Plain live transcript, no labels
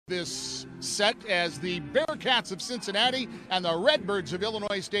this set as the Bearcats of Cincinnati and the Redbirds of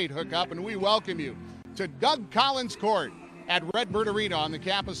Illinois State hook up, and we welcome you to Doug Collins Court at Redbird Arena on the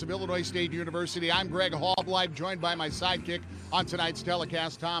campus of Illinois State University. I'm Greg Hallbleib, joined by my sidekick on tonight's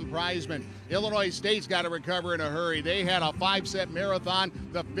telecast, Tom Preisman. Illinois State's got to recover in a hurry. They had a 5-set marathon.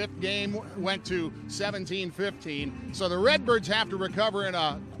 The fifth game went to 17-15. So the Redbirds have to recover in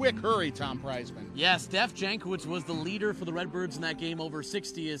a quick hurry, Tom Preisman. Yeah, Steph Jankowicz was the leader for the Redbirds in that game, over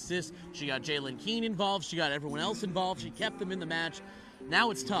 60 assists. She got Jalen Keene involved. She got everyone else involved. She kept them in the match.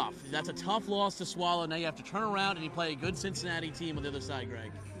 Now it's tough. That's a tough loss to swallow. Now you have to turn around and you play a good Cincinnati team on the other side,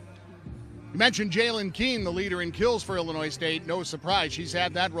 Greg. You mentioned Jalen Keene, the leader in kills for Illinois State. No surprise, she's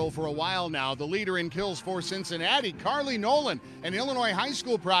had that role for a while now. The leader in kills for Cincinnati, Carly Nolan, an Illinois high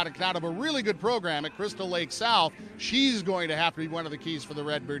school product out of a really good program at Crystal Lake South. She's going to have to be one of the keys for the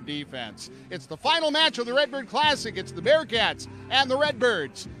Redbird defense. It's the final match of the Redbird Classic. It's the Bearcats and the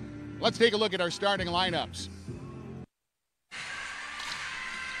Redbirds. Let's take a look at our starting lineups.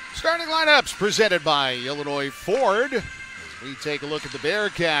 Starting lineups presented by Illinois Ford. We take a look at the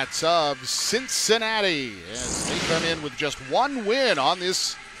Bearcats of Cincinnati as they come in with just one win on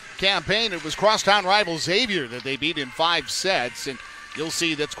this campaign. It was crosstown rival Xavier that they beat in 5 sets, and you'll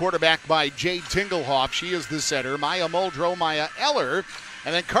see that's quarterbacked by Jade Tingelhoff. She is the setter. Maya Muldrow, Maya Eller,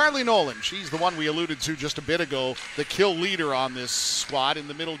 and then Carly Nolan. She's the one we alluded to just a bit ago, the kill leader on this squad. In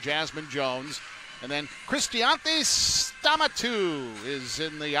the middle, Jasmine Jones. And then Cristiante Stamatu is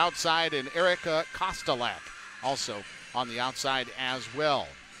in the outside, and Erica Kostelak also on the outside as well.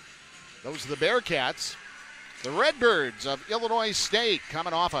 Those are the Bearcats. The Redbirds of Illinois State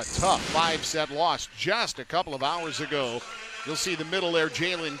coming off a tough 5-set loss just a couple of hours ago. You'll see the middle there,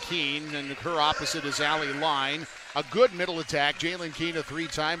 Jalen Keene, and her opposite is Allie Line. A good middle attack. Jalen Keene, a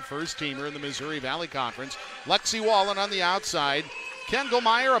 3-time first-teamer in the Missouri Valley Conference. Lexi Wallen on the outside. Kendall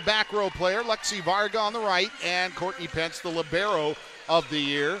Meyer, a back row player. Lexi Varga on the right. And Courtney Pence, the libero of the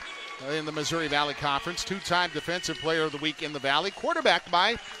year in the Missouri Valley Conference. 2-time Defensive Player of the Week in the Valley. Quarterbacked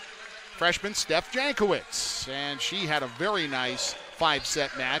by freshman Steph Jankowicz. And she had a very nice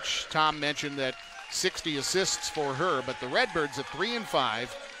 5-set match. Tom mentioned that 60 assists for her. But the Redbirds at 3-5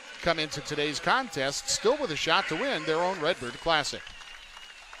 come into today's contest still with a shot to win their own Redbird Classic.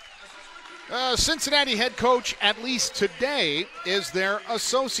 Cincinnati head coach, at least today, is their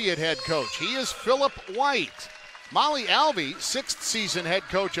associate head coach. He is Philip White. Molly Alvey, 6th season head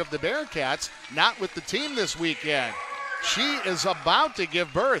coach of the Bearcats, not with the team this weekend. She is about to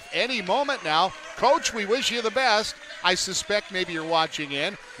give birth any moment now. Coach, we wish you the best. I suspect maybe you're watching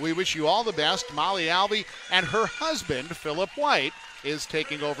in. We wish you all the best. Molly Alvey and her husband, Philip White, is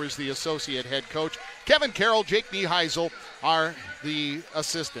taking over as the associate head coach. Kevin Carroll, Jake Nieheisel are the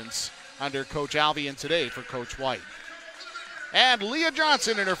assistants under Coach Alvey, and today for Coach White. And Leah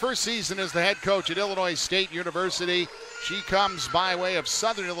Johnson in her first season as the head coach at Illinois State University. She comes by way of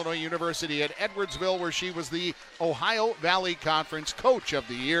Southern Illinois University at Edwardsville, where she was the Ohio Valley Conference Coach of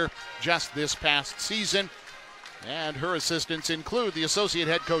the Year just this past season. And her assistants include the associate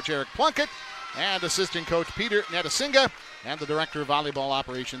head coach Eric Plunkett and assistant coach Peter Netasinga and the director of volleyball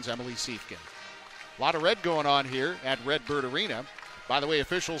operations Emily Siefkin. A lot of red going on here at Redbird Arena. By the way,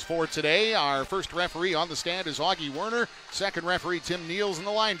 officials for today, our first referee on the stand is Augie Werner. Second referee, Tim Niels, and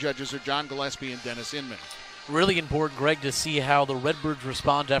the line judges are John Gillespie and Dennis Inman. Really important, Greg, to see how the Redbirds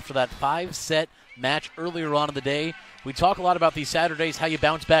respond after that 5-set match earlier on in the day. We talk a lot about these Saturdays, how you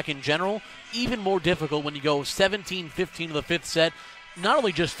bounce back in general. Even more difficult when you go 17-15 to the 5th set. Not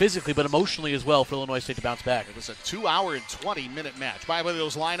only just physically, but emotionally as well for Illinois State to bounce back. It was a 2-hour and 20-minute match. By the way,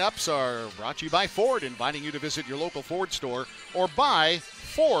 those lineups are brought to you by Ford, inviting you to visit your local Ford store or buy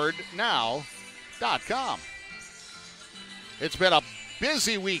FordNow.com. It's been a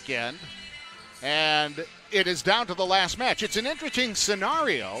busy weekend, and it is down to the last match. It's an interesting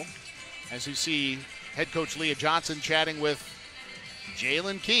scenario, as you see head coach Leah Johnson chatting with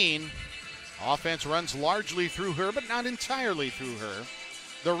Jalen Keene. Offense runs largely through her, but not entirely through her.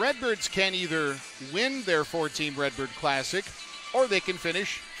 The Redbirds can either win their 4-team Redbird Classic, or they can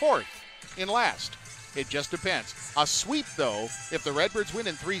finish 4th in last. It just depends. A sweep, though, if the Redbirds win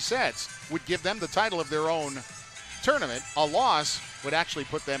in 3 sets, would give them the title of their own tournament. A loss would actually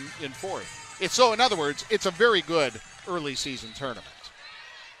put them in 4th. So, in other words, it's a very good early season tournament.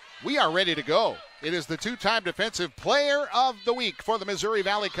 We are ready to go. It is the 2-time Defensive Player of the Week for the Missouri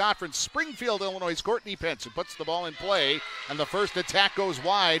Valley Conference. Springfield, Illinois' Courtney Pence, who puts the ball in play, and the first attack goes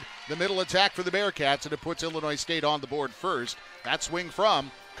wide. The middle attack for the Bearcats, and it puts Illinois State on the board first. That swing from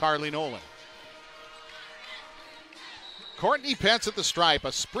Carly Nolan. Courtney Pence at the stripe,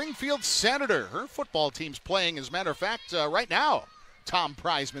 a Springfield Senator. Her football team's playing, as a matter of fact, right now. Tom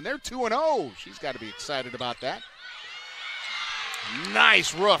Preisman. They're 2-0. She's got to be excited about that.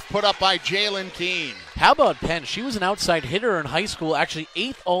 Nice roof put up by Jalen Keene. How about Penn? She was an outside hitter in high school, actually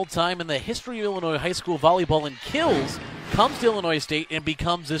 8th all-time in the history of Illinois high school volleyball in kills. Comes to Illinois State and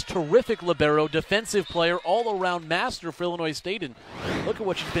becomes this terrific libero, defensive player, all-around master for Illinois State. And look at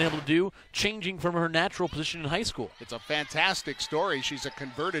what she's been able to do, changing from her natural position in high school. It's a fantastic story. She's a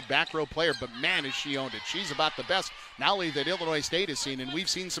converted back row player, but man, has she owned it. She's about the best, not only that Illinois State has seen, and we've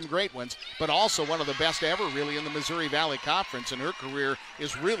seen some great ones, but also one of the best ever, really, in the Missouri Valley Conference. And her career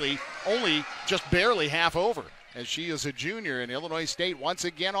is really only just barely half over, as she is a junior. And Illinois State once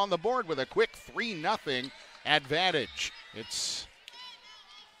again on the board with a quick 3-0 advantage. It's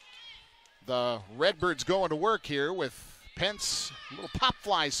the Redbirds going to work here with Pence, a little pop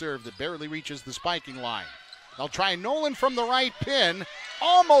fly serve that barely reaches the spiking line. They'll try Nolan from the right pin.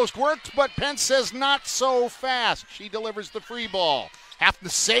 Almost worked, but Pence says not so fast. She delivers the free ball. Have to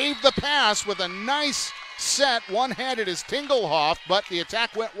save the pass with a nice set. One-handed is Tingelhoff, but the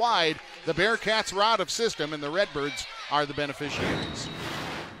attack went wide. The Bearcats were out of system, and the Redbirds are the beneficiaries.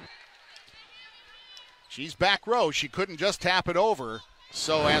 She's back row. She couldn't just tap it over.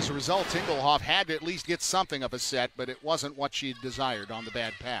 So as a result, Tingelhoff had to at least get something of a set, but it wasn't what she desired on the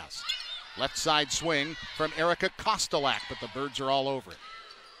bad pass. Left side swing from Erica Kostelak, but the Birds are all over it.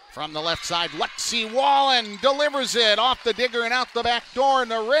 From the left side, Lexi Wallen delivers it off the digger and out the back door, and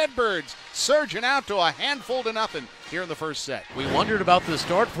the Redbirds surging out to a handful to nothing here in the first set. We wondered about the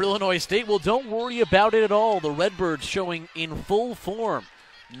start for Illinois State. Well, don't worry about it at all. The Redbirds showing in full form.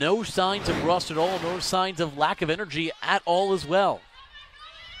 No signs of rust at all, no signs of lack of energy at all as well.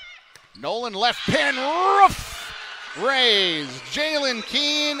 Nolan left pin, roof raised. Jalen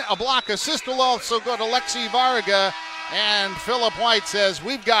Keene, a block assist will also go to Lexi Varga. And Philip White says,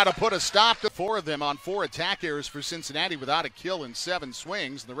 we've got to put a stop to 4 of them on 4 attack errors for Cincinnati without a kill in 7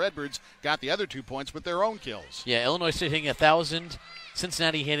 swings. The Redbirds got the other 2 points with their own kills. Yeah, Illinois State hitting 1,000.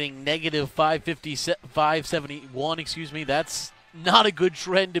 Cincinnati hitting negative 571, That's not a good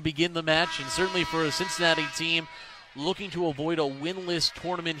trend to begin the match, and certainly for a Cincinnati team looking to avoid a winless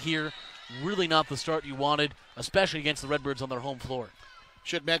tournament here, really not the start you wanted, especially against the Redbirds on their home floor.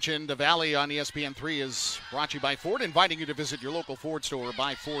 Should mention the Valley on ESPN3 is brought to you by Ford, inviting you to visit your local Ford store or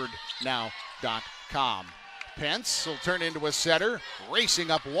buyfordnow.com. Pence will turn into a setter,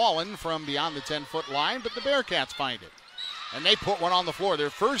 racing up Wallen from beyond the 10-foot line, but the Bearcats find it. And they put one on the floor, their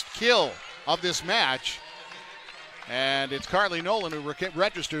first kill of this match. And it's Carly Nolan who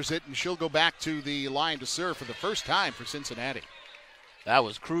registers it, and she'll go back to the line to serve for the first time for Cincinnati. That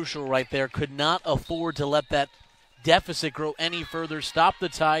was crucial right there. Could not afford to let that deficit grow any further. Stop the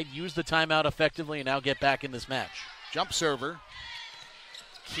tide, use the timeout effectively, and now get back in this match. Jump server.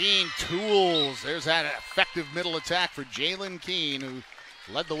 Keene tools. There's that effective middle attack for Jalen Keene, who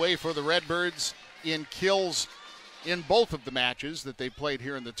led the way for the Redbirds in kills in both of the matches that they played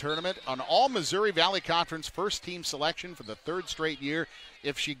here in the tournament. An all-Missouri Valley Conference first-team selection for the 3rd straight year.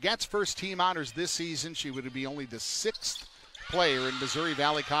 If she gets first-team honors this season, she would be only the 6th player in Missouri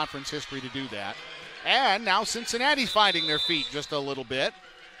Valley Conference history to do that. And now Cincinnati's finding their feet just a little bit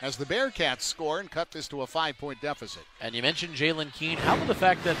as the Bearcats score and cut this to a 5-point deficit. And you mentioned Jalen Keene. How about the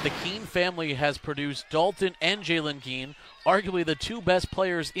fact that the Keene family has produced Dalton and Jalen Keene, arguably the 2 best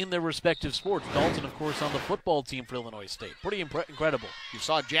players in their respective sports. Dalton, of course, on the football team for Illinois State. Pretty incredible. You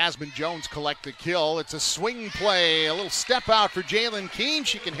saw Jasmine Jones collect the kill. It's a swing play, a little step out for Jalen Keene.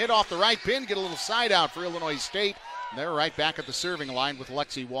 She can hit off the right pin, get a little side out for Illinois State. And they're right back at the serving line with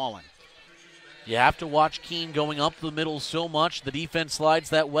Lexi Wallen. You have to watch Keene going up the middle so much. The defense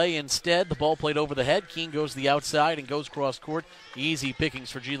slides that way. Instead, the ball played over the head. Keene goes to the outside and goes cross court. Easy pickings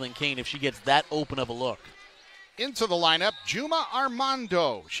for Jalen Keene if she gets that open of a look. Into the lineup, Juma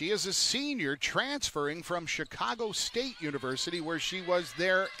Armando. She is a senior transferring from Chicago State University, where she was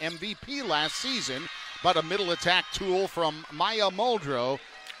their MVP last season, but a middle attack tool from Maya Muldrow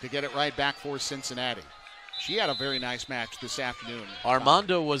to get it right back for Cincinnati. She had a very nice match this afternoon.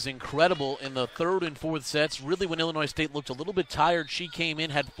 Armando was incredible in the 3rd and 4th sets. Really, when Illinois State looked a little bit tired, she came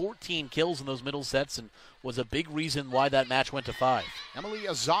in, had 14 kills in those middle sets, and was a big reason why that match went to 5. Emily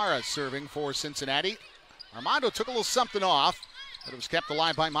Azara serving for Cincinnati. Armando took a little something off, but it was kept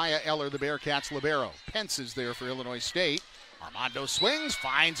alive by Maya Eller, the Bearcats libero. Pence is there for Illinois State. Armando swings,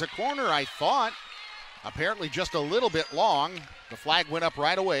 finds a corner, I thought. Apparently just a little bit long. The flag went up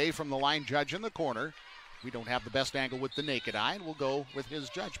right away from the line judge in the corner. We don't have the best angle with the naked eye, and we'll go with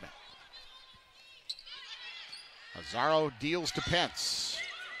his judgment. Azaro deals to Pence.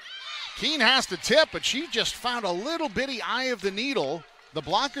 Keene has to tip, but she just found a little bitty eye of the needle. The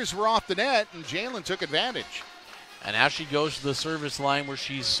blockers were off the net, and Jalen took advantage. And now she goes to the service line where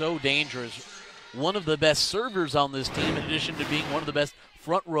she's so dangerous. One of the best servers on this team, in addition to being one of the best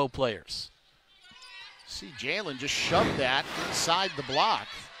front row players. See, Jalen just shoved that inside the block.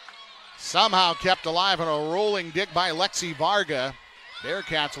 Somehow kept alive on a rolling dig by Lexi Varga.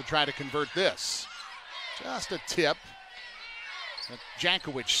 Bearcats will try to convert this. Just a tip.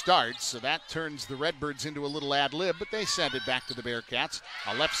 Jankowicz starts, so that turns the Redbirds into a little ad-lib, but they send it back to the Bearcats.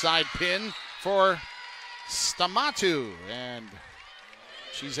 A left side pin for Stamatu, and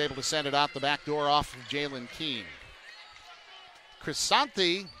she's able to send it out the back door off of Jalen Keene.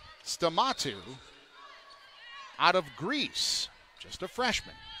 Chrysanthi Stamatu out of Greece, just a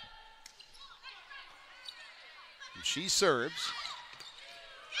freshman. And she serves.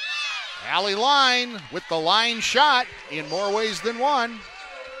 Allie Line with the line shot in more ways than one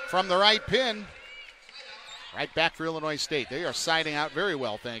from the right pin. Right back for Illinois State. They are siding out very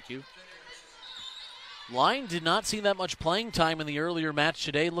well, thank you. Line did not see that much playing time in the earlier match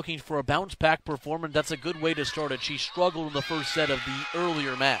today, looking for a bounce-back performance. That's a good way to start it. She struggled in the first set of the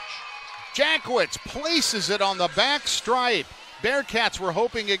earlier match. Jankowicz places it on the back stripe. Bearcats were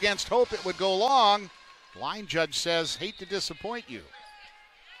hoping against hope it would go long. Line judge says, hate to disappoint you.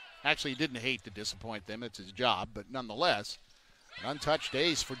 Actually, he didn't hate to disappoint them. It's his job, but nonetheless, an untouched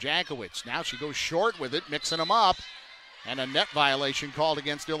ace for Jankowicz. Now she goes short with it, mixing them up, and a net violation called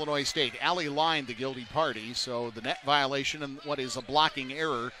against Illinois State. Allie Line, the guilty party, so the net violation and what is a blocking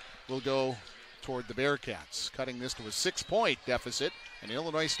error will go toward the Bearcats, cutting this to a 6-point deficit, an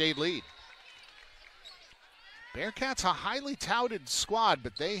Illinois State lead. Bearcats, a highly touted squad,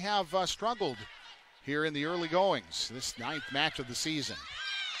 but they have struggled here in the early goings, this 9th match of the season.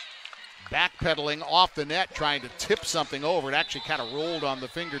 Backpedaling off the net, trying to tip something over. It actually kind of rolled on the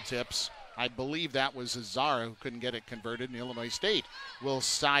fingertips. I believe that was Zara who couldn't get it converted, and Illinois State will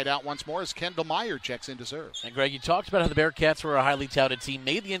side out once more as Kendall Meyer checks in to serve. And Greg, you talked about how the Bearcats were a highly touted team,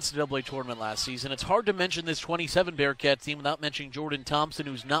 made the NCAA tournament last season. It's hard to mention this 27 Bearcat team without mentioning Jordan Thompson,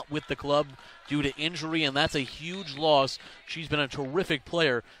 who's not with the club due to injury, and that's a huge loss. She's been a terrific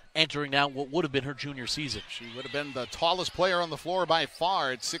player entering now what would have been her junior season. She would have been the tallest player on the floor by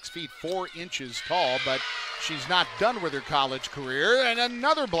far at 6 feet 4 inches tall, but she's not done with her college career. And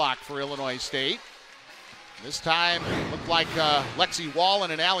another block for Illinois State. This time looked like Lexi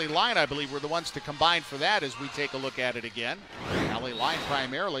Wallen and Allie Line, I believe, were the ones to combine for that as we take a look at it again. Allie Line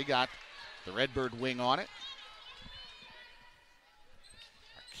primarily got the Redbird wing on it.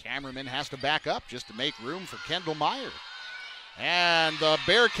 Our cameraman has to back up just to make room for Kendall Meyer. And the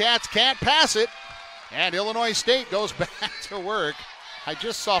Bearcats can't pass it. And Illinois State goes back to work. I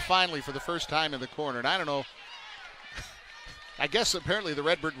just saw finally for the first time in the corner, and I don't know. I guess apparently the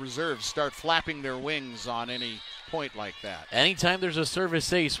Redbird reserves start flapping their wings on any point like that. Anytime there's a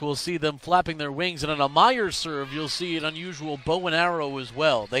service ace, we'll see them flapping their wings. And on a Meyer serve, you'll see an unusual bow and arrow as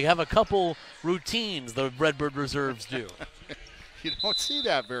well. They have a couple routines the Redbird reserves do. You don't see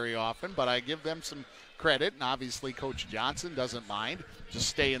that very often, but I give them some credit, and obviously Coach Johnson doesn't mind. Just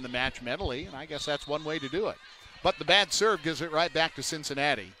stay in the match mentally, and I guess that's one way to do it. But the bad serve gives it right back to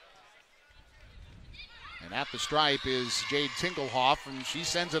Cincinnati. And at the stripe is Jade Tingelhoff, and she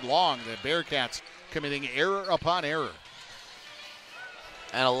sends it long. The Bearcats committing error upon error.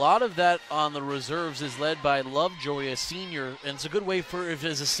 And a lot of that on the reserves is led by Lovejoy, a senior. And it's a good way for, if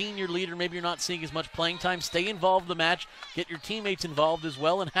as a senior leader, maybe you're not seeing as much playing time, stay involved in the match, get your teammates involved as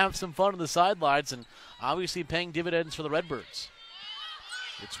well, and have some fun on the sidelines, and obviously paying dividends for the Redbirds.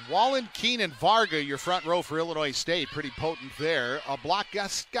 It's Wallen, Keene, and Varga, your front row for Illinois State. Pretty potent there. A block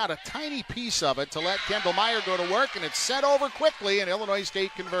got a tiny piece of it to let Kendall Meyer go to work, and it's sent over quickly, and Illinois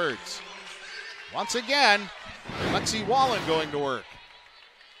State converts. Once again, Lexi Wallen going to work.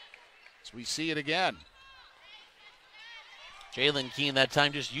 As we see it again. Jalen Keene that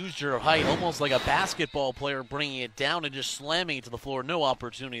time just used her height almost like a basketball player, bringing it down and just slamming it to the floor. No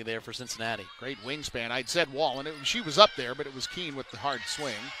opportunity there for Cincinnati. Great wingspan. I'd said Wallen. She was up there, but it was Keene with the hard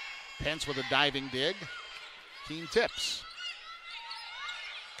swing. Pence with a diving dig. Keene tips.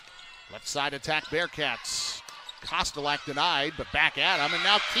 Left side attack Bearcats. Kostelak denied, but back at him. And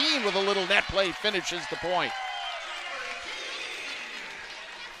now Keene with a little net play finishes the point.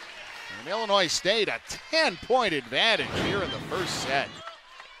 And Illinois State a 10-point advantage here in the first set.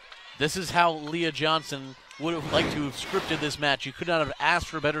 This is how Leah Johnson would have liked to have scripted this match. You could not have asked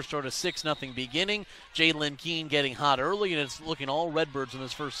for a better start, a 6-0 beginning. Jalen Keene getting hot early, and it's looking all Redbirds in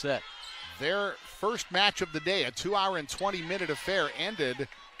this first set. Their first match of the day, a 2-hour and 20-minute affair, ended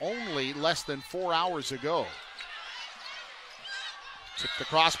only less than 4 hours ago. Took the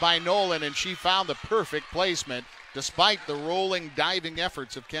cross by Nolan, and she found the perfect placement despite the rolling, diving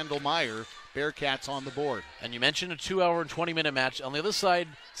efforts of Kendall Meyer. Bearcats on the board. And you mentioned a 2-hour and 20-minute match. On the other side,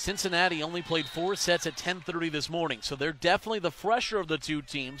 Cincinnati only played 4 sets at 10:30 this morning, so they're definitely the fresher of the two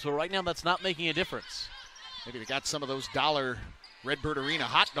teams, but right now that's not making a difference. Maybe they got some of those $1 Redbird Arena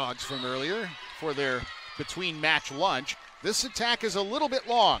hot dogs from earlier for their between-match lunch. This attack is a little bit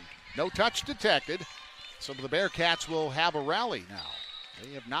long. No touch detected, so the Bearcats will have a rally now.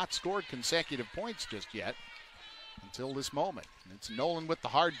 They have not scored consecutive points just yet until this moment. It's Nolan with the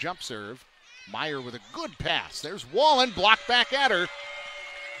hard jump serve. Meyer with a good pass. There's Wallen, blocked back at her.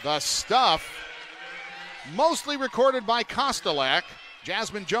 The stuff, mostly recorded by Kostelak.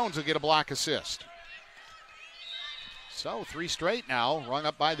 Jasmine Jones will get a block assist. So 3 straight now, rung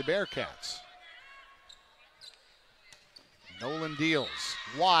up by the Bearcats. Nolan deals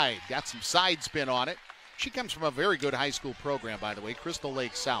wide, got some side spin on it. She comes from a very good high school program, by the way, Crystal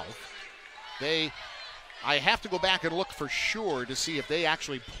Lake South. I have to go back and look for sure to see if they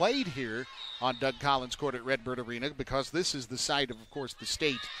actually played here on Doug Collins Court at Redbird Arena, because this is the site of course, the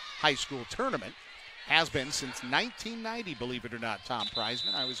state high school tournament. Has been since 1990, believe it or not, Tom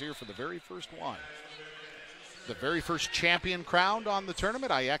Preisman. I was here for the very first one. The very first champion crowned on the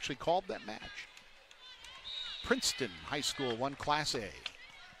tournament. I actually called that match. Princeton High School won Class A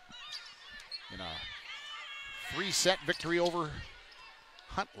in a 3-set victory over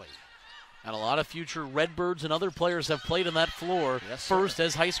Huntley. And a lot of future Redbirds and other players have played on that floor, yes, first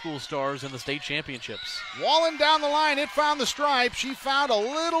as high school stars in the state championships. Wallen down the line, it found the stripe. She found a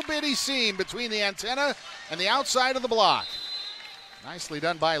little bitty seam between the antenna and the outside of the block. Nicely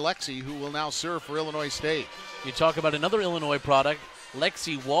done by Lexi, who will now serve for Illinois State. You talk about another Illinois product,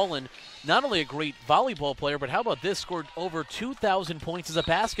 Lexi Wallen, not only a great volleyball player, but how about this? Scored over 2,000 points as a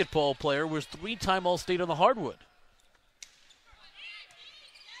basketball player, was 3-time All-State on the hardwood.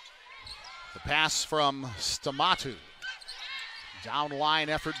 The pass from Stamatu. Down line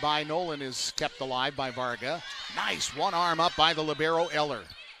effort by Nolan is kept alive by Varga. Nice one arm up by the libero Eller.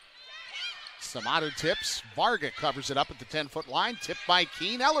 Stamatu tips. Varga covers it up at the 10-foot line. Tipped by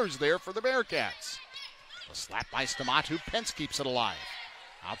Keene. Eller's there for the Bearcats. A slap by Stamatu. Pence keeps it alive.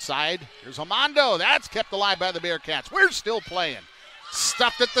 Outside, here's Amando. That's kept alive by the Bearcats. We're still playing.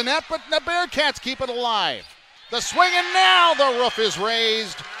 Stuffed at the net, but the Bearcats keep it alive. The swing, and now the roof is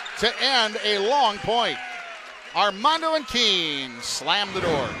raised to end a long point. Armando and Keene slam the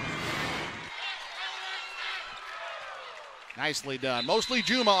door. Nicely done. Mostly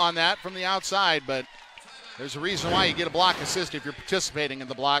Juma on that from the outside, but there's a reason why you get a block assist if you're participating in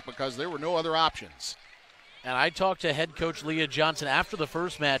the block, because there were no other options. And I talked to head coach Leah Johnson after the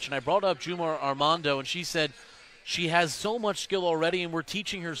first match, and I brought up Juma Armando, and she said she has so much skill already, and we're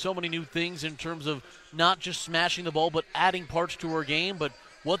teaching her so many new things in terms of not just smashing the ball, but adding parts to her game. But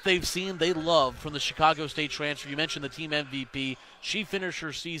what they've seen, they love from the Chicago State transfer. You mentioned the team MVP. She finished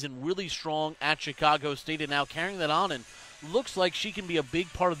her season really strong at Chicago State, and now carrying that on, and looks like she can be a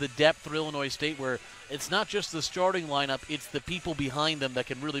big part of the depth for Illinois State, where it's not just the starting lineup, it's the people behind them that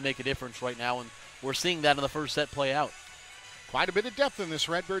can really make a difference right now, and we're seeing that in the first set play out. Quite a bit of depth in this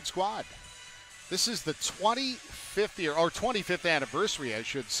Redbird squad. This is the 25th anniversary, I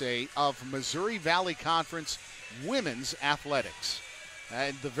should say, of Missouri Valley Conference women's athletics.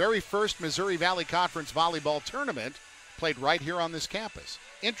 And the very first Missouri Valley Conference volleyball tournament played right here on this campus.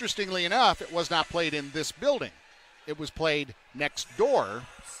 Interestingly enough, it was not played in this building. It was played next door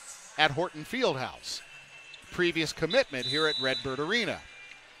at Horton Fieldhouse. Previous commitment here at Redbird Arena.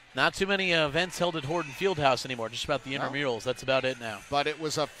 Not too many events held at Horton Fieldhouse anymore, just about the intramurals. That's about it now. But it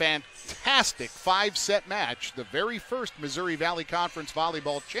was a fantastic 5-set match. The very first Missouri Valley Conference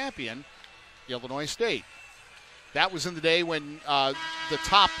volleyball champion, Illinois State. That was in the day when the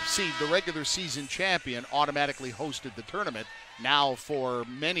top seed, the regular season champion, automatically hosted the tournament. Now for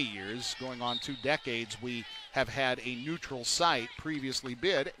many years, going on 2 decades, we have had a neutral site previously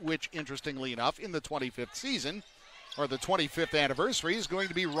bid, which interestingly enough in the 25th season, or the 25th anniversary, is going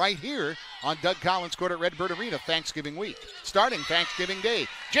to be right here on Doug Collins Court at Redbird Arena Thanksgiving week, starting Thanksgiving Day.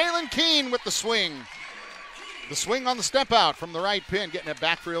 Jalen Keene with the swing. The swing on the step out from the right pin, getting it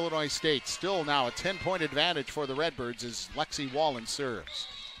back for Illinois State. Still now a 10-point advantage for the Redbirds as Lexi Wallen serves.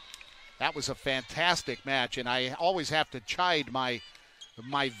 That was a fantastic match, and I always have to chide my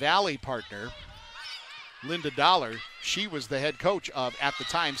Valley partner, Linda Dollar. She was the head coach of, at the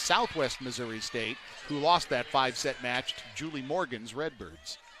time, Southwest Missouri State, who lost that 5-set match to Julie Morgan's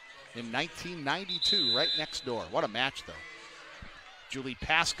Redbirds in 1992, right next door. What a match, though. Julie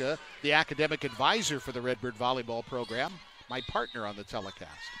Pasca, the academic advisor for the Redbird volleyball program, my partner on the telecast.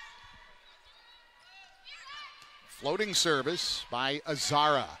 Floating service by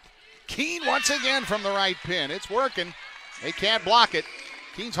Azara. Keene once again from the right pin. It's working. They can't block it.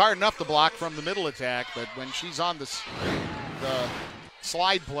 Keene's hard enough to block from the middle attack, but when she's on the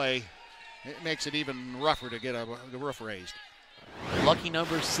slide play, it makes it even rougher to get the roof raised. Lucky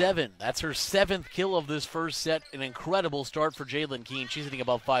number 7. That's her 7th kill of this first set. An incredible start for Jalen Keene. She's hitting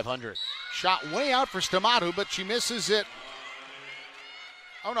above 500. Shot way out for Stamatu, but she misses it.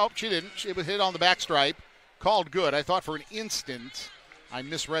 Oh, no, she didn't. It was hit on the back stripe. Called good. I thought for an instant I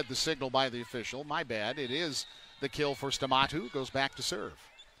misread the signal by the official. My bad. It is the kill for Stamatu. Goes back to serve.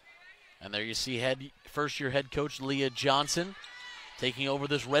 And there you see first-year head coach Leah Johnson taking over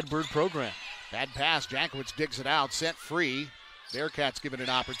this Redbird program. Bad pass. Jankowicz digs it out. Sent free. Bearcats given an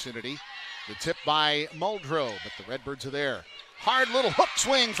opportunity. The tip by Muldrow, but the Redbirds are there. Hard little hook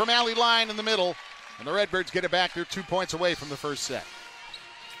swing from Allie Line in the middle, and the Redbirds get it back. They're 2 points away from the first set.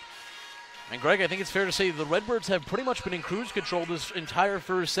 And Greg, I think it's fair to say the Redbirds have pretty much been in cruise control this entire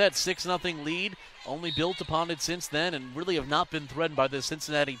first set. 6-0 lead, only built upon it since then, and really have not been threatened by the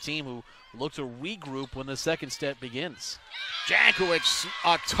Cincinnati team, who look to regroup when the second set begins. Jankowicz,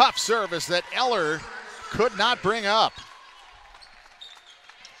 a tough service that Eller could not bring up.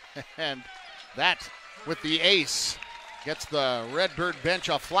 And that, with the ace, gets the Redbird bench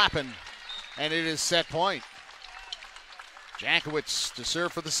a flapping, and it is set point. Jankowicz to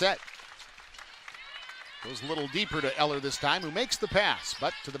serve for the set. Goes a little deeper to Eller this time, who makes the pass,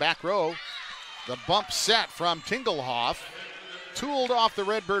 but to the back row. The bump set from Tingelhoff, tooled off the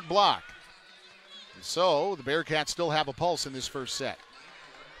Redbird block. And so the Bearcats still have a pulse in this first set.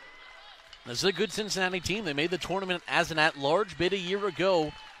 This is a good Cincinnati team. They made the tournament as an at-large bid a year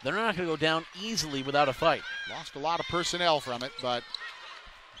ago. They're not going to go down easily without a fight. Lost a lot of personnel from it, but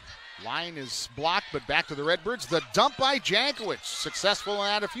line is blocked, but back to the Redbirds. The dump by Jankowicz, successful in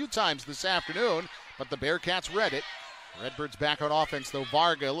that a few times this afternoon, but the Bearcats read it. Redbirds back on offense, though.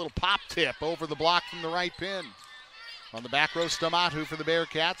 Varga, a little pop tip over the block from the right pin. On the back row, Stamatu for the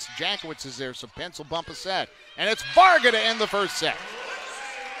Bearcats. Jankowicz is there, so pencil bump a set. And it's Varga to end the first set.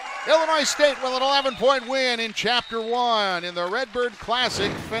 Illinois State with an 11-point win in Chapter 1 in the Redbird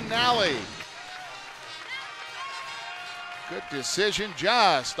Classic finale. Good decision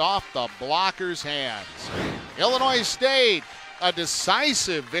just off the blocker's hands. Illinois State, a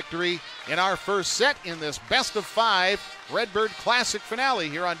decisive victory in our first set in this best-of-5 Redbird Classic finale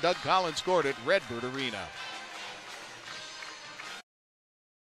here on Doug Collins Court at Redbird Arena.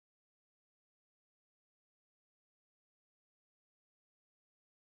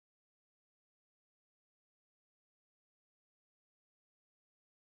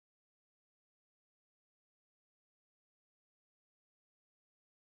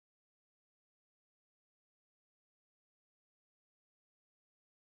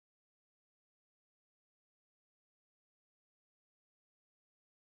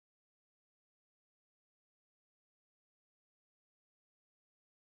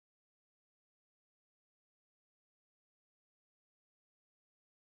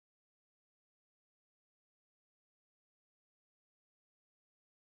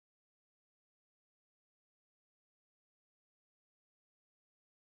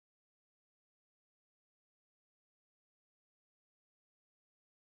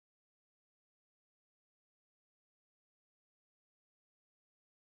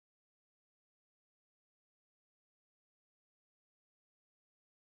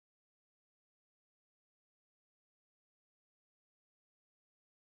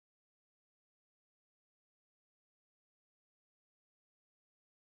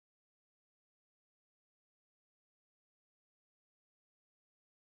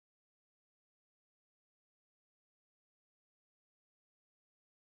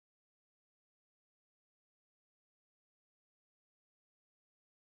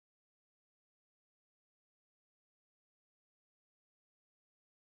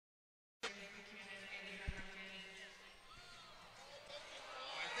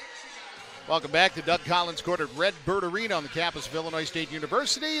 Welcome back to Doug Collins Court at Redbird Arena on the campus of Illinois State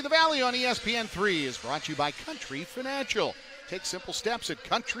University. The Valley on ESPN3 is brought to you by Country Financial. Take simple steps at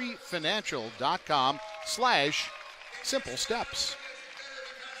countryfinancial.com/simple steps.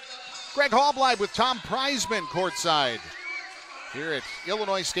 Greg Hallblide with Tom Preisman courtside here at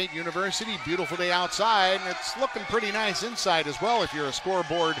Illinois State University. Beautiful day outside, and it's looking pretty nice inside as well if you're a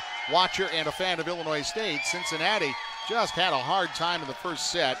scoreboard watcher and a fan of Illinois State. Cincinnati just had a hard time in the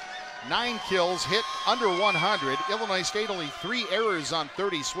first set. 9 kills, hit under 100. Illinois State only 3 errors on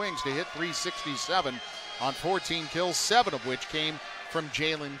 30 swings to hit 367 on 14 kills, 7 of which came from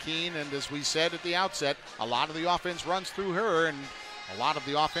Jalen Keene. And as we said at the outset, a lot of the offense runs through her, and a lot of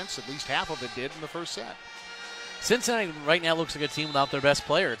the offense, at least half of it did in the first set. Cincinnati right now looks like a team without their best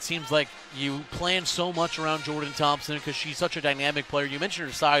player. It seems like you plan so much around Jordan Thompson because she's such a dynamic player. You mentioned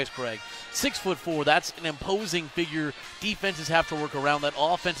her size, Craig. 6'4", that's an imposing figure. Defenses have to work around that.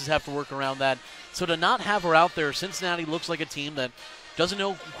 Offenses have to work around that. So to not have her out there, Cincinnati looks like a team that doesn't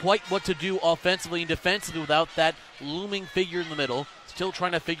know quite what to do offensively and defensively without that looming figure in the middle. Still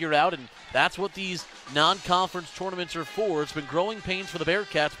trying to figure out, and that's what these non-conference tournaments are for. It's been growing pains for the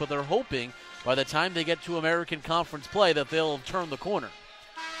Bearcats, but they're hoping by the time they get to American Conference play that they'll turn the corner.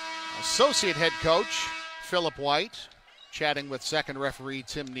 Associate head coach Philip White chatting with second referee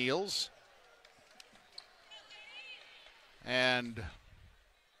Tim Niels. And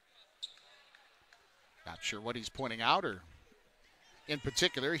not sure what he's pointing out, or in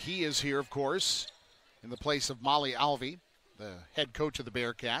particular, he is here, of course, in the place of Molly Alvey, the head coach of the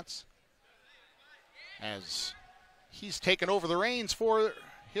Bearcats, as he's taken over the reins for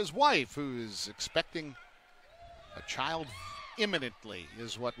his wife, who is expecting a child imminently,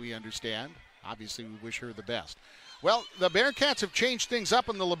 is what we understand. Obviously, we wish her the best. Well, the Bearcats have changed things up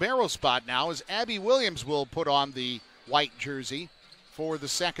in the libero spot now, as Abby Williams will put on the white jersey for the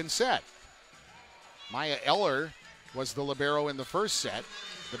second set. Maya Eller was the libero in the first set.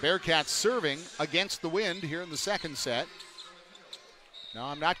 The Bearcats serving against the wind here in the second set. No,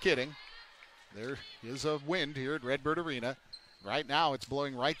 I'm not kidding. There is a wind here at Redbird Arena. Right now it's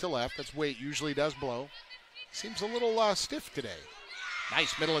blowing right to left. That's the way it usually does blow. Seems a little stiff today.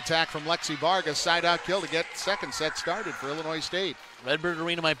 Nice middle attack from Lexi Vargas. Side out kill to get second set started for Illinois State. Redbird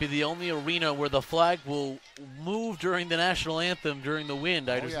Arena might be the only arena where the flag will move during the national anthem during the wind.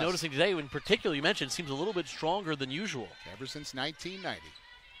 I was noticing today, in particular, you mentioned, it seems a little bit stronger than usual. Ever since 1990.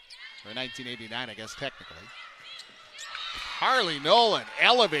 Or 1989, I guess, technically. Harley Nolan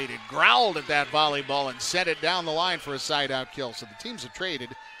elevated, growled at that volleyball and sent it down the line for a side-out kill. So the teams have traded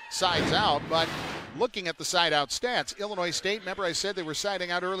sides out, but looking at the side-out stats, Illinois State, remember I said they were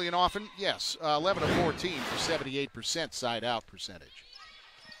siding out early and often? Yes, 11 of 14 for 78% side-out percentage.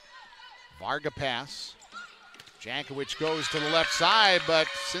 Varga pass. Jankovic goes to the left side, but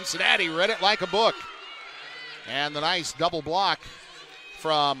Cincinnati read it like a book. And the nice double block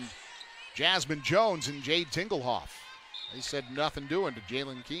from Jasmine Jones and Jade Tingelhoff. They said nothing doing to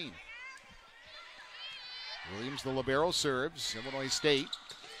Jalen Keene. Williams, the libero, serves. Illinois State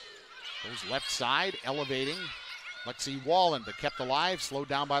goes left side, elevating. Lexi Wallen, but kept alive, slowed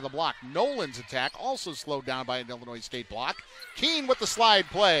down by the block. Nolan's attack also slowed down by an Illinois State block. Keene with the slide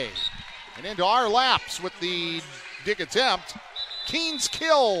play. And into our laps with the dig attempt. Keene's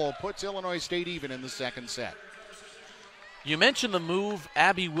kill puts Illinois State even in the second set. You mentioned the move.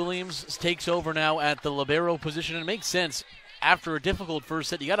 Abby Williams takes over now at the libero position, and it makes sense. After a difficult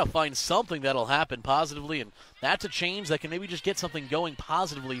first set, you got to find something that'll happen positively, and that's a change that can maybe just get something going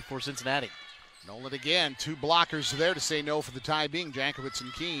positively for Cincinnati. Nolan again, two blockers there to say no for the time being, Jankovic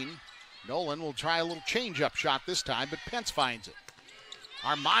and Keene. Nolan will try a little change-up shot this time, but Pence finds it.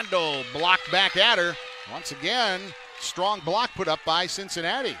 Armando blocked back at her. Once again, strong block put up by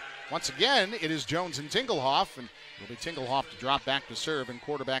Cincinnati. Once again, it is Jones and Tingelhoff, and it'll be Tingelhoff to drop back to serve and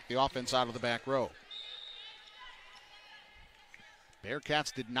quarterback the offense out of the back row.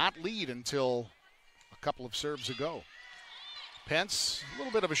 Bearcats did not lead until a couple of serves ago. Pence, a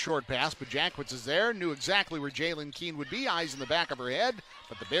little bit of a short pass, but Jankwitz is there, knew exactly where Jalen Keene would be, eyes in the back of her head,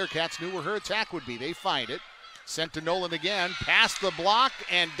 but the Bearcats knew where her attack would be. They find it. Sent to Nolan again, past the block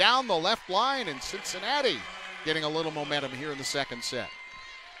and down the left line, and Cincinnati getting a little momentum here in the second set.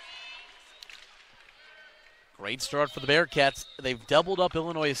 Great start for the Bearcats. They've doubled up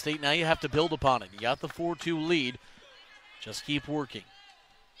Illinois State. Now you have to build upon it. You got the 4-2 lead. Just keep working.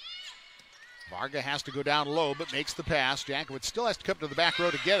 Varga has to go down low, but makes the pass. Jankovic still has to come to the back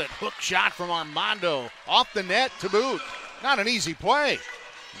row to get it. Hook shot from Armando. Off the net to boot. Not an easy play.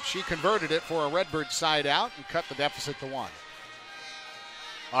 And she converted it for a Redbird side out and cut the deficit to 1.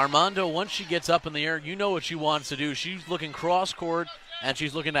 Armando, once she gets up in the air, you know what she wants to do. She's looking cross-court, and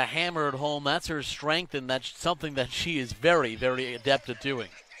she's looking to hammer it home. That's her strength, and that's something that she is very, very adept at doing.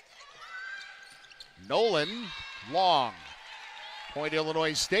 Nolan, long. Point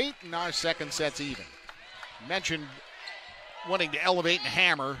Illinois State, and our second set's even. Mentioned wanting to elevate and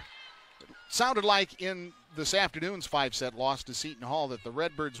hammer. It sounded like in this afternoon's 5-set loss to Seton Hall that the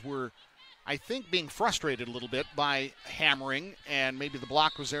Redbirds were, I think, being frustrated a little bit by hammering, and maybe the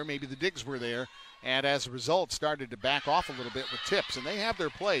block was there, maybe the digs were there, and as a result started to back off a little bit with tips, and they have their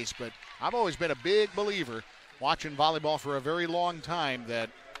place, but I've always been a big believer, watching volleyball for a very long time, that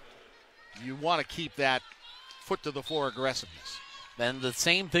you want to keep that foot to the floor aggressiveness. And the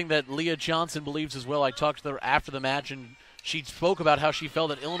same thing that Leah Johnson believes as well. I talked to her after the match, and She spoke about how she felt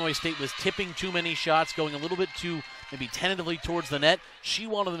that Illinois State was tipping too many shots, going a little bit too maybe tentatively towards the net. She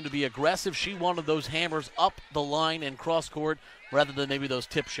wanted them to be aggressive. She wanted those hammers up the line and cross court rather than maybe those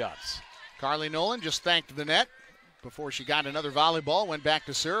tip shots. Carly Nolan just thanked the net before she got another volleyball, went back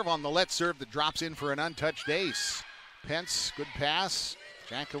to serve on the let serve that drops in for an untouched ace. Pence, good pass.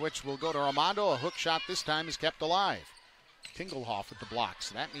 Jankovic will go to Armando. A hook shot this time is kept alive. Tingelhoff with the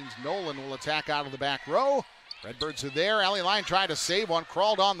blocks. That means Nolan will attack out of the back row. Redbirds are there. Ellie Line tried to save one,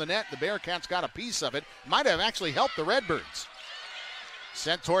 crawled on the net. The Bearcats got a piece of it. Might have actually helped the Redbirds.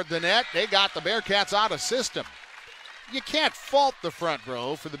 Sent toward the net. They got the Bearcats out of system. You can't fault the front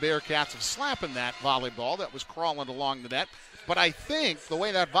row for the Bearcats of slapping that volleyball that was crawling along the net. But I think the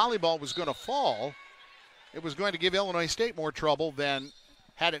way that volleyball was going to fall, it was going to give Illinois State more trouble than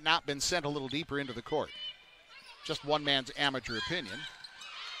had it not been sent a little deeper into the court. Just one man's amateur opinion.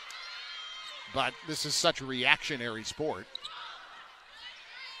 But this is such a reactionary sport.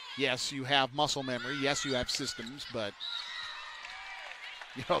 Yes, you have muscle memory. Yes, you have systems, but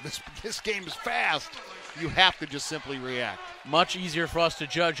you know, this game is fast. You have to just simply react. Much easier for us to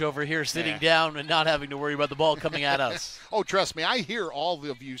judge over here sitting down and not having to worry about the ball coming at us. Oh, trust me, I hear all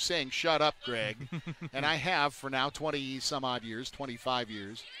of you saying, shut up, Greg. And I have for now 20-some-odd years, 25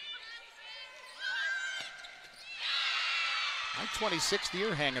 years. My 26th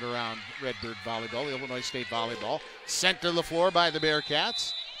year hanging around Redbird volleyball, Illinois State volleyball. Sent to the floor by the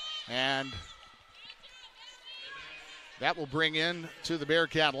Bearcats. And that will bring in to the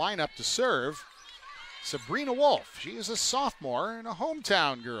Bearcat lineup to serve Sabrina Wolf. She is a sophomore and a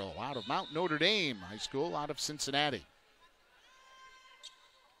hometown girl out of Mount Notre Dame High School out of Cincinnati.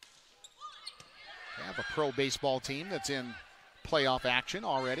 They have a pro baseball team that's in playoff action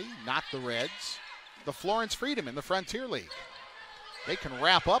already, not the Reds. The Florence Freedom in the Frontier League. They can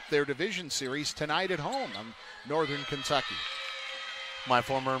wrap up their division series tonight at home in Northern Kentucky. My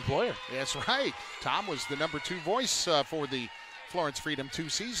former employer. That's right. Tom was the number 2 voice for the Florence Freedom 2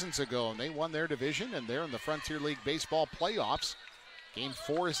 seasons ago, and they won their division, and they're in the Frontier League Baseball playoffs. Game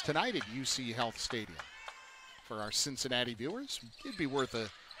 4 is tonight at UC Health Stadium. For our Cincinnati viewers, it'd be worth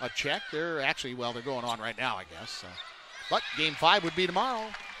a check. They're actually, well, they're going on right now, I guess. But Game 5 would be tomorrow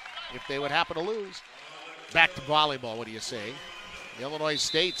if they would happen to lose. Back to volleyball, what do you say? Illinois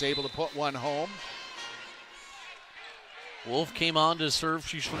State's able to put one home. Wolf came on to serve.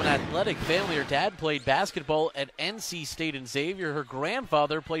 She's from an athletic family. Her dad played basketball at NC State and Xavier. Her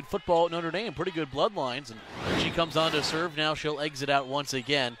grandfather played football at Notre Dame. Pretty good bloodlines. And she comes on to serve. Now she'll exit out once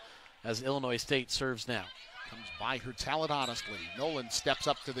again as Illinois State serves now. Comes by her talent honestly. Nolan steps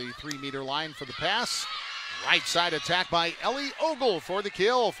up to the 3-meter line for the pass. Right side attack by Ellie Ogle for the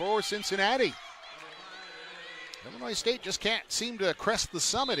kill for Cincinnati. Illinois State just can't seem to crest the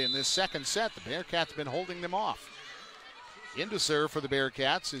summit in this second set. The Bearcats been holding them off. In to serve for the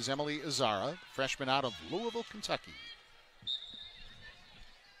Bearcats is Emily Azara, freshman out of Louisville, Kentucky.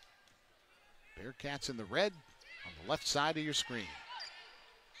 Bearcats in the red on the left side of your screen.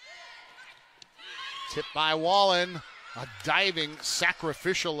 Tipped by Wallen. A diving,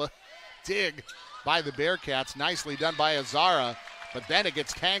 sacrificial dig by the Bearcats. Nicely done by Azara. But then it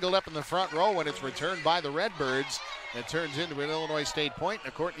gets tangled up in the front row when it's returned by the Redbirds. It turns into an Illinois State point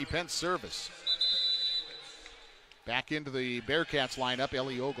and a Courtney Pence service. Back into the Bearcats lineup,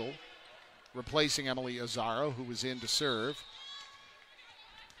 Ellie Ogle, replacing Emily Azara, who was in to serve.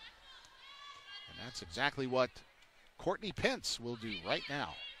 And that's exactly what Courtney Pence will do right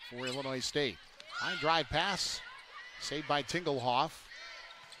now for Illinois State. Line drive pass, saved by Tingelhoff.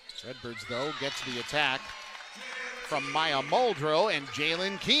 Redbirds, though, gets the attack from Maya Muldrow, and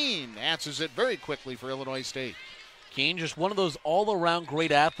Jalen Keene answers it very quickly for Illinois State. Keene, just one of those all-around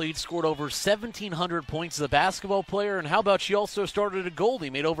great athletes, scored over 1,700 points as a basketball player, and how about she also started a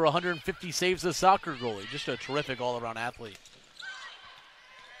goalie, made over 150 saves as a soccer goalie. Just a terrific all-around athlete.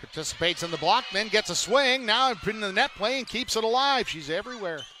 Participates in the block, then gets a swing, now in the net play and keeps it alive. She's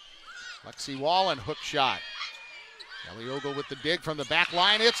everywhere. Lexi Wallen, hook shot. Ellie Ogle with the dig from the back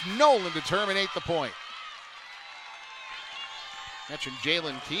line. It's Nolan to terminate the point. Mentioned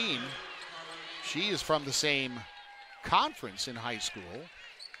Jalen Keene. She is from the same conference in high school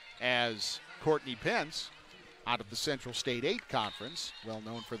as Courtney Pence out of the Central State 8 Conference, well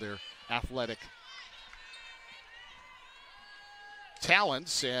known for their athletic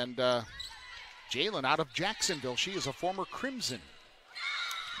talents. And Jalen out of Jacksonville. She is a former Crimson.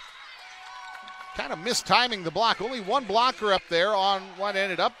 Kind of mistiming the block. Only one blocker up there on what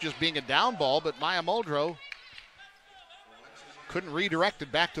ended up just being a down ball, but Maya Muldrow couldn't redirect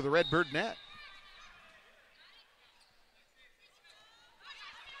it back to the Redbird net.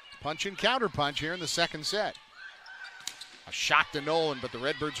 Punch and counter punch here in the second set. A shot to Nolan, but the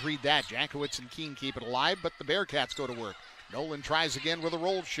Redbirds read that. Jankowicz and Keene keep it alive, but the Bearcats go to work. Nolan tries again with a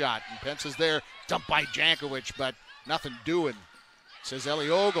roll shot, and Pence is there. Dumped by Jankowicz, but nothing doing, says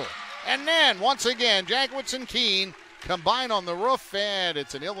Eliogel. And then, once again, Jankowicz and Keene combine on the roof, and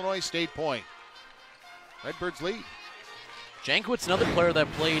it's an Illinois State point. Redbirds lead. Jankowicz, another player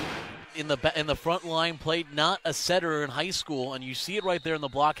that played in the front line, played not a setter in high school, and you see it right there in the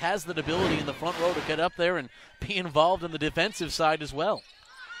block, has that ability in the front row to get up there and be involved in the defensive side as well.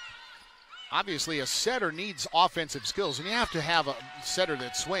 Obviously, a setter needs offensive skills, and you have to have a setter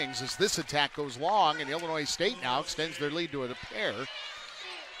that swings as this attack goes long, and Illinois State now extends their lead to a pair.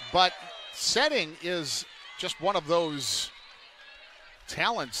 But setting is just one of those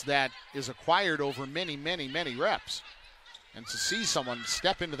talents that is acquired over many, many, many reps. And to see someone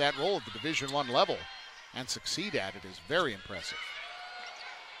step into that role at the Division I level and succeed at it is very impressive.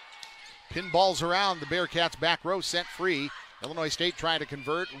 Pinballs around the Bearcats' back row, sent free. Illinois State trying to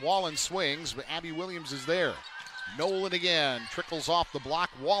convert. Wallen swings, but Abby Williams is there. Nolan again, trickles off the block.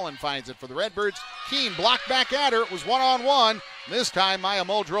 Wallen finds it for the Redbirds. Keene blocked back at her. It was one-on-one. This time, Maya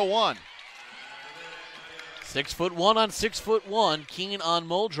Muldrow won. 6'1" on 6'1". Keene on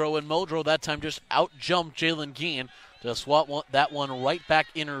Muldrow, and Muldrow that time just out-jumped Jalen Keene to swat that one right back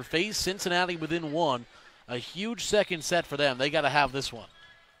in her face. Cincinnati within one. A huge second set for them. They got to have this one.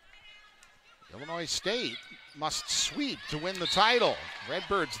 Illinois State must sweep to win the title.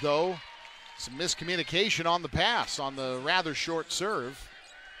 Redbirds, though, some miscommunication on the pass on the rather short serve.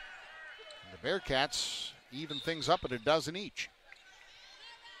 And the Bearcats even things up at a dozen each.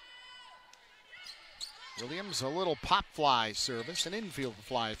 Williams, a little pop fly service, an infield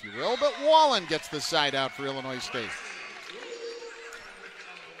fly, if you will, but Wallen gets the side out for Illinois State.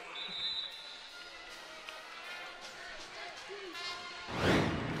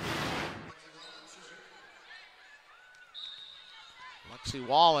 Lexi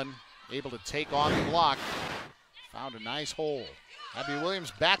Wallen able to take on the block. Found a nice hole. Abby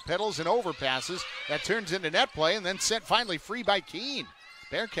Williams backpedals and overpasses. That turns into net play and then sent finally free by Keene.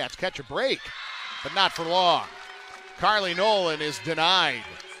 Bearcats catch a break, but not for long. Carly Nolan is denied.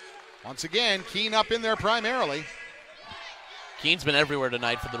 Once again, Keene up in there primarily. Keene's been everywhere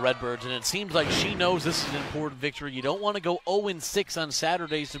tonight for the Redbirds, and it seems like she knows this is an important victory. You don't want to go 0-6 on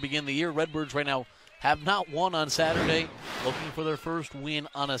Saturdays to begin the year. Redbirds right now have not won on Saturday, looking for their first win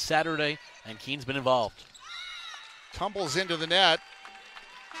on a Saturday, and Keene's been involved. Tumbles into the net,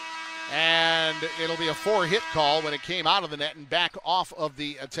 and it'll be a 4-hit call when it came out of the net and back off of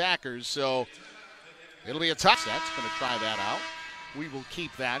the attackers. So it'll be a tough set. Going to try that out. We will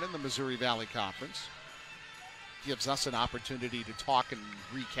keep that in the Missouri Valley Conference. Gives us an opportunity to talk and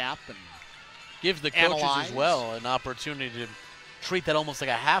recap and gives the coaches analyze as well an opportunity to treat that almost like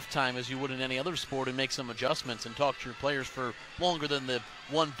a halftime as you would in any other sport and make some adjustments and talk to your players for longer than the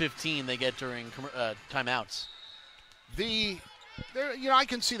 1:15 they get during timeouts. I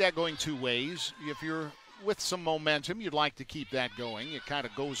can see that going two ways. If you're with some momentum, you'd like to keep that going. It kind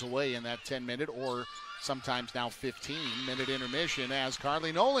of goes away in that 10-minute or sometimes now 15-minute intermission as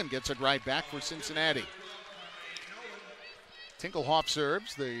Carly Nolan gets it right back for Cincinnati. Tinkelhoff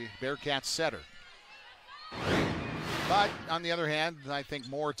serves, the Bearcats setter. But on the other hand, I think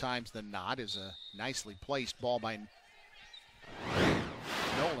more times than not is a nicely placed ball by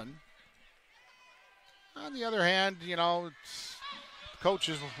Nolan. On the other hand,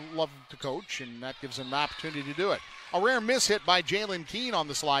 coaches love to coach, and that gives them an opportunity to do it. A rare miss hit by Jalen Keene on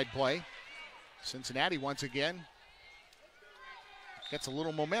the slide play. Cincinnati once again gets a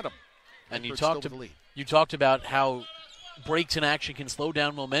little momentum. And you talked about how breaks in action can slow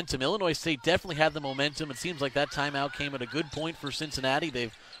down momentum. Illinois State definitely had the momentum. It seems like that timeout came at a good point for Cincinnati.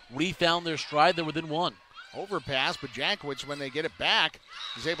 They've refound their stride. They're within one. Overpass, but Jankowicz, when they get it back,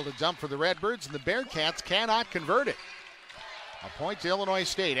 is able to dump for the Redbirds, and the Bearcats cannot convert it. A point to Illinois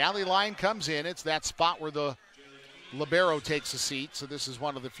State. Alley line comes in. It's that spot where the libero takes a seat, so this is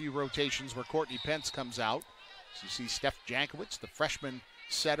one of the few rotations where Courtney Pence comes out. So you see Steph Jankowicz, the freshman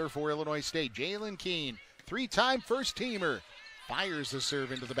setter for Illinois State. Jalen Keene, three-time first-teamer, fires the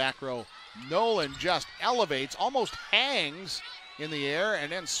serve into the back row. Nolan just elevates, almost hangs in the air,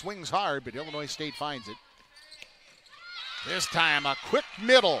 and then swings hard, but Illinois State finds it. This time a quick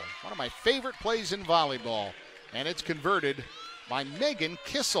middle, one of my favorite plays in volleyball, and it's converted by Megan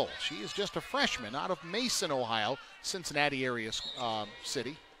Kissel. She is just a freshman out of Mason, Ohio, Cincinnati area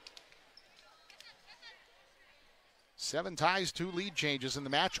city. 7 ties, 2 lead changes in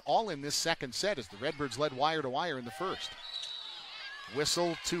the match, all in this second set as the Redbirds led wire to wire in the first.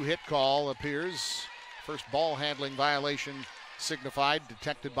 Whistle, 2-hit call appears. First ball handling violation signified,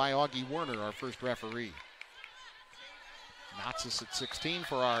 detected by Augie Werner, our first referee. Knots us at 16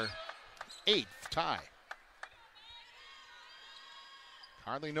 for our 8th tie.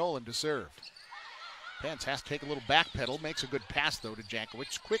 Carly Nolan to serve. Pence has to take a little backpedal. Makes a good pass, though, to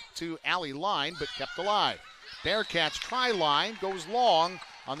Jankowicz. Quick to alley line, but kept alive. Bearcats try line. Goes long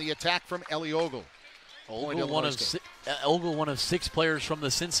on the attack from Ellie Ogle. Ogle, one of 6 players from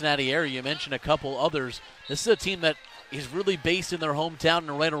the Cincinnati area. You mentioned a couple others. This is a team that is really based in their hometown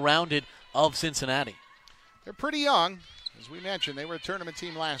and right around it of Cincinnati. They're pretty young. As we mentioned, they were a tournament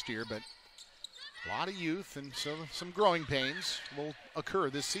team last year, but a lot of youth, and so some growing pains will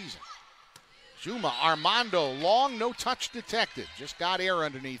occur this season. Juma Armando, long, no touch detected. Just got air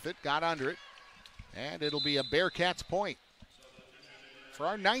underneath it, got under it, and it'll be a Bearcats point for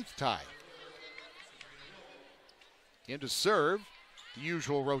our 9th tie. In to serve, the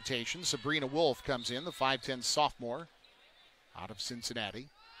usual rotation. Sabrina Wolf comes in, the 5'10 sophomore out of Cincinnati.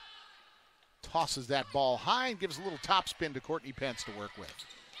 Tosses that ball high and gives a little topspin to Courtney Pence to work with.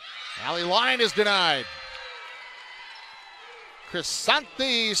 Alley line is denied.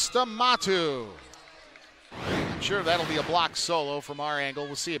 Crisanti Stamatu. I'm sure that'll be a block solo from our angle.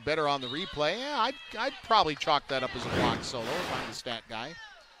 We'll see it better on the replay. Yeah, I'd probably chalk that up as a block solo if I'm the stat guy.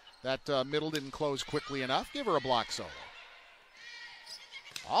 That middle didn't close quickly enough. Give her a block solo.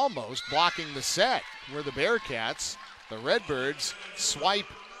 Almost blocking the set where the Bearcats, the Redbirds, swipe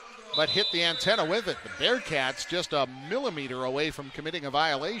but hit the antenna with it. The Bearcats just a millimeter away from committing a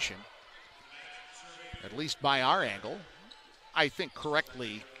violation, at least by our angle. I think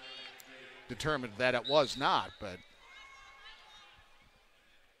correctly determined that it was not, but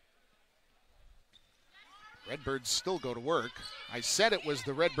Redbirds still go to work. I said it was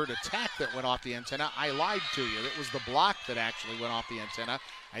the Redbird attack that went off the antenna. I lied to you. It was the block that actually went off the antenna.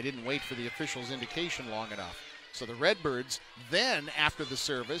 I didn't wait for the official's indication long enough. So the Redbirds then, after the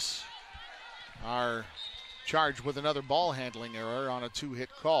service, are charged with another ball handling error on a 2-hit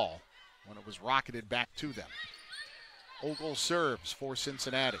call when it was rocketed back to them. Ogle serves for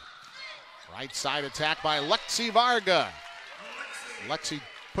Cincinnati. Right side attack by Lexi Varga. Lexi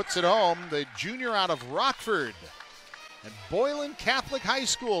puts it home, the junior out of Rockford. And Boylan Catholic High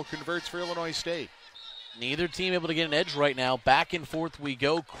School converts for Illinois State. Neither team able to get an edge right now. Back and forth we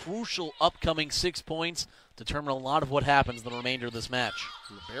go. Crucial upcoming 6 points determine a lot of what happens in the remainder of this match.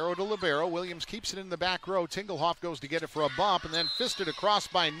 Libero to libero. Williams keeps it in the back row. Tingelhoff goes to get it for a bump and then fisted across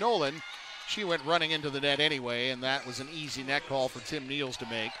by Nolan. She went running into the net anyway, and that was an easy net call for Tim Niels to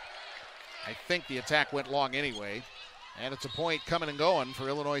make. I think the attack went long anyway. And it's a point coming and going for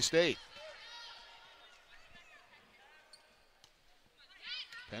Illinois State.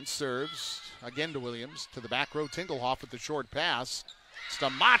 Pence serves again to Williams. To the back row, Tingelhoff with the short pass.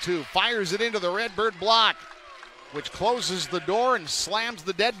 Stamatu fires it into the Redbird block, which closes the door and slams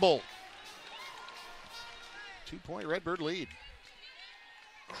the deadbolt. 2-point Redbird lead.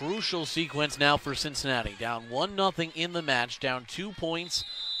 Crucial sequence now for Cincinnati. Down 1-0 in the match, down 2 points.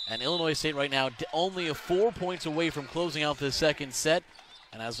 And Illinois State right now only 4 points away from closing out the second set.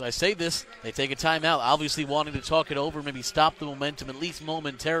 And as I say this, they take a timeout, obviously wanting to talk it over, maybe stop the momentum at least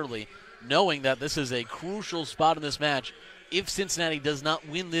momentarily, knowing that this is a crucial spot in this match. If Cincinnati does not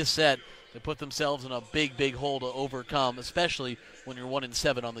win this set, they put themselves in a big, big hole to overcome, especially when you're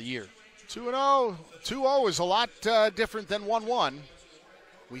 1-7 on the year. 2-0. 2-0 is a lot different than 1-1.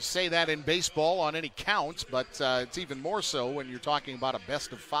 We say that in baseball on any counts, but it's even more so when you're talking about a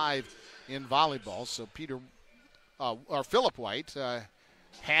best of 5 in volleyball. So Philip White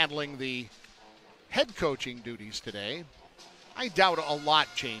handling the head coaching duties today. I doubt a lot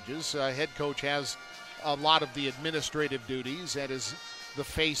changes. Head coach has a lot of the administrative duties and is the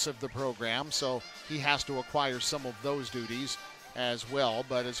face of the program, so he has to acquire some of those duties as well.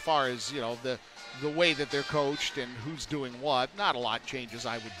 But as far as, the way that they're coached and who's doing what, not a lot changes,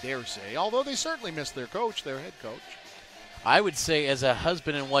 I would dare say. Although they certainly miss their coach, their head coach. I would say as a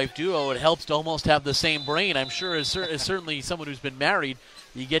husband and wife duo, it helps to almost have the same brain. I'm sure as certainly someone who's been married,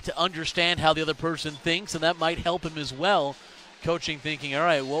 you get to understand how the other person thinks, and that might help him as well. Coaching, thinking, all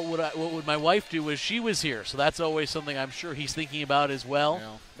right, what would my wife do if she was here? So that's always something I'm sure he's thinking about as well.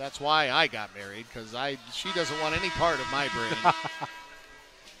 That's why I got married, because she doesn't want any part of my brain.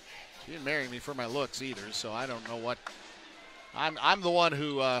 She didn't marry me for my looks either, so I don't know what. I'm the one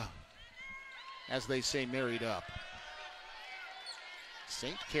who, as they say, married up.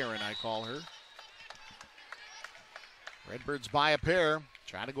 St. Karen, I call her. Redbirds by a pair.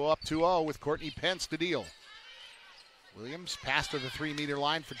 Trying to go up 2-0 with Courtney Pence to deal. Williams pass to the 3-meter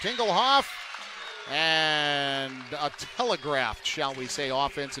line for Tingelhoff. And a telegraphed, shall we say,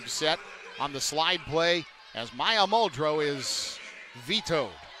 offensive set on the slide play as Maya Muldrow is vetoed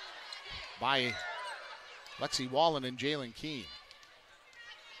by Lexi Wallen and Jalen Keene.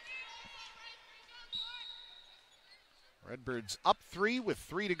 Redbirds up 3 with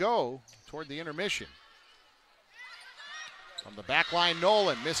 3 to go toward the intermission. From the back line,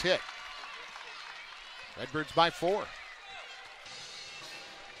 Nolan, miss hit. Redbirds by 4.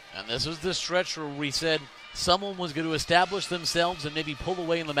 And this was the stretch where we said someone was going to establish themselves and maybe pull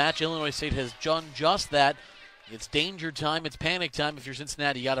away in the match. Illinois State has done just that. It's danger time. It's panic time. If you're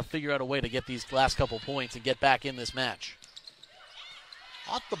Cincinnati, you got to figure out a way to get these last couple points and get back in this match.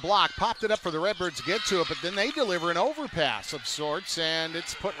 Off the block, popped it up for the Redbirds to get to it, but then they deliver an overpass of sorts, and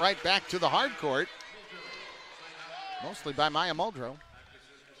it's put right back to the hard court, mostly by Maya Muldrow.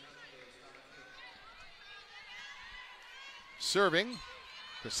 Serving,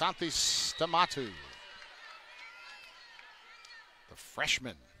 Krisanthi Stamatu, the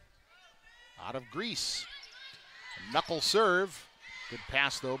freshman out of Greece. A knuckle serve. Good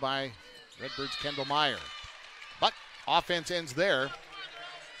pass, though, by Redbirds' Kendall Meyer. But offense ends there.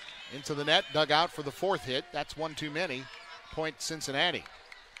 Into the net, dug out for the 4th hit. That's one too many. Point Cincinnati.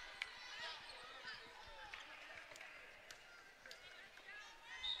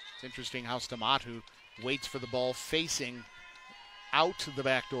 It's interesting how Stamatu waits for the ball facing out to the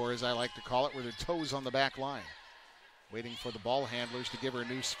back door, as I like to call it, with her toes on the back line. Waiting for the ball handlers to give her a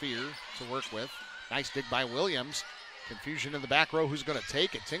new sphere to work with. Nice dig by Williams. Confusion in the back row. Who's going to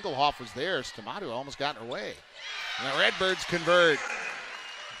take it? Tingelhoff was there. Stamatu almost got in her way. And the Redbirds convert.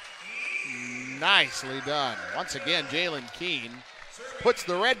 Nicely done. Once again, Jalen Keene puts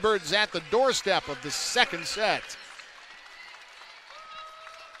the Redbirds at the doorstep of the second set.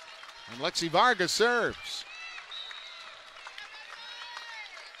 And Lexi Vargas serves.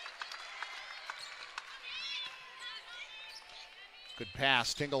 Good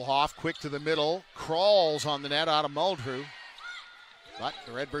pass. Tingelhoff quick to the middle. Crawls on the net out of Muldrew. But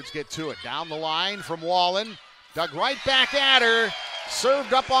the Redbirds get to it. Down the line from Wallen. Dug right back at her.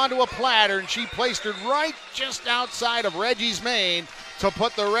 Served up onto a platter, and she placed it right just outside of Reggie's main to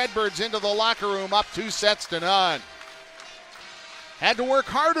put the Redbirds into the locker room up 2-0. Had to work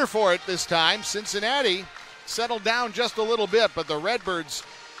harder for it this time. Cincinnati settled down just a little bit, but the Redbirds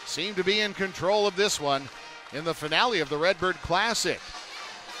seem to be in control of this one in the finale of the Redbird Classic.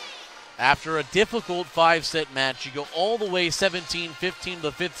 After a difficult 5-set match, you go all the way 17-15 to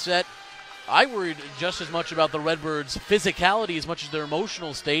the 5th set. I worried just as much about the Redbirds' physicality as much as their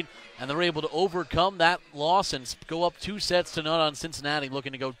emotional state, and they're able to overcome that loss and go up 2-0 on Cincinnati,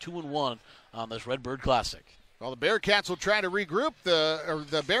 looking to go 2-1 on this Redbird Classic. Well, the Bearcats will try to regroup.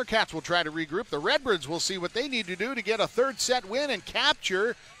 The Bearcats will try to regroup. The Redbirds will see what they need to do to get a 3rd set win and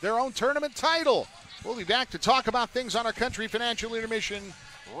capture their own tournament title. We'll be back to talk about things on our Country Financial Intermission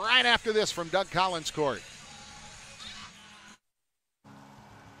right after this from Doug Collins Court.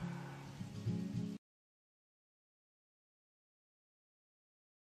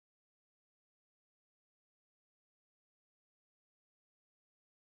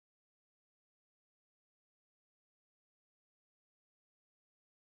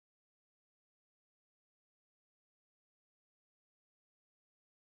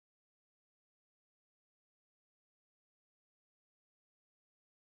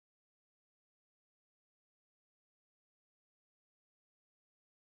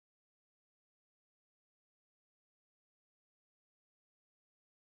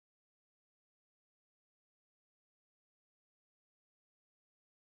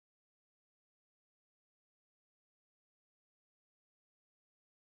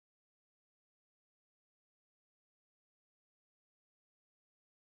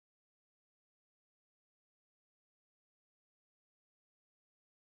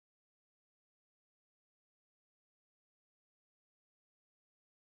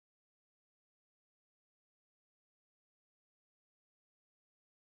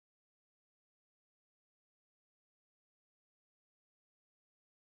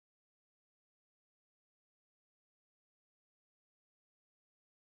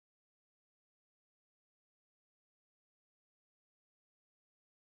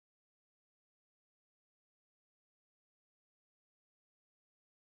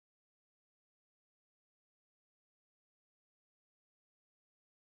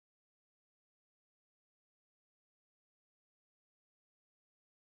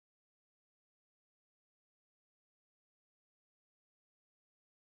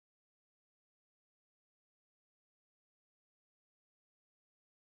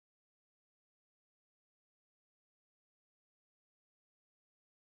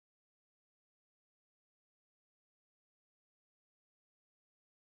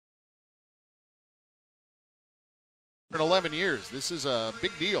 In 11 years. This is a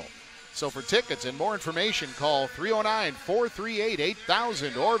big deal. So for tickets and more information, call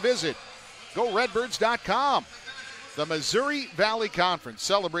 309-438-8000 or visit GoRedbirds.com. The Missouri Valley Conference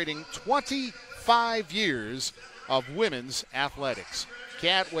celebrating 25 years of women's athletics.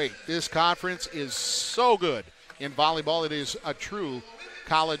 Can't wait. This conference is so good in volleyball. It is a true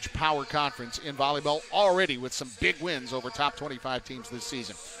college power conference in volleyball already with some big wins over top 25 teams this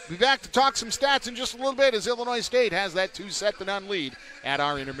season. We'll be back to talk some stats in just a little bit as Illinois State has that 2-0 lead at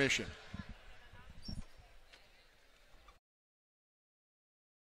our intermission.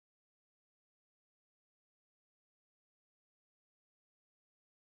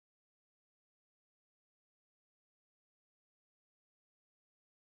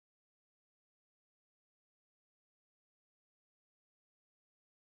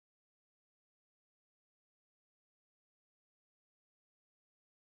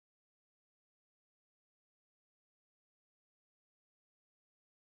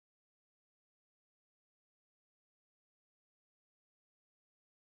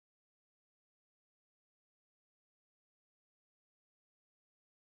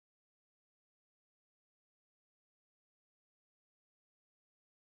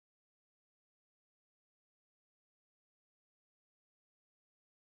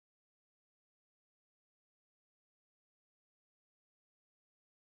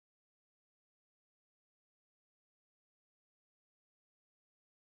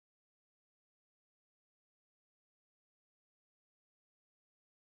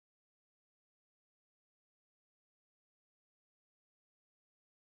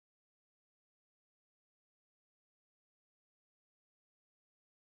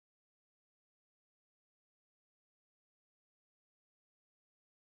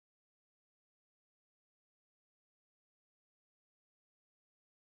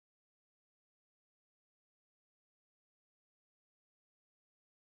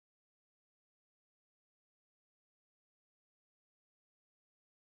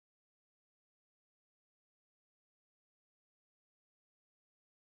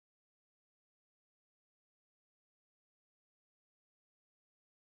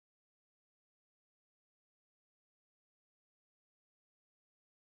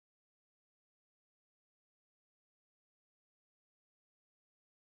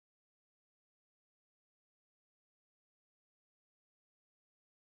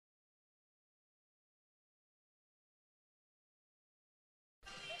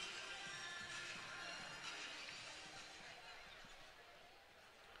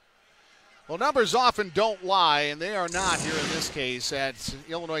 Well, numbers often don't lie, and they are not here in this case at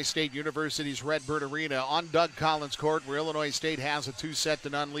Illinois State University's Redbird Arena on Doug Collins Court, where Illinois State has a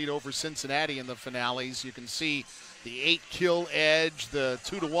 2-0 lead over Cincinnati in the finales. You can see the 8-kill edge, the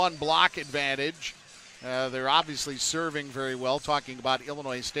 2-1 block advantage. They're obviously serving very well, talking about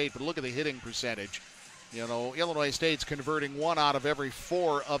Illinois State, but look at the hitting percentage. You know, Illinois State's converting 1 out of every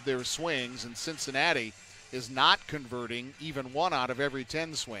 4 of their swings, and Cincinnati is not converting even 1 out of every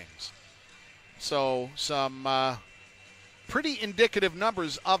 10 swings. So some pretty indicative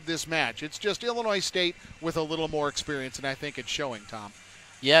numbers of this match. It's just Illinois State with a little more experience, and I think it's showing, Tom.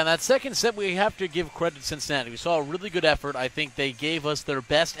 Yeah, in that second set, we have to give credit to Cincinnati. We saw a really good effort. I think they gave us their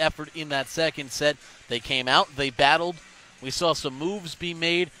best effort in that second set. They came out, they battled. We saw some moves be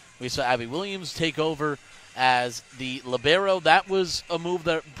made. We saw Abby Williams take over as the libero. That was a move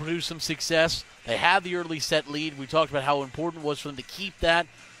that produced some success. They had the early set lead. We talked about how important it was for them to keep that.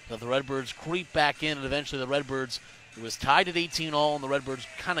 The Redbirds creep back in, and eventually the Redbirds, it was tied at 18-all, and the Redbirds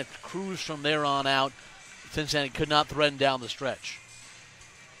kind of cruised from there on out. Cincinnati could not threaten down the stretch.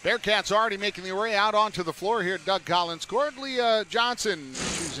 Bearcats already making their way out onto the floor here at Doug Collins Court. Leah Johnson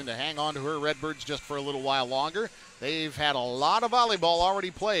choosing to hang on to her Redbirds just for a little while longer. They've had a lot of volleyball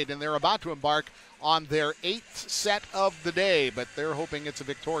already played, and they're about to embark on their 8th set of the day, but they're hoping it's a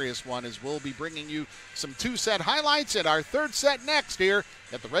victorious one, as we'll be bringing you some 2-set highlights at our 3rd set next here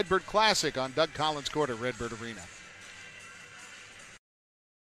at the Redbird Classic on Doug Collins Court at Redbird Arena.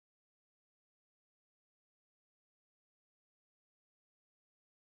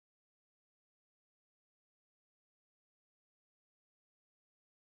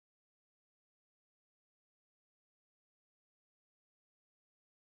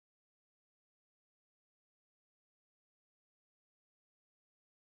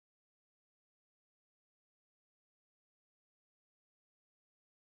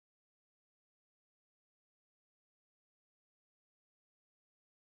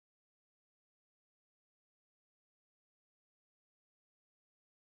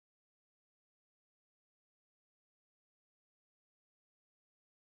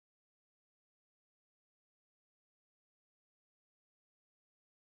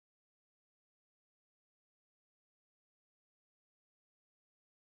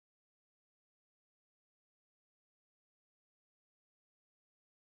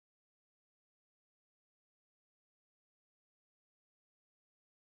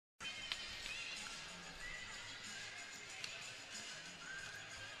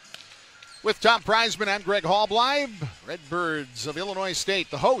 With Tom Prizeman, I'm Greg Hallbleib. Redbirds of Illinois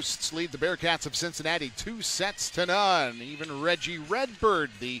State, the hosts, lead the Bearcats of Cincinnati 2-0. Even Reggie Redbird,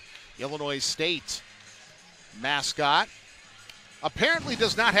 the Illinois State mascot, apparently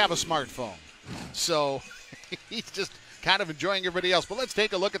does not have a smartphone. So he's just kind of enjoying everybody else. But let's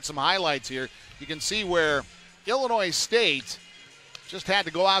take a look at some highlights here. You can see where Illinois State just had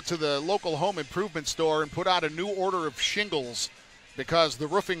to go out to the local home improvement store and put out a new order of shingles because the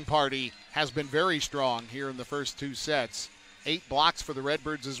roofing party has been very strong here in the first 2 sets. 8 blocks for the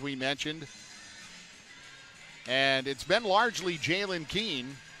Redbirds, as we mentioned. And it's been largely Jalen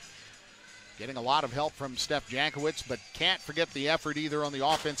Keene getting a lot of help from Steph Jankowicz, but can't forget the effort either on the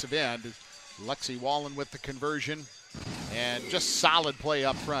offensive end. Lexi Wallen with the conversion, and just solid play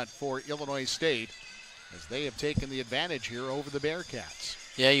up front for Illinois State as they have taken the advantage here over the Bearcats.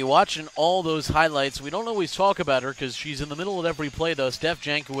 Yeah, you're watching all those highlights. We don't always talk about her because she's in the middle of every play, though. Steph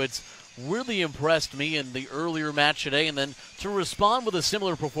Jankowicz really impressed me in the earlier match today, and then to respond with a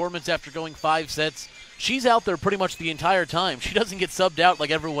similar performance after going 5 sets, she's out there pretty much the entire time. She doesn't get subbed out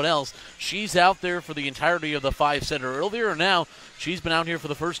like everyone else. She's out there for the entirety of the 5-setter earlier, and now she's been out here for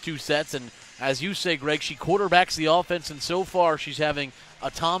the first 2 sets, and as you say, Greg, she quarterbacks the offense, and so far she's having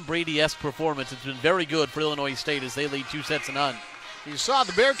a Tom Brady-esque performance. It's been very good for Illinois State as they lead 2-0. You saw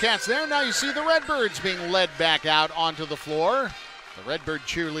the Bearcats there. Now you see the Redbirds being led back out onto the floor. The Redbird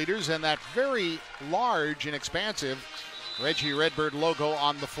cheerleaders and that very large and expansive Reggie Redbird logo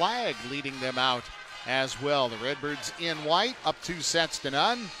on the flag leading them out as well. The Redbirds in white, up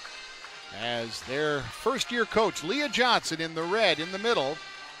 2-0 as their first-year coach, Leah Johnson, in the red in the middle.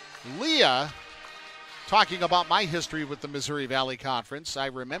 Leah, talking about my history with the Missouri Valley Conference, I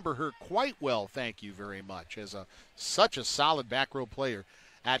remember her quite well, thank you very much, as such a solid back row player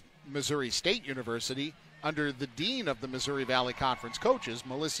at Missouri State University under the dean of the Missouri Valley Conference coaches,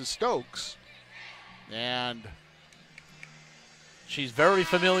 Melissa Stokes. And she's very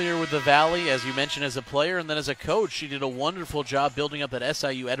familiar with the Valley, as you mentioned, as a player, and then as a coach, she did a wonderful job building up that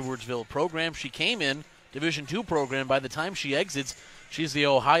SIU Edwardsville program. She came in Division II program. By the time she exits, she's the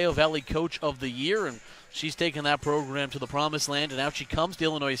Ohio Valley Coach of the Year, and she's taken that program to the promised land, and now she comes to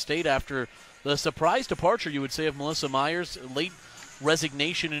Illinois State after the surprise departure, you would say, of Melissa Myers, late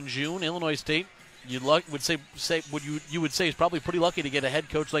resignation in June. Illinois State, you would say is probably pretty lucky to get a head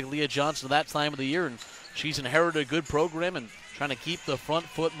coach like Leah Johnson at that time of the year, and she's inherited a good program and trying to keep the front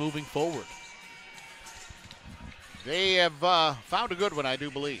foot moving forward. They have found a good one, I do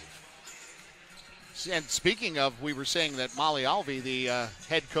believe. And speaking of, we were saying that Molly Alvey, the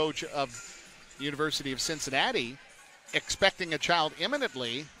head coach of the University of Cincinnati, expecting a child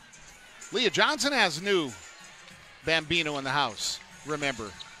imminently. Leah Johnson has new Bambino in the house,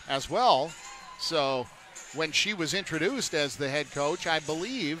 remember, as well. So when she was introduced as the head coach, I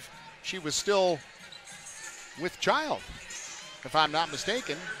believe she was still with child, if I'm not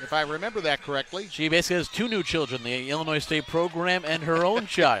mistaken, if I remember that correctly. She basically has 2 new children, the Illinois State program and her own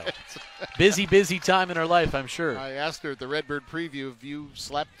child. Busy time in her life, I'm sure. I asked her at the Redbird preview, have you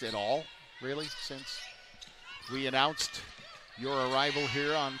slept at all, really, since we announced your arrival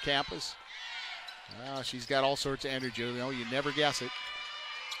here on campus? She's got all sorts of energy. You know, you never guess it.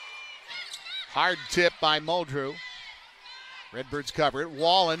 Hard tip by Muldrew. Redbirds cover it.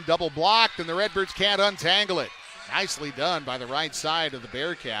 Wallen double blocked, and the Redbirds can't untangle it. Nicely done by the right side of the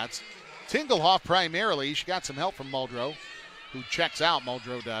Bearcats. Tingelhoff primarily. She got some help from Muldrow, who checks out.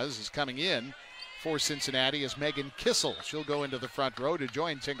 Muldrow is coming in for Cincinnati is Megan Kissel. She'll go into the front row to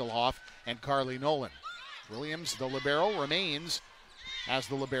join Tingelhoff and Carly Nolan. Williams, the libero, remains as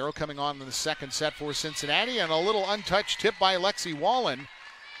the libero coming on in the second set for Cincinnati, and a little untouched tip by Lexi Wallen.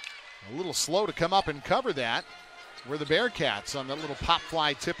 A little slow to come up and cover that were the Bearcats on that little pop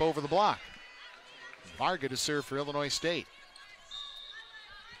fly tip over the block. Varga to serve for Illinois State.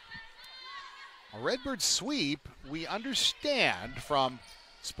 A Redbird sweep, we understand from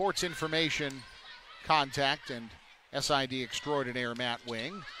Sports Information Contact and SID extraordinaire Matt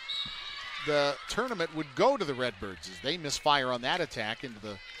Wing, the tournament would go to the Redbirds as they misfire on that attack into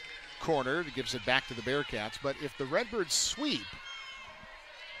the corner. It gives it back to the Bearcats. But if the Redbirds sweep,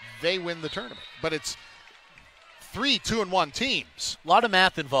 they win the tournament. But it's 3 2-1 teams. A lot of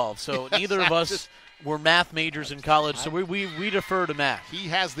math involved, so neither of us were math majors in college, so we defer to math. He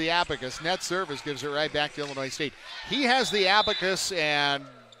has the abacus. Net service gives it right back to Illinois State. He has the abacus and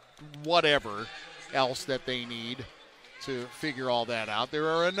whatever else that they need to figure all that out. There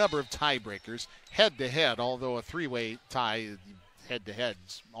are a number of tiebreakers head-to-head, although a 3-way tie head-to-head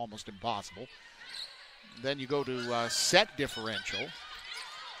is almost impossible. Then you go to set differential.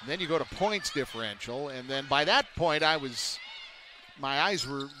 Then you go to points differential. And then by that point, I was my eyes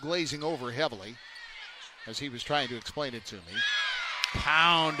were glazing over heavily as he was trying to explain it to me.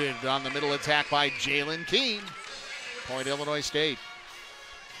 Pounded on the middle attack by Jalen Keene. Point Illinois State.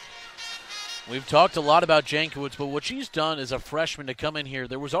 We've talked a lot about Jankowicz, but what she's done as a freshman to come in here,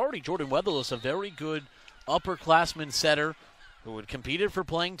 there was already Jordan Weatherless, a very good upperclassman setter who had competed for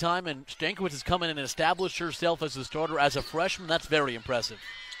playing time, and Jankowicz has come in and established herself as a starter as a freshman. That's very impressive.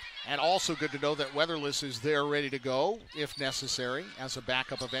 And also good to know that Weatherless is there ready to go, if necessary, as a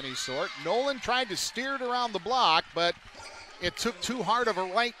backup of any sort. Nolan tried to steer it around the block, but it took too hard of a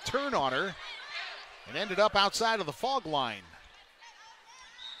right turn on her and ended up outside of the fog line.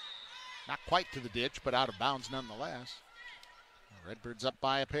 Not quite to the ditch, but out of bounds nonetheless. Redbirds up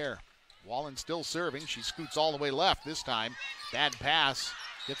by a pair. Wallen still serving. She scoots all the way left this time. Bad pass.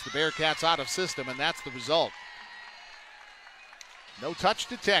 Gets the Bearcats out of system, and that's the result. No touch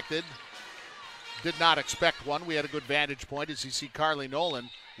detected. Did not expect one. We had a good vantage point as you see Carly Nolan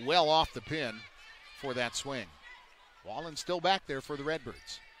well off the pin for that swing. Wallen still back there for the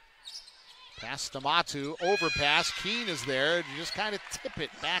Redbirds. Pass to Matu, overpass. Keene is there to just kind of tip it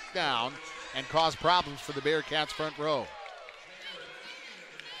back down and cause problems for the Bearcats front row.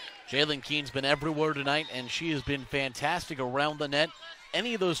 Jalen Keene's been everywhere tonight, and she has been fantastic around the net.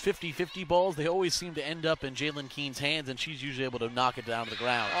 Any of those 50-50 balls, they always seem to end up in Jalen Keene's hands, and she's usually able to knock it down to the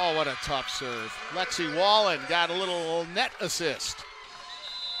ground. Oh, what a tough serve. Lexi Wallen got a little net assist.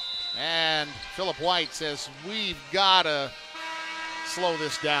 And Phillip White says, we've got to slow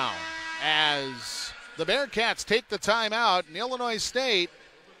this down. As the Bearcats take the timeout, and Illinois State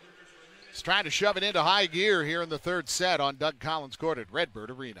is trying to shove it into high gear here in the third set on Doug Collins Court at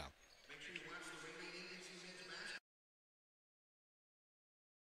Redbird Arena.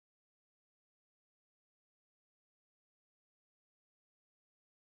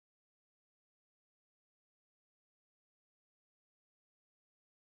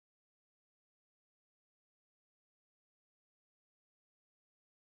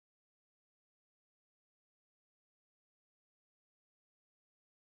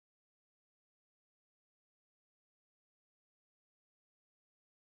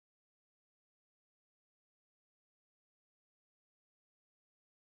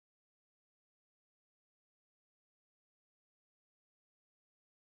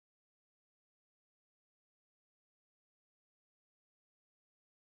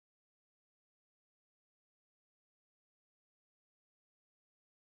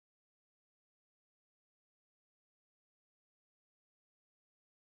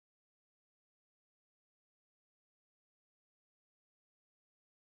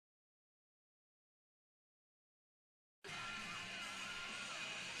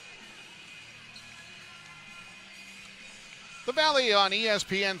 The Valley on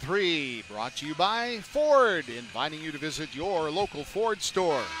ESPN3, brought to you by Ford, inviting you to visit your local Ford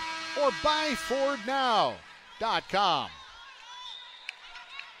store or buyfordnow.com.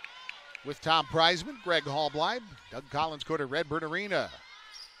 With Tom Preisman, Greg Hallbleib, Doug Collins Court at Redbird Arena.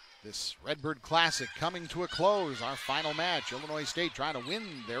 This Redbird Classic coming to a close. Our final match, Illinois State trying to win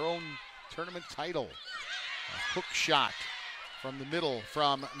their own tournament title. A hook shot from the middle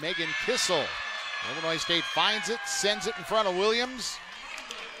from Megan Kissel. Illinois State finds it, sends it in front of Williams.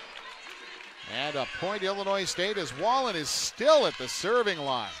 And a point Illinois State as Wallen is still at the serving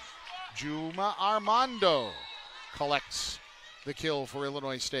line. Juma Armando collects the kill for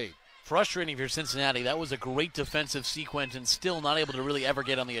Illinois State. Frustrating for Cincinnati. That was a great defensive sequence and still not able to really ever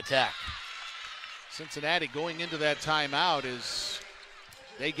get on the attack. Cincinnati going into that timeout is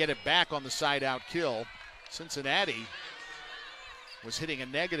they get it back on the side out kill. Cincinnati was hitting a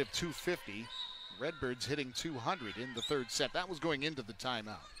negative 250. Redbirds hitting 200 in the third set. That was going into the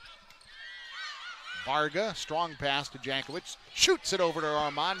timeout. Varga, strong pass to Jankowicz. Shoots it over to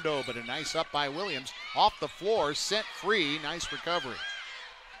Armando, but a nice up by Williams. Off the floor, sent free. Nice recovery.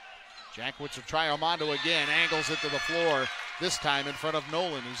 Jankowicz will try Armando again. Angles it to the floor, this time in front of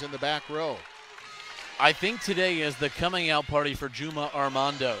Nolan, who's in the back row. I think today is the coming out party for Juma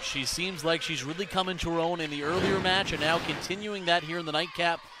Armando. She seems like she's really coming to her own in the earlier match and now continuing that here in the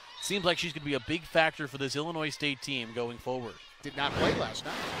nightcap. Seems like she's going to be a big factor for this Illinois State team going forward. Did not play last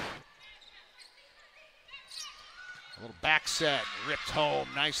night. A little back set, ripped home.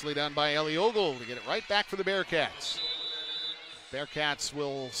 Nicely done by Ellie Ogle to get it right back for the Bearcats. Bearcats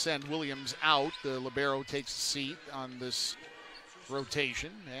will send Williams out. The libero takes a seat on this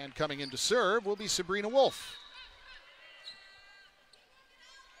rotation. And coming in to serve will be Sabrina Wolf.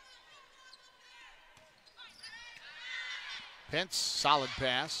 Pence, solid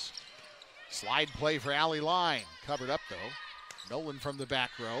pass. Slide play for Allie Line. Covered up, though. Nolan from the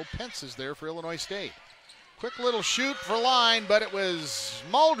back row. Pence is there for Illinois State. Quick little shoot for line, but it was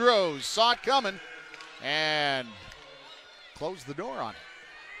Muldrow saw it coming and closed the door on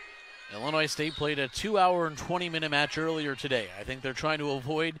it. Illinois State played a 2-hour and 20-minute match earlier today. I think they're trying to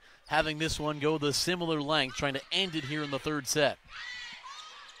avoid having this one go the similar length, trying to end it here in the third set.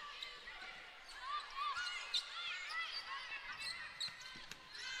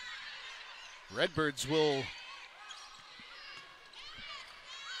 Redbirds will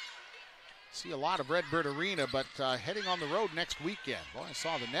see a lot of Redbird Arena, but heading on the road next weekend. Well, I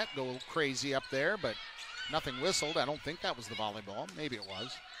saw the net go crazy up there, but nothing whistled. I don't think that was the volleyball. Maybe it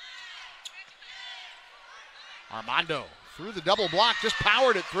was. Armando through the double block, just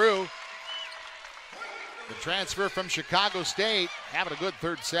powered it through. The transfer from Chicago State, having a good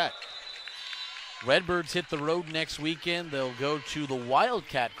third set. Redbirds hit the road next weekend. They'll go to the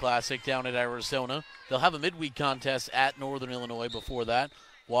Wildcat Classic down at Arizona. They'll have a midweek contest at Northern Illinois before that,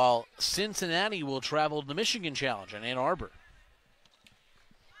 while Cincinnati will travel to the Michigan Challenge in Ann Arbor.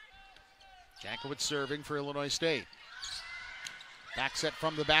 Jankowicz serving for Illinois State. Back set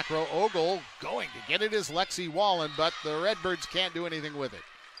from the back row. Ogle going to get it is Lexi Wallen, but the Redbirds can't do anything with it.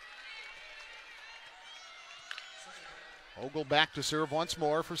 Ogle back to serve once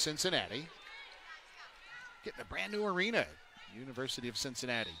more for Cincinnati. Getting a brand new arena at University of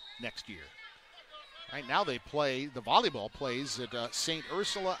Cincinnati next year. Right now they play, the volleyball plays at St.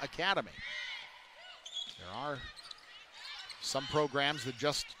 Ursula Academy. There are some programs that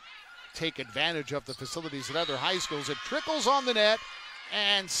just take advantage of the facilities at other high schools. It trickles on the net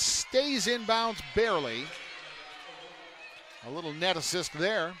and stays inbounds barely. A little net assist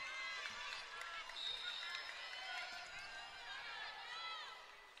there.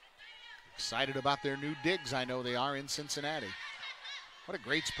 Excited about their new digs, I know they are, in Cincinnati. What a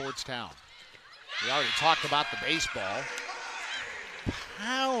great sports town. We already talked about the baseball.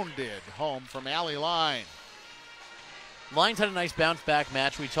 Pounded home from Allie Line. Lines had a nice bounce-back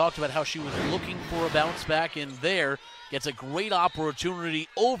match. We talked about how she was looking for a bounce-back, and there gets a great opportunity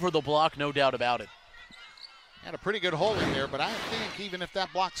over the block, no doubt about it. Had a pretty good hole in there, but I think even if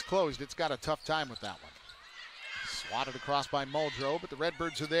that block's closed, it's got a tough time with that one. Swatted across by Muldrow, but the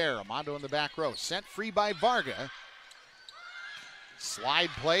Redbirds are there. Armando in the back row. Sent free by Varga. Slide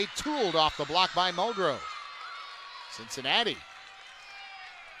play, tooled off the block by Muldrow. Cincinnati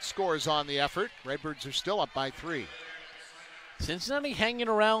scores on the effort. Redbirds are still up by 3. Cincinnati hanging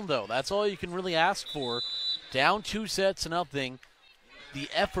around, though. That's all you can really ask for. Down 2-0. The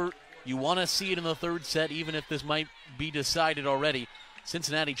effort, you want to see it in the third set, even if this might be decided already.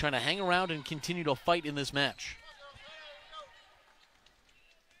 Cincinnati trying to hang around and continue to fight in this match.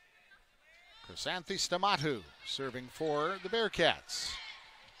 Chrysanthi Stamatu serving for the Bearcats.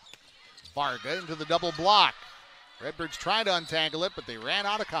 Varga into the double block. Redbirds trying to untangle it, but they ran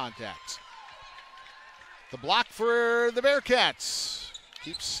out of contacts. The block for the Bearcats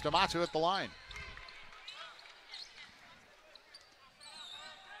keeps Stamatu at the line.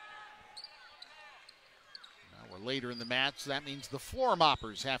 Now we're later in the match. That means the floor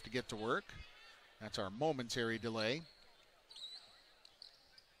moppers have to get to work. That's our momentary delay.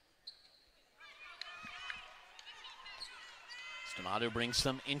 Stamatu brings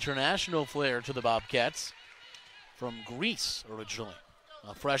some international flair to the Bobcats. From Greece originally,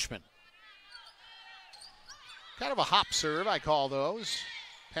 a freshman. Kind of a hop serve, I call those.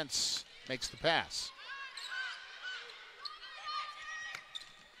 Pence makes the pass.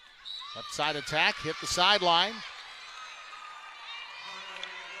 Left side attack, hit the sideline.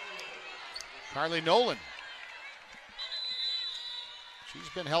 Carly Nolan. She's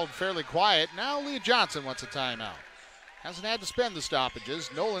been held fairly quiet. Now Leah Johnson wants a timeout. Hasn't had to spend the stoppages.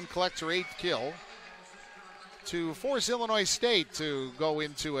 Nolan collects her 8th kill to force Illinois State to go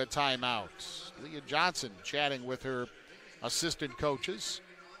into a timeout. Leah Johnson chatting with her assistant coaches,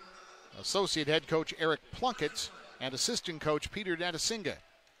 associate head coach Eric Plunkett and assistant coach Peter Natasinga,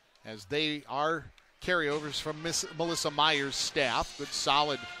 as they are carryovers from Miss Melissa Meyer's staff. Good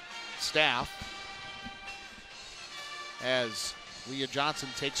solid staff as Leah Johnson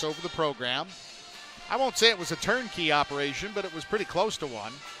takes over the program. I won't say it was a turnkey operation, but it was pretty close to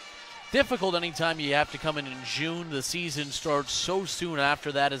one. Difficult anytime you have to come in June. The season starts so soon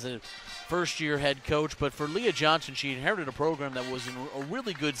after that as a first-year head coach. But for Leah Johnson, she inherited a program that was in a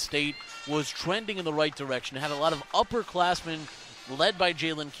really good state, was trending in the right direction, had a lot of upperclassmen led by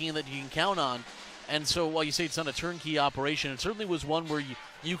Jalen Keene that you can count on. And so while you say it's not a turnkey operation, it certainly was one where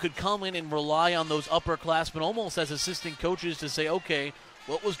you could come in and rely on those upperclassmen almost as assistant coaches to say, okay,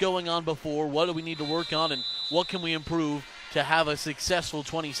 what was going on before, what do we need to work on, and what can we improve to have a successful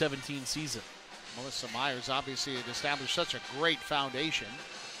 2017 season. Melissa Myers obviously had established such a great foundation.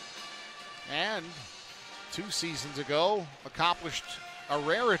 And 2 seasons ago, accomplished a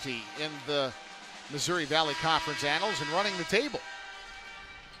rarity in the Missouri Valley Conference annals and running the table.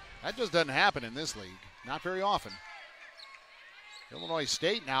 That just doesn't happen in this league. Not very often. Illinois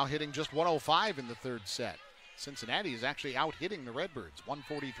State now hitting just 105 in the third set. Cincinnati is actually out hitting the Redbirds,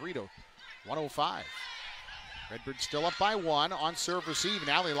 143 to 105. Redbirds still up by 1 on serve receive, and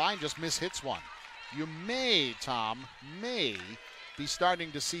Allie Line just mishits one. You may, Tom, be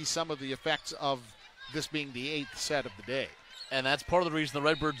starting to see some of the effects of this being the 8th set of the day. And that's part of the reason the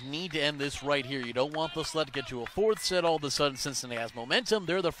Redbirds need to end this right here. You don't want this let to get to a 4th set. All of a sudden, Cincinnati has momentum.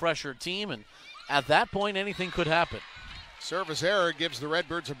 They're the fresher team, and at that point, anything could happen. Service error gives the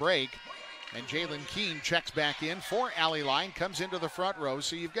Redbirds a break, and Jalen Keene checks back in for Allie Line, comes into the front row.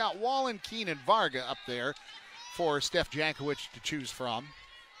 So you've got Wallen, Keene, and Varga up there for Steph Jankiewicz to choose from.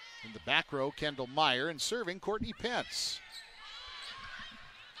 In the back row, Kendall Meyer, and serving Courtney Pence.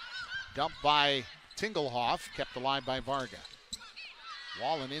 Dumped by Tingelhoff, kept alive by Varga.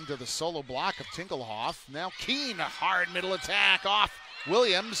 Wallen into the solo block of Tingelhoff. Now Keene, a hard middle attack off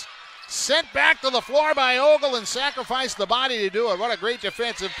Williams. Sent back to the floor by Ogle and sacrificed the body to do it. What a great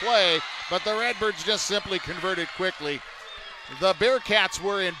defensive play, but the Redbirds just simply converted quickly. The Bearcats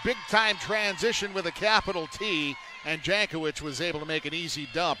were in big-time transition with a capital T, and Jankiewicz was able to make an easy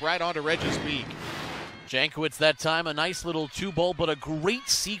dump right onto Reggie's beak. Jankiewicz that time, a nice little 2-ball, but a great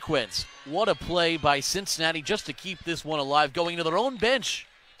sequence. What a play by Cincinnati just to keep this one alive, going to their own bench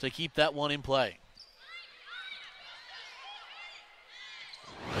to keep that one in play.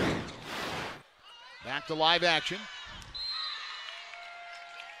 Back to live action.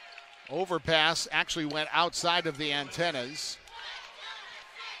 Overpass actually went outside of the antennas.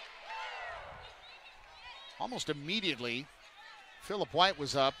 Almost immediately, Philip White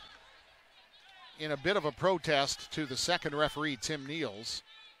was up in a bit of a protest to the second referee, Tim Niels.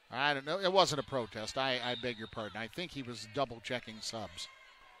 I don't know. It wasn't a protest. I beg your pardon. I think he was double-checking subs.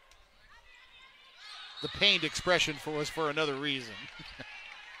 The pained expression was for another reason.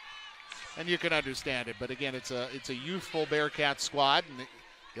 And you can understand it. But again, it's a youthful Bearcat squad, and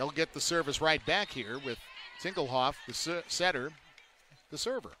they'll get the service right back here with Tingelhoff, the setter, the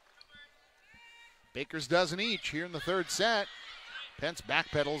server. Baker's dozen each here in the third set. Pence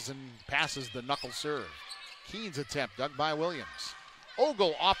backpedals and passes the knuckle serve. Keene's attempt dug by Williams.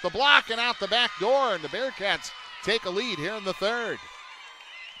 Ogle off the block and out the back door, and the Bearcats take a lead here in the third.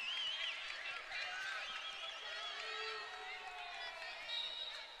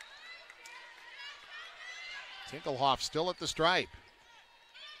 Tingelhoff still at the stripe.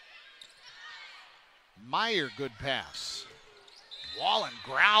 Meyer, good pass. Wallen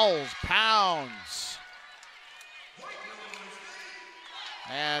growls, pounds.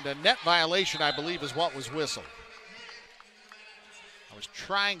 And a net violation, I believe, is what was whistled. I was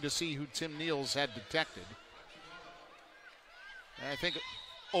trying to see who Tim Niels had detected. And I think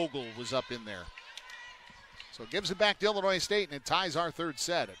Ogle was up in there. So it gives it back to Illinois State, and it ties our third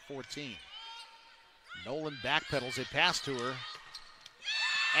set at 14. Nolan backpedals a pass to her.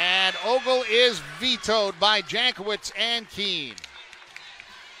 And Ogle is vetoed by Jankiewicz and Keene.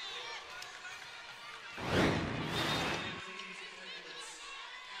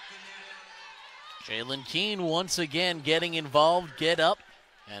 Jalen Keene once again getting involved, get up,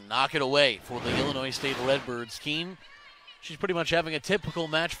 and knock it away for the Illinois State Redbirds. Keene, she's pretty much having a typical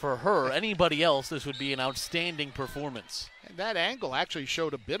match for her. Anybody else, this would be an outstanding performance. And that angle actually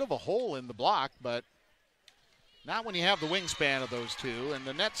showed a bit of a hole in the block, but not when you have the wingspan of those two, and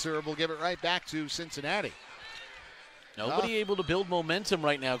the net serve will give it right back to Cincinnati. Nobody able to build momentum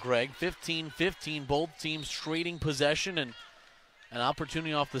right now, Greg. 15-15, both teams trading possession, and an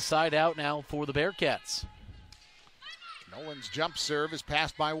opportunity off the side out now for the Bearcats. Nolan's jump serve is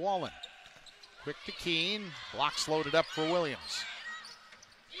passed by Wallen. Quick to Keene, blocks loaded up for Williams.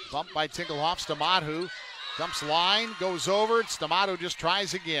 Bumped by Tingelhoff, Stamatu dumps line, goes over, Stamatu just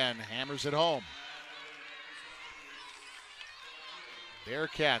tries again, hammers it home.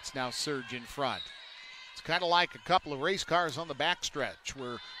 Bearcats now surge in front. It's kind of like a couple of race cars on the backstretch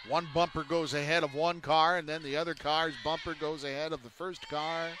where one bumper goes ahead of one car and then the other car's bumper goes ahead of the first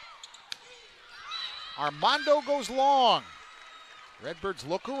car. Armando goes long. Redbirds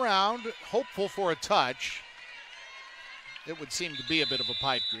look around, hopeful for a touch. It would seem to be a bit of a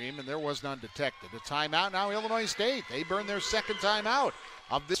pipe dream, and there was none detected. A timeout now, Illinois State. They burn their second timeout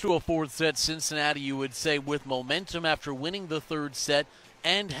of this. To a fourth set, Cincinnati, you would say, with momentum after winning the third set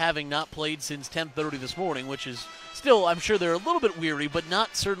and having not played since 10:30 this morning, which is still, I'm sure they're a little bit weary, but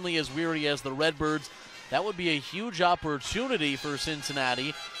not certainly as weary as the Redbirds. That would be a huge opportunity for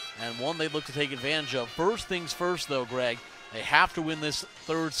Cincinnati, and one they'd look to take advantage of. First things first, though, Greg, They have to win this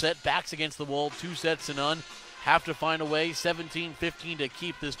third set. Backs against the wall, 2-0. Have to find a way, 17-15, to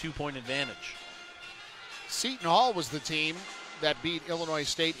keep this 2-point advantage. Seton Hall was the team that beat Illinois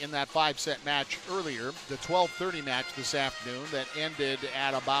State in that 5-set match earlier, the 12:30 match this afternoon that ended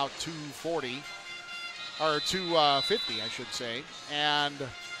at about 2:40, or 2:50, I should say. And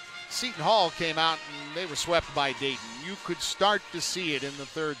Seton Hall came out and they were swept by Dayton. You could start to see it in the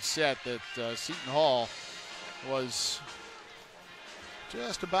third set that Seton Hall was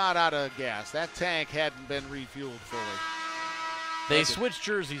just about out of gas. That tank hadn't been refueled fully. They switched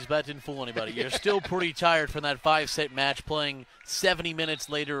jerseys, but that didn't fool anybody. You're still pretty tired from that 5-set match, playing 70 minutes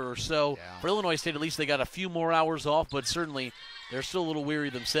later or so. Yeah. For Illinois State, at least they got a few more hours off, but certainly they're still a little weary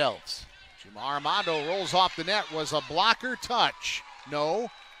themselves. Armando rolls off the net. Was a blocker touch. No,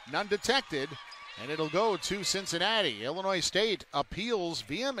 none detected, and it'll go to Cincinnati. Illinois State appeals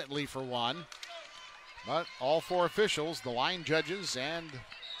vehemently for one, but all four officials, the line judges and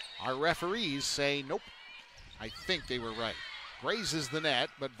our referees, say nope. I think they were right. Grazes the net,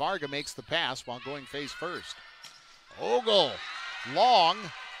 but Varga makes the pass while going face first. Ogle, long.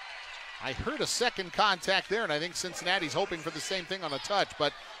 I heard a second contact there, and I think Cincinnati's hoping for the same thing on a touch,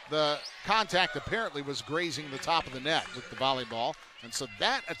 but the contact apparently was grazing the top of the net with the volleyball, and so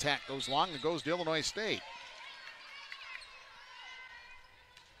that attack goes long and goes to Illinois State.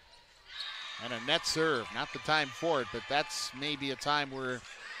 And a net serve, not the time for it, but that's maybe a time where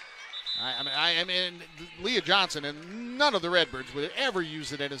I mean, Leah Johnson and none of the Redbirds would ever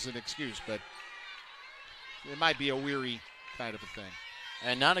use it as an excuse, but it might be a weary kind of a thing.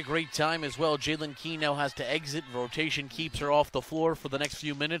 And not a great time as well. Jalen Keene now has to exit. Rotation keeps her off the floor for the next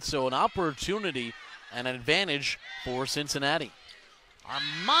few minutes, so an opportunity and an advantage for Cincinnati.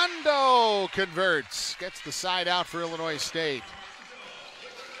 Armando converts, gets the side out for Illinois State.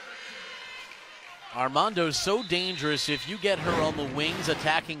 Armando's so dangerous if you get her on the wings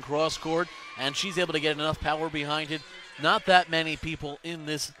attacking cross court and she's able to get enough power behind it. Not that many people in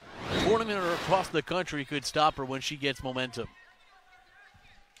this tournament or across the country could stop her when she gets momentum.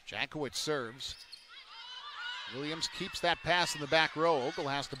 Jankowicz serves. Williams keeps that pass in the back row. Ogle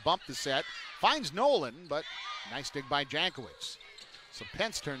has to bump the set. Finds Nolan, but nice dig by Jankowicz. So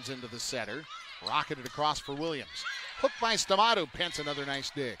Pence turns into the setter. Rocketed across for Williams. Hooked by Stamato. Pence another nice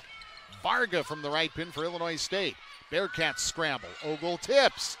dig. Varga from the right pin for Illinois State. Bearcats scramble. Ogle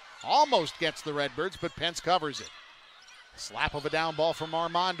tips. Almost gets the Redbirds, but Pence covers it. Slap of a down ball from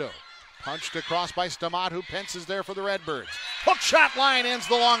Armando. Punched across by Stamato. Pence is there for the Redbirds. Hook shot line ends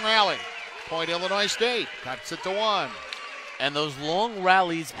the long rally. Point Illinois State. Cuts it to 1. And those long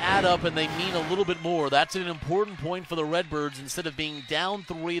rallies add up and they mean a little bit more. That's an important point for the Redbirds. Instead of being down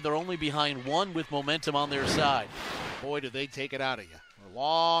 3, they're only behind 1 with momentum on their side. Boy, do they take it out of you. The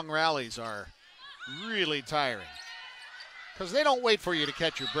long rallies are really tiring. Because they don't wait for you to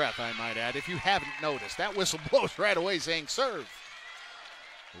catch your breath, I might add, if you haven't noticed. That whistle blows right away saying serve.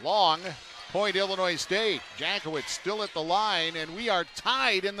 Long, point Illinois State. Jankowicz still at the line, and we are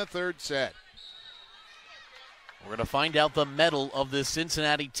tied in the third set. We're going to find out the mettle of this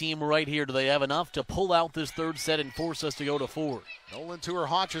Cincinnati team right here. Do they have enough to pull out this third set and force us to go to 4? Nolan to her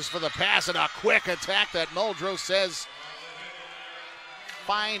haunches for the pass, and a quick attack that Muldrow says,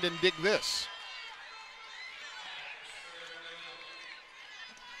 find and dig this.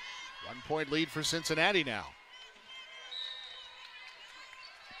 1-point lead for Cincinnati now.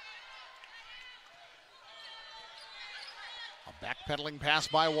 A backpedaling pass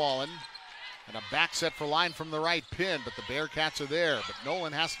by Wallen. And a back set for line from the right pin, but the Bearcats are there. But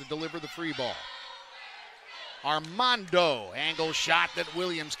Nolan has to deliver the free ball. Armando, angle shot that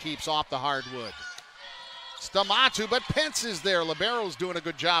Williams keeps off the hardwood. Stamato, but Pence is there. Libero's doing a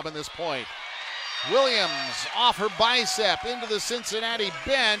good job in this point. Williams off her bicep into the Cincinnati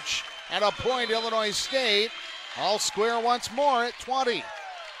bench, and a point Illinois State. All square once more at 20.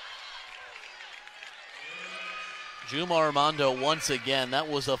 Juma Armando once again. That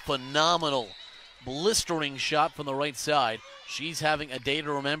was a phenomenal, blistering shot from the right side. She's having a day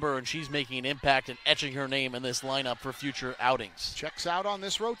to remember, and she's making an impact and etching her name in this lineup for future outings. Checks out on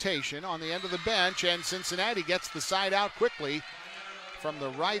this rotation on the end of the bench, and Cincinnati gets the side out quickly from the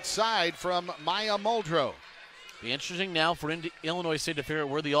right side from Maya Muldrow. Be interesting now for Illinois State to figure out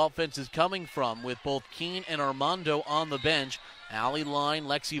where the offense is coming from with both Keene and Armando on the bench. Allie Line,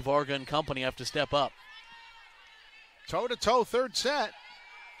 Lexi Varga, and company have to step up. Toe-to-toe third set.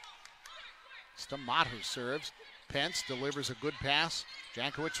 Stamato serves. Pence delivers a good pass.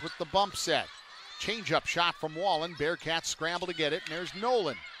 Jankowicz with the bump set. Change-up shot from Wallen. Bearcats scramble to get it, and there's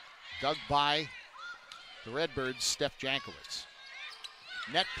Nolan. Dug by the Redbirds, Steph Jankowicz.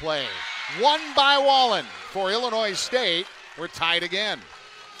 Net play. Won by Wallen for Illinois State. we're tied again.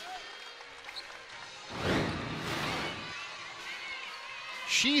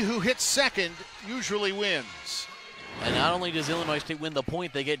 She who hits second usually wins. And not only does Illinois State win the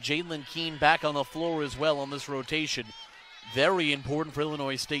point, they get Jalen Keene back on the floor as well on this rotation. Very important for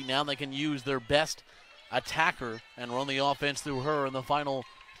Illinois State now. They can use their best attacker and run the offense through her in the final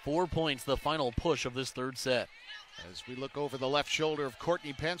 4 points, the final push of this third set. As we look over the left shoulder of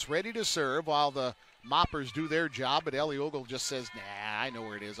Courtney Pence, ready to serve while the Moppers do their job, but Ellie Ogle just says, nah, I know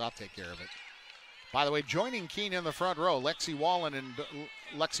where it is. I'll take care of it. By the way, joining Keene in the front row, Lexi Wallen and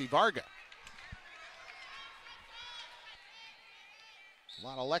Lexi Varga. A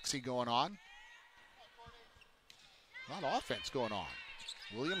lot of Lexi going on. A lot of offense going on.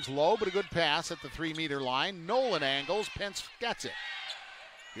 Williams low, but a good pass at the 3-meter line. Nolan angles. Pence gets it.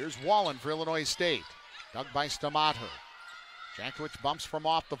 Here's Wallen for Illinois State. Dug by Stamato. Jankovic bumps from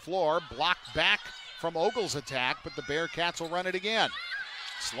off the floor. Blocked back from Ogle's attack, but the Bearcats will run it again.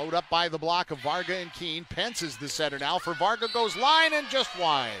 Slowed up by the block of Varga and Keene. Pence is the setter now for Varga. Goes line and just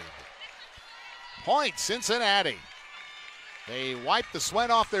wide. Point Cincinnati. They wipe the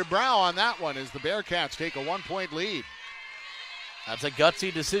sweat off their brow on that one as the Bearcats take a 1-point lead. That's a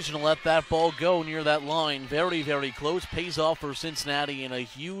gutsy decision to let that ball go near that line. Very, very close. Pays off for Cincinnati in a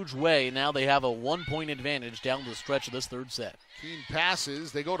huge way. Now they have a 1-point advantage down the stretch of this third set. Keene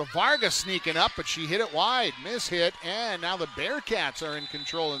passes. They go to Varga sneaking up, but she hit it wide. Miss-hit, and now the Bearcats are in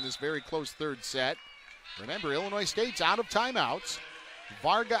control in this very close third set. Remember, Illinois State's out of timeouts.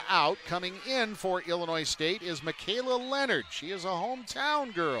 Varga out. Coming in for Illinois State is Michaela Leonard. She is a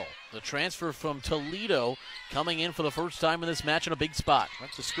hometown girl. The transfer from Toledo coming in for the first time in this match in a big spot.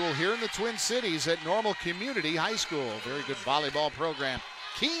 Went to school here in the Twin Cities at Normal Community High School. Very good volleyball program.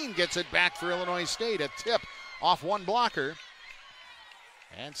 Keene gets it back for Illinois State. A tip off one blocker.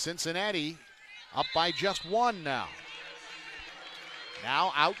 And Cincinnati up by just one now.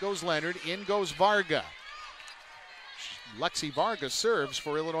 Now out goes Leonard. In goes Varga. Lexi Varga serves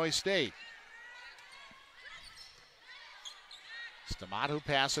for Illinois State. Stamato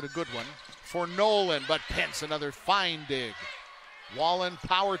pass it, a good one for Nolan, but Pence another fine dig. Wallen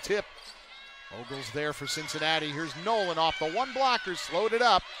power tip. Ogle's there for Cincinnati. Here's Nolan off the one blocker, slowed it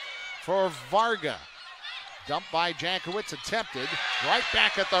up for Varga. Dumped by Jankowicz, attempted. Right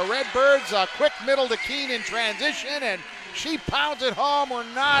back at the Redbirds. A quick middle to Keene in transition, and she pounds it home. We're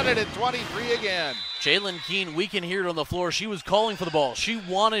knotted at 23 again. Jalen Keene, we can hear it on the floor. She was calling for the ball. She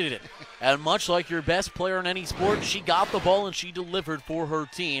wanted it. And much like your best player in any sport, she got the ball and she delivered for her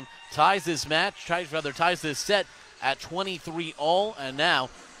team. Ties this set at 23 all. And now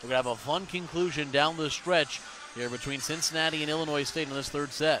we're going to have a fun conclusion down the stretch here between Cincinnati and Illinois State in this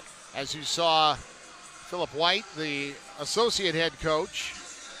third set. As you saw, Philip White, the associate head coach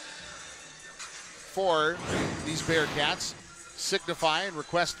for these Bearcats, signify and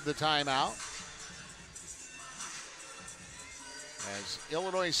request the timeout. As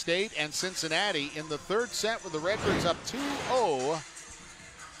Illinois State and Cincinnati in the third set with the Redbirds up 2-0.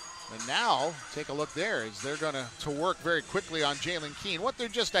 And now, take a look there, as they're going to work very quickly on Jalen Keene. What they're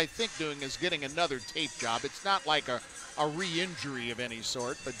just, I think, doing is getting another tape job. It's not like a re-injury of any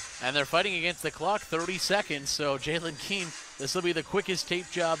sort. And they're fighting against the clock, 30 seconds. So Jalen Keene, this will be the quickest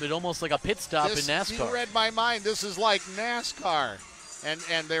tape job. It's almost like a pit stop in NASCAR. You read my mind. This is like NASCAR.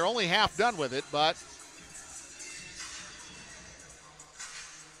 And they're only half done with it, but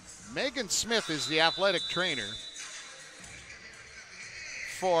Megan Smith is the athletic trainer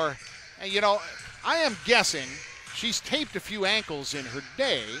for, and you know, I am guessing she's taped a few ankles in her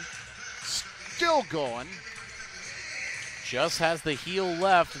day. Still going. Just has the heel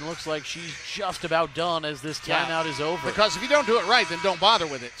left and looks like she's just about done as this timeout is over. Because if you don't do it right, then don't bother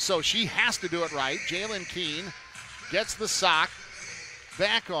with it. So she has to do it right. Jalen Keene gets the sock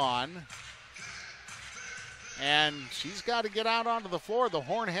back on. And she's got to get out onto the floor. The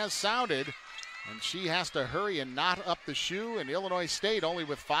horn has sounded. And she has to hurry and knot up the shoe. And Illinois State only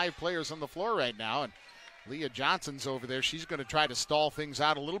with 5 players on the floor right now. And Leah Johnson's over there. She's going to try to stall things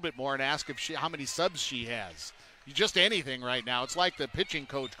out a little bit more and ask how many subs she has. Just anything right now. It's like the pitching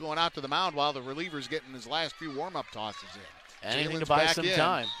coach going out to the mound while the reliever's getting his last few warm-up tosses in. Anything to buy some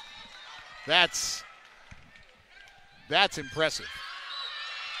time. That's impressive.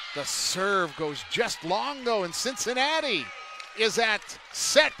 The serve goes just long, though, and Cincinnati is at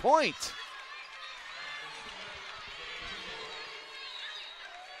set point.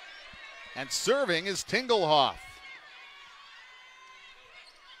 And serving is Tingelhoff.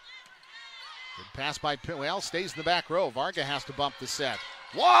 Good pass by Pinwell, stays in the back row. Varga has to bump the set.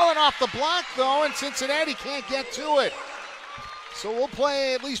 Wallen off the block, though, and Cincinnati can't get to it. So we'll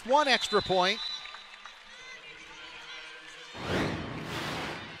play at least one extra point.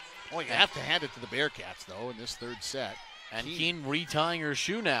 Oh, you have to hand it to the Bearcats, though, in this third set. And Keene retying her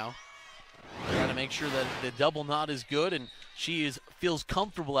shoe now. Trying to make sure that the double knot is good, and she feels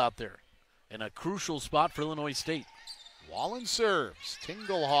comfortable out there in a crucial spot for Illinois State. Wallen serves.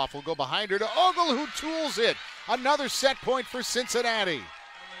 Tingelhoff will go behind her to Ogle, who tools it. Another set point for Cincinnati.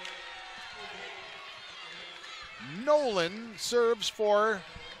 Nolan serves for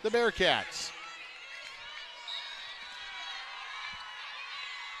the Bearcats.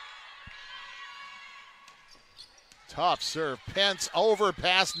 Tough serve. Pence over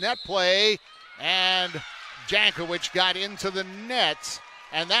past net play, and Jankovic got into the net,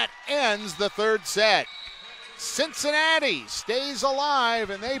 and that ends the third set. Cincinnati stays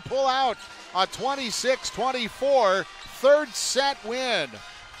alive, and they pull out a 26-24 third set win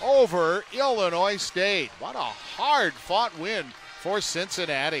over Illinois State. What a hard-fought win for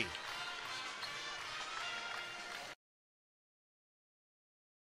Cincinnati.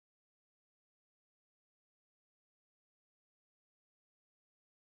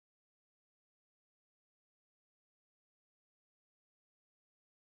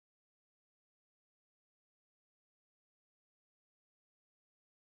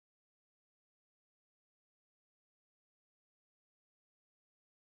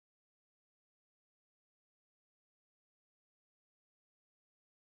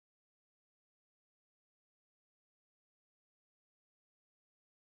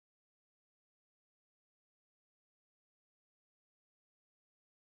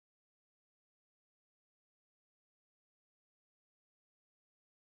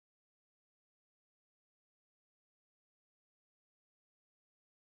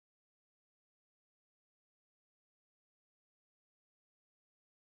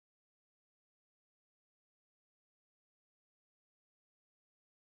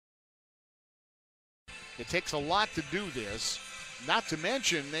 It takes a lot to do this, not to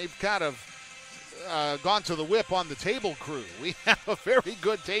mention they've kind of gone to the whip on the table crew. We have a very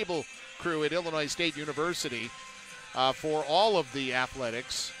good table crew at Illinois State University for all of the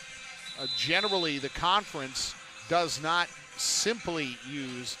athletics. Generally, the conference does not simply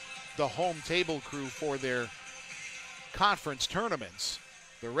use the home table crew for their conference tournaments.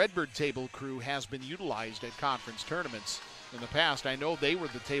 The Redbird table crew has been utilized at conference tournaments in the past. I know they were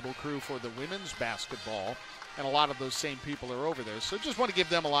the table crew for the women's basketball, and a lot of those same people are over there. So just want to give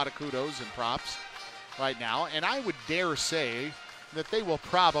them a lot of kudos and props right now. And I would dare say that they will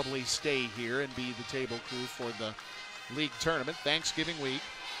probably stay here and be the table crew for the league tournament, Thanksgiving week.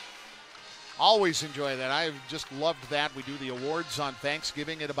 Always enjoy that. I've just loved that. We do the awards on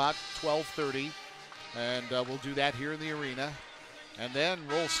Thanksgiving at about 12:30, and we'll do that here in the arena. And then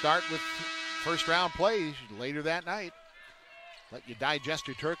we'll start with first round play later that night. Let you digest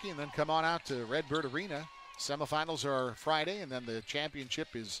your turkey and then come on out to Redbird Arena. Semifinals are Friday, and then the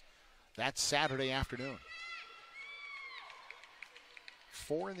championship is that Saturday afternoon.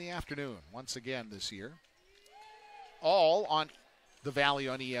 4 in the afternoon once again this year. All on the Valley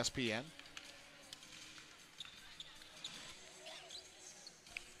on ESPN.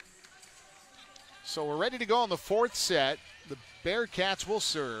 So we're ready to go in the fourth set. The Bearcats will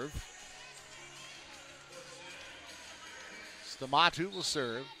serve. Stamatu will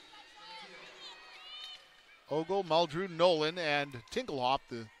serve. Ogle, Muldrew, Nolan, and Tingelhoff,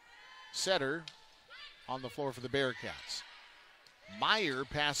 the setter, on the floor for the Bearcats. Meyer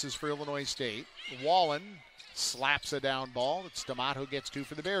passes for Illinois State. Wallen slaps a down ball. Stamato gets 2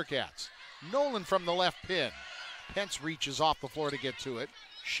 for the Bearcats. Nolan from the left pin. Pence reaches off the floor to get to it.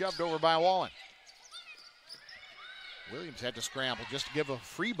 Shoved over by Wallen. Williams had to scramble just to give a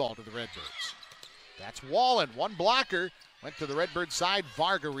free ball to the Redbirds. That's Wallen. One blocker. Went to the Redbird side.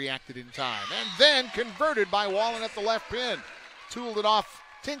 Varga reacted in time. And then converted by Wallen at the left pin. Tooled it off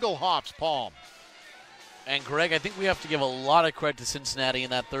Tingelhoff's palm. And Greg, I think we have to give a lot of credit to Cincinnati in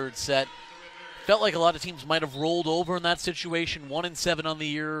that third set. Felt like a lot of teams might have rolled over in that situation. 1-7 on the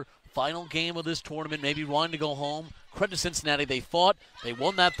year. Final game of this tournament. Maybe wanting to go home. Credit to Cincinnati. They fought. They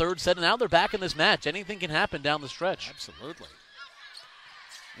won that third set. And now they're back in this match. Anything can happen down the stretch. Absolutely.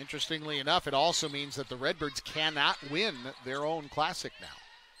 Interestingly enough, it also means that the Redbirds cannot win their own Classic now,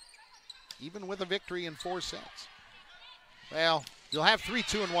 even with a victory in 4 sets. Well, you'll have 3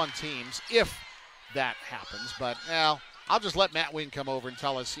 2-1 teams if that happens, but I'll just let Matt Wing come over and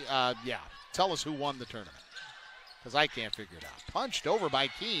tell us, tell us who won the tournament, because I can't figure it out. Punched over by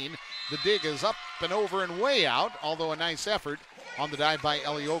Keene. The dig is up and over and way out, although a nice effort on the dive by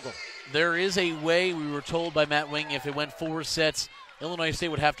Ellie Ogle. There is a way, we were told by Matt Wing, if it went 4 sets, Illinois State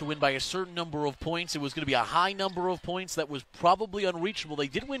would have to win by a certain number of points. It was going to be a high number of points that was probably unreachable. They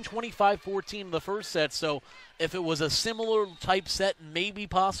did win 25-14 in the first set, so if it was a similar type set, maybe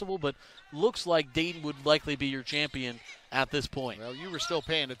possible, but looks like Dayton would likely be your champion at this point. Well, you were still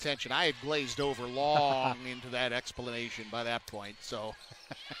paying attention. I had glazed over long into that explanation by that point, so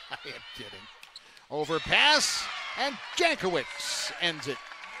I am kidding. Overpass, and Jankowicz ends it.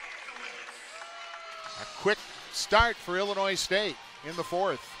 A quick start for Illinois State in the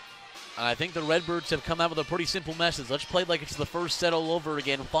fourth. And I think the Redbirds have come out with a pretty simple message. Let's play like it's the first set all over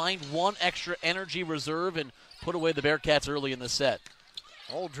again. Find one extra energy reserve and put away the Bearcats early in the set.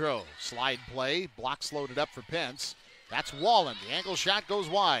 Oldrow, slide play, blocks loaded up for Pence. That's Wallen. The angle shot goes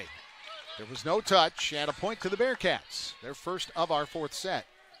wide. There was no touch, and a point to the Bearcats. Their first of our fourth set.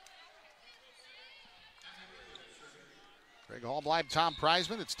 Greg Hallbleib, Tom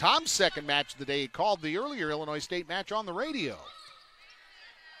Preisman. It's Tom's second match of the day. He called the earlier Illinois State match on the radio.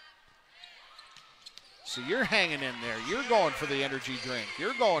 So you're hanging in there. You're going for the energy drink.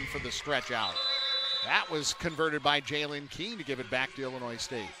 You're going for the stretch out. That was converted by Jalen Keene to give it back to Illinois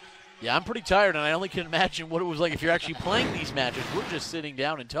State. Yeah, I'm pretty tired, and I only can imagine what it was like if you're actually playing these matches. We're just sitting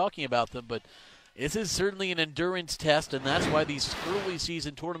down and talking about them, but this is certainly an endurance test, and that's why these early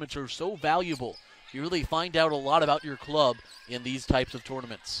season tournaments are so valuable. You really find out a lot about your club in these types of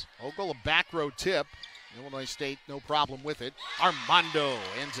tournaments. Ogle, a back row tip. Illinois State, no problem with it. Armando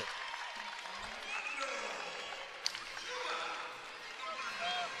ends it.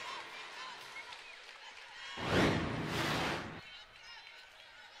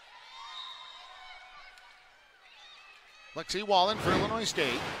 Lexi Wallen for Illinois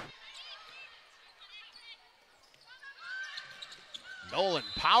State. Nolan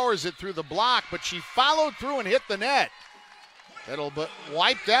powers it through the block, but she followed through and hit the net. It'll be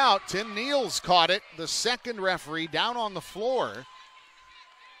wiped out. Tim Niels caught it. The second referee down on the floor.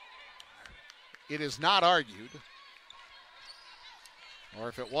 It is not argued. Or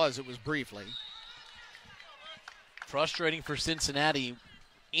if it was briefly. Frustrating for Cincinnati.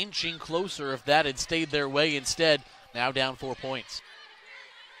 Inching closer if that had stayed their way instead. Now down 4 points.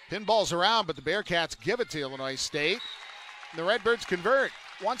 Pinballs around, but the Bearcats give it to Illinois State. The Redbirds convert.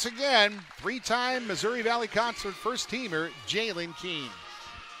 Once again, three-time Missouri Valley Concert first-teamer Jalen Keene.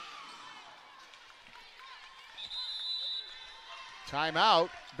 Timeout,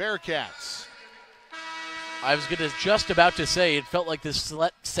 Bearcats. I was just about to say, it felt like this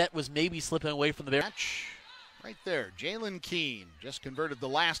set was maybe slipping away from the Bears. Match right there, Jalen Keene just converted the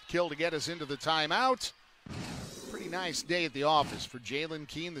last kill to get us into the timeout. Pretty nice day at the office for Jalen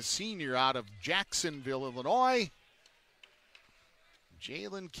Keene, the senior out of Jacksonville, Illinois.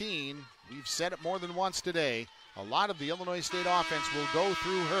 Jalen Keene, we've said it more than once today, a lot of the Illinois State offense will go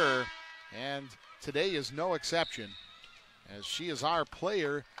through her, and today is no exception, as she is our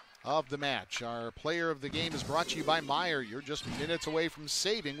player of the match. Our player of the game is brought to you by Meijer. You're just minutes away from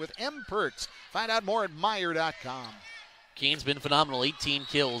saving with M-Perks. Find out more at Meijer.com. Keene's been phenomenal, 18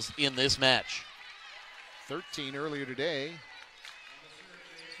 kills in this match. 13 earlier today.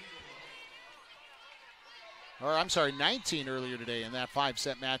 Or I'm sorry, 19 earlier today in that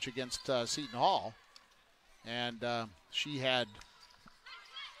 5-set match against Seton Hall. And she had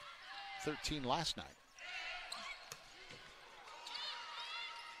 13 last night.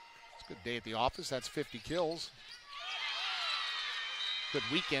 It's a good day at the office. That's 50 kills. Good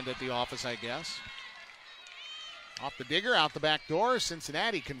weekend at the office, I guess. Off the digger, out the back door.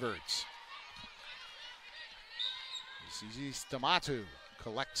 Cincinnati converts. Zizi Stamatu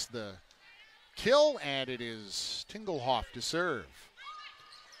collects the kill, and it is Tingelhoff to serve.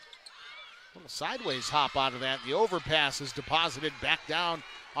 A little sideways hop out of that. The overpass is deposited back down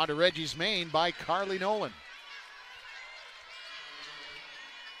onto Reggie's main by Carly Nolan.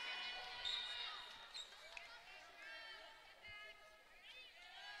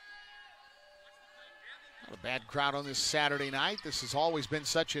 Not a bad crowd on this Saturday night. This has always been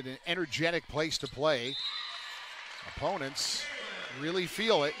such an energetic place to play. Opponents really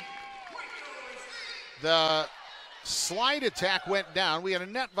feel it. The slide attack went down. We had a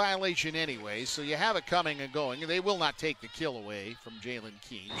net violation anyway, so you have it coming and going. And they will not take the kill away from Jalen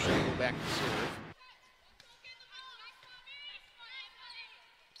Keene. She'll go back to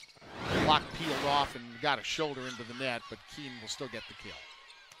serve. Block peeled off and got a shoulder into the net, but Keene will still get the kill.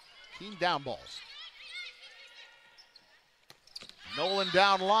 Keene down balls. Nolan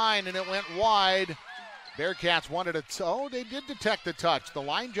down line, and it went wide. Bearcats wanted a they did detect the touch. The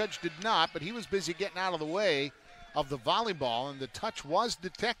line judge did not, but he was busy getting out of the way of the volleyball, and the touch was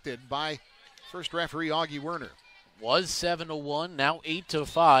detected by first referee Augie Werner. Was 7-1, now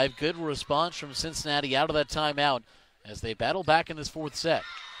 8-5. Good response from Cincinnati out of that timeout. as they battle back in this fourth set.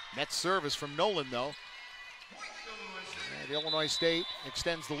 Net service from Nolan, though. And Illinois State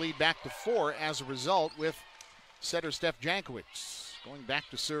extends the lead back to 4 as a result, with setter Steph Jankowicz going back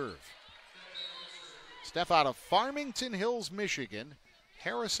to serve. Steph out of Farmington Hills, Michigan,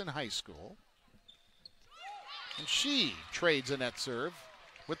 Harrison High School. And she trades a net serve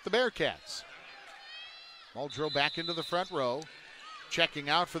with the Bearcats. Muldrow back into the front row. Checking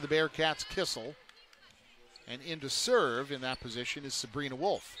out for the Bearcats, Kissel. And into serve in that position is Sabrina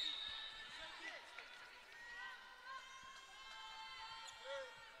Wolf.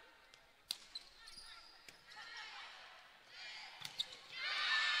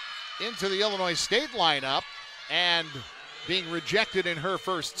 Into the Illinois State lineup, and being rejected in her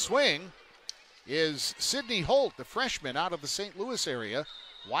first swing is Sydney Holt, the freshman out of the St. Louis area,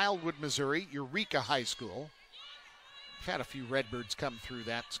 Wildwood, Missouri, Eureka High School. We've had a few Redbirds come through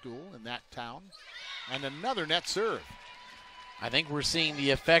that school in that town. And another net serve. I think we're seeing the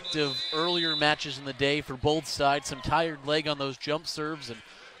effect of earlier matches in the day for both sides. Some tired leg on those jump serves, and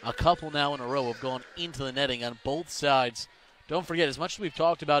a couple now in a row have gone into the netting on both sides. Don't forget, as much as we've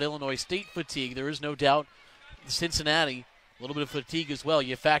talked about Illinois State fatigue, there is no doubt Cincinnati, a little bit of fatigue as well.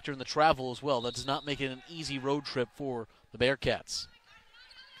 You factor in the travel as well. That does not make it an easy road trip for the Bearcats.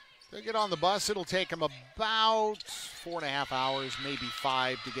 They get on the bus. It'll take them about 4.5 hours, maybe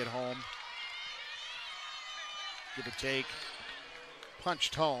 5 to get home. Give or take.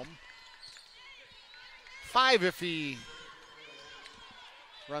 Punched home. 5 if he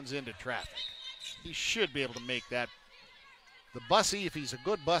runs into traffic. He should be able to make that. The bussy, if he's a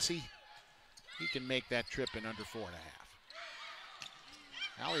good bussy, he can make that trip in under 4.5.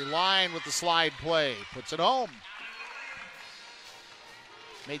 Allie Line with the slide play. Puts it home.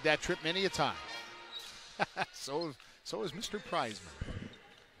 Made that trip many a time. so is Mr. Prizeman.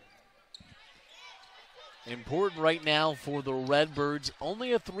 Important right now for the Redbirds.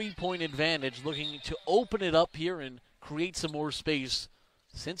 Only a 3-point advantage, looking to open it up here and create some more space.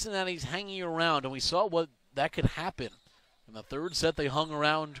 Cincinnati's hanging around, and we saw what that could happen. In the third set, they hung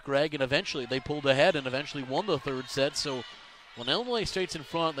around Greg, and eventually they pulled ahead and eventually won the third set. So when Illinois State's in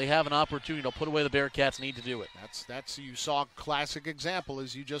front, they have an opportunity to put away the Bearcats. Need to do it. That's you saw a classic example,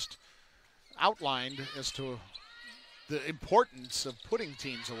 as you just outlined, as to the importance of putting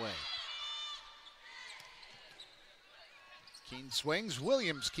teams away. Keen swings.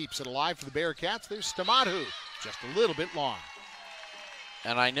 Williams keeps it alive for the Bearcats. There's Stamatu, just a little bit long.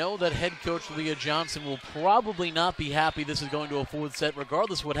 And I know that head coach Leah Johnson will probably not be happy this is going to a fourth set,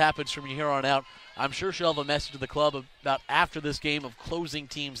 regardless of what happens from here on out. I'm sure she'll have a message to the club about after this game of closing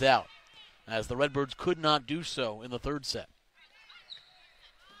teams out, as the Redbirds could not do so in the third set.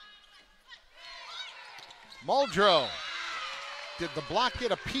 Muldrow. Did the block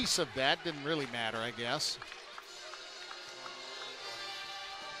get a piece of that? Didn't really matter, I guess.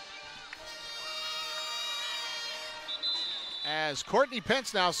 As Courtney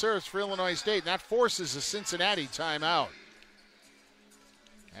Pence now serves for Illinois State, and that forces a Cincinnati timeout.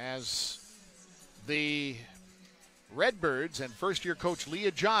 As the Redbirds and first-year coach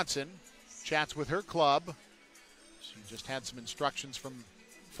Leah Johnson chats with her club. She just had some instructions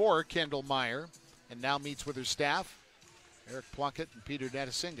for Kendall Meyer, and now meets with her staff, Eric Plunkett and Peter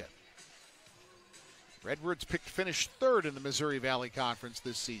Natasinga. Redbirds picked to finish third in the Missouri Valley Conference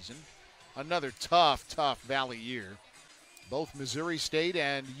this season. Another tough Valley year. Both Missouri State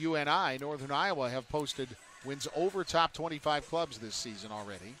and UNI, Northern Iowa, have posted wins over top 25 clubs this season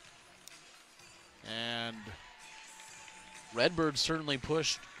already. And Redbirds certainly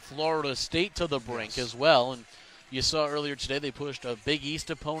pushed Florida State to the brink as well. And you saw earlier today they pushed a Big East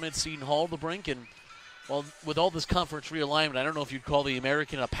opponent, Seton Hall, to the brink. And well, with all this conference realignment, I don't know if you'd call the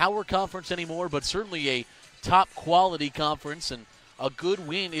American a power conference anymore, but certainly a top quality conference and a good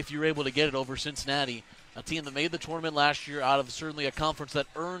win if you're able to get it over Cincinnati. A team that made the tournament last year out of certainly a conference that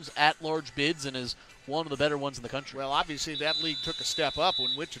earns at-large bids and is one of the better ones in the country. Well, obviously that league took a step up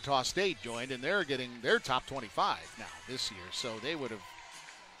when Wichita State joined, and they're getting their top 25 now this year. So they would have,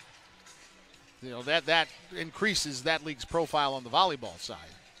 that increases that league's profile on the volleyball side.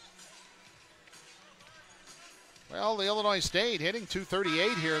 Well, the Illinois State hitting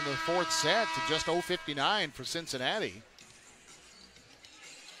 238 here in the fourth set to just 059 for Cincinnati.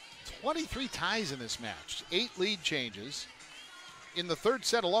 23 ties in this match, 8 lead changes. In the third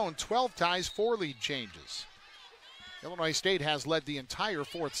set alone, 12 ties, 4 lead changes. Illinois State has led the entire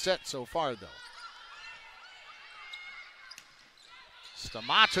fourth set so far, though.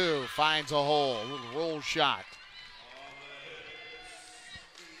 Stamatu finds a hole, a little roll shot.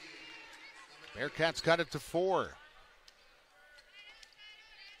 Bearcats cut it to 4.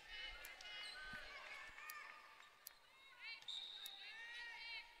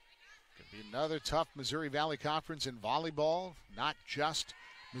 Another tough Missouri Valley Conference in volleyball, not just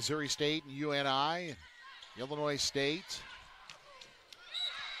Missouri State and UNI and Illinois State.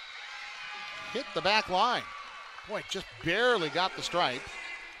 Hit the back line. Boy, just barely got the stripe.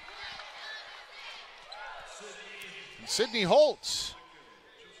 And Sydney Holtz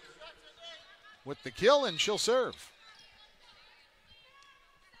with the kill, and she'll serve.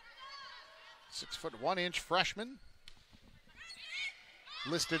 6'1" freshman.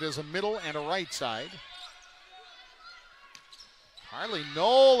 Listed as a middle and a right side. Carly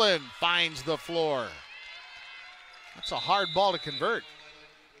Nolan finds the floor. That's a hard ball to convert.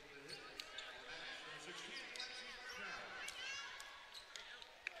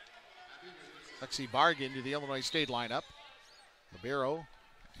 Lexi Varga into the Illinois State lineup. Libero,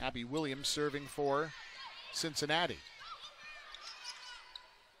 Abby Williams serving for Cincinnati.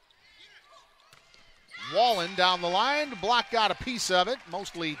 Wallen down the line. Block got a piece of it,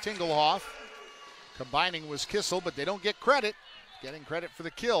 mostly Tingelhoff. Combining was Kissel, but they don't get credit. Getting credit for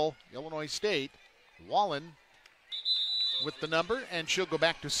the kill, Illinois State. Wallen with the number, and she'll go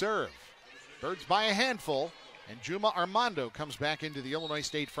back to serve. Birds by a handful, and Juma Armando comes back into the Illinois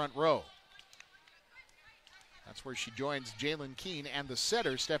State front row. That's where she joins Jalen Keene and the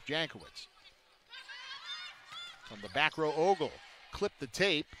setter, Steph Jankowicz. From the back row, Ogle clipped the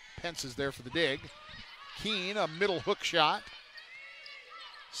tape. Pence is there for the dig. Keene, a middle hook shot.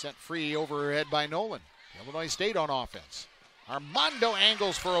 Sent free over her head by Nolan. Illinois State on offense. Armando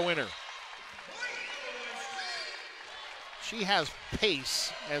angles for a winner. She has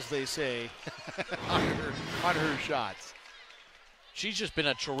pace, as they say, on her shots. She's just been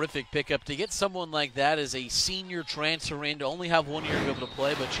a terrific pickup. To get someone like that as a senior transfer in, to only have 1 year to be able to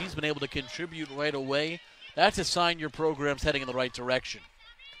play, but she's been able to contribute right away. That's a sign your program's heading in the right direction.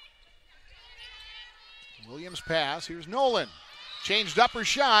 Williams pass. Here's Nolan. Changed up her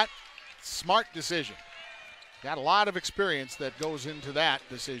shot. Smart decision. Got a lot of experience that goes into that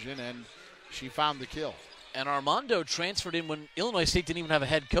decision, and she found the kill. And Armando transferred in when Illinois State didn't even have a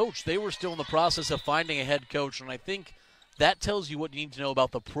head coach. They were still in the process of finding a head coach, and I think that tells you what you need to know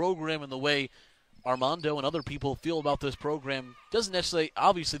about the program and the way Armando and other people feel about this program. Doesn't necessarily,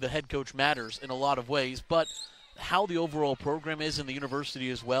 obviously the head coach matters in a lot of ways, but how the overall program is in the university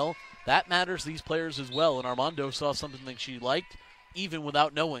as well, that matters to these players as well. And Armando saw something that she liked, even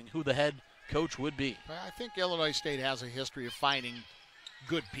without knowing who the head coach would be. I think Illinois State has a history of finding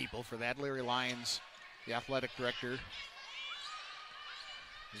good people for that. Larry Lyons, the athletic director,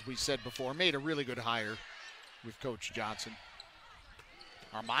 as we said before, made a really good hire with Coach Johnson.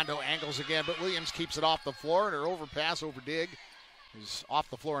 Armando angles again, but Williams keeps it off the floor, and her overpass over dig is off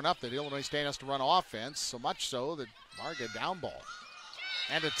the floor enough that Illinois State has to run offense, so much so that Varga down ball.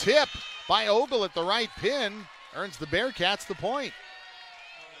 And a tip by Ogle at the right pin earns the Bearcats the point.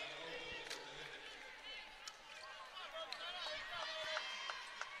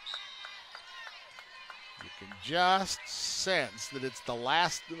 You can just sense that it's the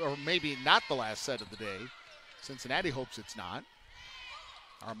last, or maybe not the last set of the day. Cincinnati hopes it's not.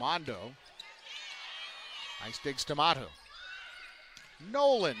 Armando. Nice digs Tomato.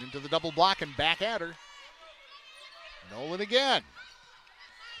 Nolan into the double block and back at her. Nolan again.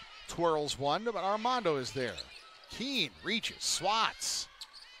 Twirls one, but Armando is there. Keene reaches, swats.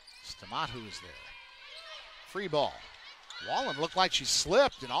 Tomato is there. Free ball. Wallen looked like she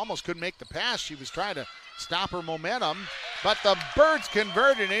slipped and almost couldn't make the pass. She was trying to stop her momentum, but the Birds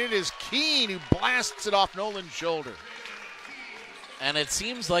converted, and it is Keene who blasts it off Nolan's shoulder. And it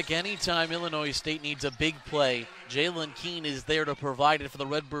seems like anytime Illinois State needs a big play, Jalen Keene is there to provide it for the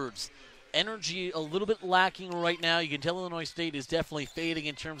Redbirds. Energy a little bit lacking right now. You can tell Illinois State is definitely fading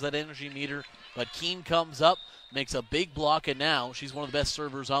in terms of that energy meter, but Keene comes up, makes a big block, and now she's one of the best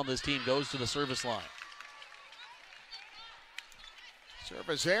servers on this team, goes to the service line.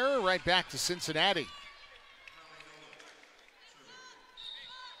 Service error, right back to Cincinnati.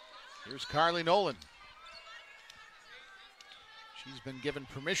 Here's Carly Nolan. She's been given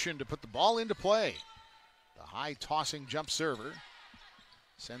permission to put the ball into play. The high tossing jump server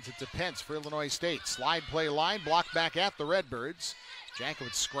sends it to Pence for Illinois State. Slide play line, blocked back at the Redbirds.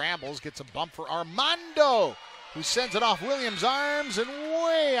 Jankowicz scrambles, gets a bump for Armando, who sends it off Williams' arms and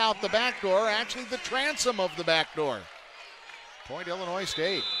way out the back door, actually the transom of the back door. Point Illinois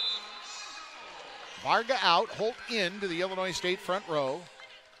State. Varga out, Holt in to the Illinois State front row.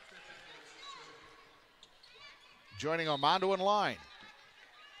 Joining Armando in line.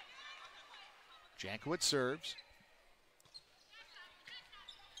 Jankowicz serves.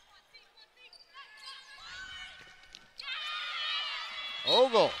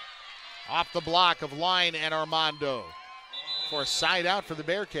 Ogle off the block of Line and Armando for a side out for the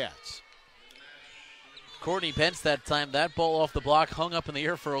Bearcats. Courtney Pence that time. That ball off the block hung up in the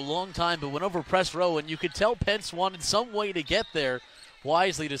air for a long time, but went over press row, and you could tell Pence wanted some way to get there.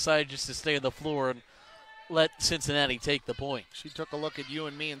 Wisely decided just to stay on the floor and let Cincinnati take the point. She took a look at you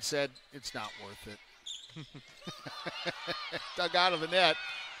and me and said, it's not worth it. Dug out of the net.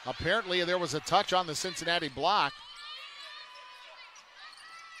 Apparently there was a touch on the Cincinnati block.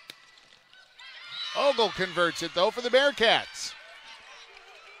 Ogle converts it, though, for the Bearcats.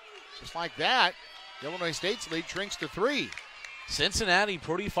 Just like that, Illinois State's lead shrinks to 3. Cincinnati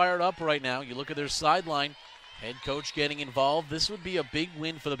pretty fired up right now. You look at their sideline, head coach getting involved. This would be a big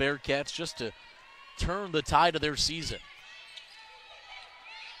win for the Bearcats just to turn the tide of their season.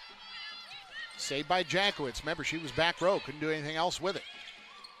 Saved by Jankowicz. Remember, she was back row, couldn't do anything else with it.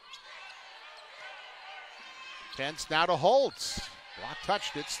 Pence now to Holtz. Block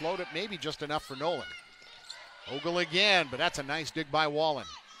touched it, slowed it maybe just enough for Nolan. Ogle again, but that's a nice dig by Wallen.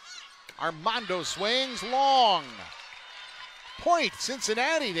 Armando swings long. Point,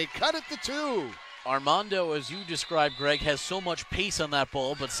 Cincinnati. They cut it to 2. Armando, as you described, Greg, has so much pace on that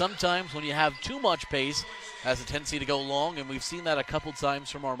ball, but sometimes when you have too much pace, has a tendency to go long, and we've seen that a couple times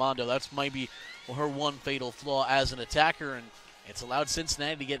from Armando. That's maybe her one fatal flaw as an attacker, and it's allowed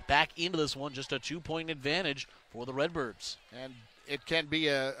Cincinnati to get back into this one, just a 2-point advantage for the Redbirds. And it can be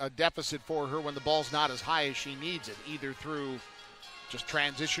a deficit for her when the ball's not as high as she needs it, either through just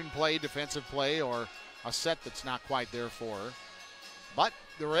transition play, defensive play, or a set that's not quite there for her. But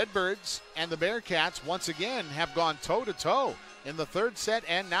the Redbirds and the Bearcats once again have gone toe-to-toe in the third set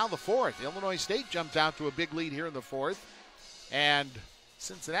and now the fourth. Illinois State jumped out to a big lead here in the fourth. And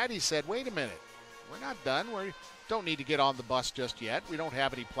Cincinnati said, wait a minute, we're not done. We don't need to get on the bus just yet. We don't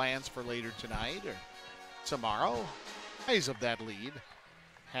have any plans for later tonight or tomorrow. The size of that lead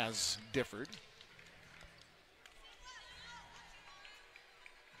has differed.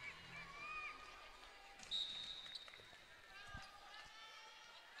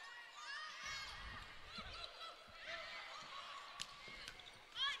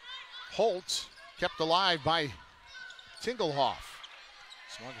 Holtz kept alive by Tingelhoff.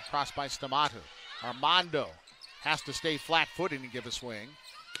 Swung across by Stamato. Armando has to stay flat-footed and give a swing.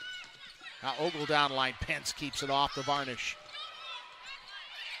 Now Ogle down line. Pence keeps it off the varnish.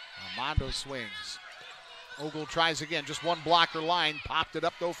 Armando swings. Ogle tries again. Just one blocker line. Popped it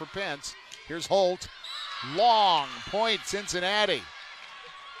up, though, for Pence. Here's Holt. Long point, Cincinnati.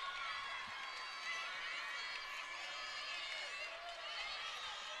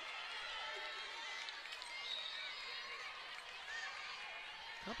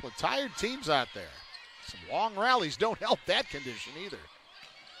 Couple of tired teams out there. Some long rallies don't help that condition either.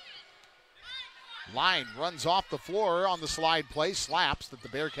 Line runs off the floor on the slide play, slaps that the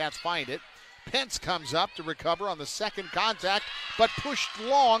Bearcats find it. Pence comes up to recover on the second contact, but pushed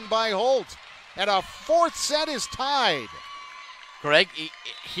long by Holt. And a fourth set is tied. Greg,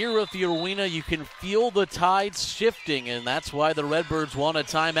 here at the arena, you can feel the tides shifting, and that's why the Redbirds want a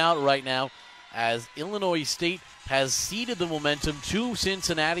timeout right now, as Illinois State has ceded the momentum to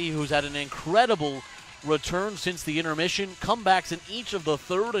Cincinnati, who's had an incredible return since the intermission. Comebacks in each of the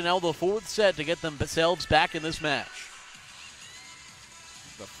third and now the fourth set to get themselves back in this match.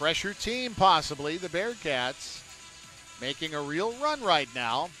 The fresher team, possibly, the Bearcats, making a real run right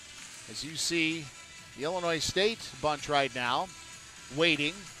now. As you see, the Illinois State bunch right now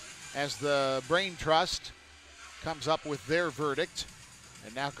waiting as the Brain Trust comes up with their verdict.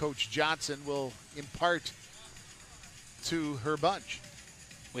 And now Coach Johnson will impart to her bunch.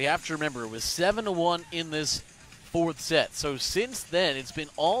 We have to remember, it was 7-1 in this fourth set. So since then, it's been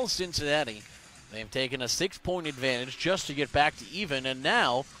all Cincinnati. They've taken a 6-point advantage just to get back to even. And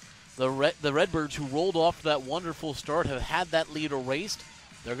now the Redbirds, who rolled off that wonderful start, have had that lead erased.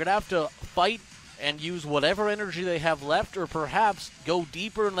 They're going to have to fight and use whatever energy they have left, or perhaps go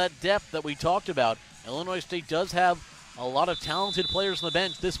deeper in that depth that we talked about. Illinois State does have a lot of talented players on the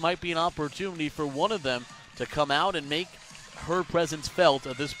bench. This might be an opportunity for one of them to come out and make her presence felt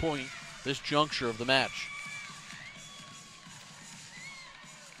at this point, this juncture of the match.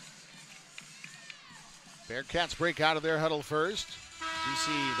 Bearcats break out of their huddle first. You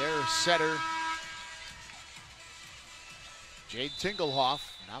see their setter, Jade Tingelhoff.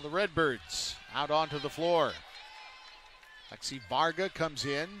 Now the Redbirds out onto the floor. Lexi Varga comes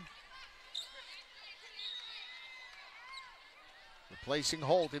in, replacing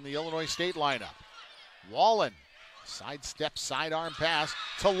Holt in the Illinois State lineup. Wallen, sidestep, sidearm pass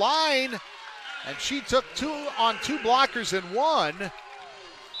to Line, and she took two blockers and one.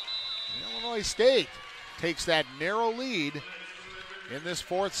 Illinois State takes that narrow lead in this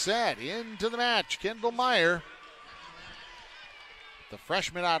fourth set. Into the match, Kendall Meyer. the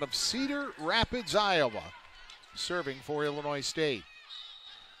freshman out of Cedar Rapids, Iowa, serving for Illinois State.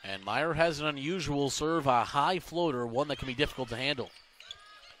 And Meyer has an unusual serve, a high floater, one that can be difficult to handle.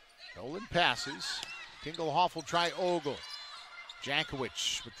 Nolan passes. Tingelhoff will try Ogle.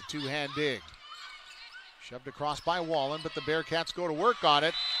 Jankowicz with the two-hand dig. Shoved across by Wallen, but the Bearcats go to work on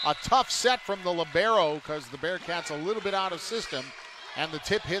it. A tough set from the libero because the Bearcats a little bit out of system, and the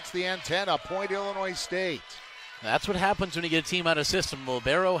tip hits the antenna. Point Illinois State. That's what happens when you get a team out of system. The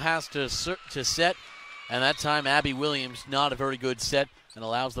libero has to set, and that time Abby Williams, not a very good set, and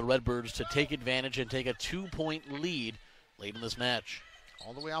allows the Redbirds to take advantage and take a 2-point lead late in this match.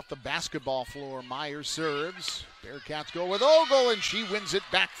 All the way off the basketball floor, Meyer serves. Bearcats go with Ogle, and she wins it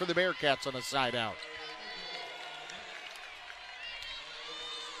back for the Bearcats on a side out.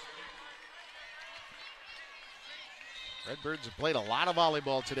 Redbirds have played a lot of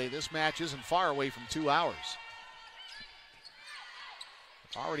volleyball today. This match isn't far away from 2 hours.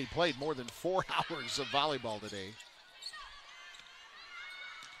 Already played more than 4 hours of volleyball today.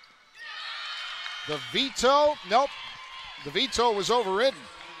 The veto, nope. The veto was overridden.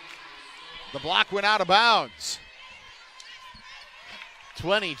 The block went out of bounds.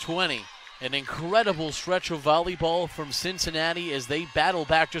 2020, an incredible stretch of volleyball from Cincinnati as they battle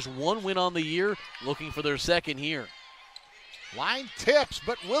back, just one win on the year, looking for their second here. Line tips,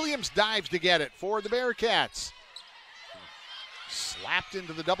 but Williams dives to get it for the Bearcats. Slapped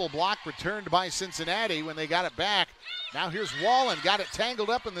into the double block, returned by Cincinnati when they got it back. Now here's Wallen, got it tangled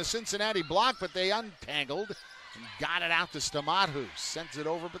up in the Cincinnati block, but they untangled and got it out to Stamatou. Sends it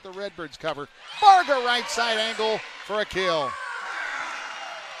over, but the Redbirds cover. Varga right side angle for a kill.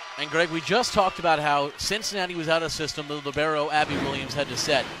 And Greg, we just talked about how Cincinnati was out of system. The libero, Abby Williams, had to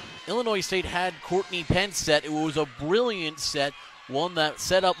set. Illinois State had Courtney Pence set. It was a brilliant set, one that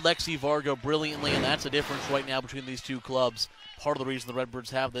set up Lexi Varga brilliantly, and that's the difference right now between these two clubs. Part of the reason the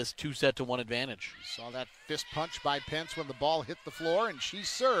Redbirds have this 2-set-to-1 advantage. Saw that fist punch by Pence when the ball hit the floor, and she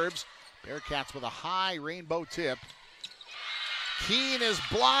serves. Bearcats with a high rainbow tip. Keene is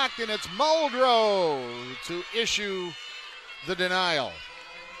blocked, and it's Muldrow to issue the denial.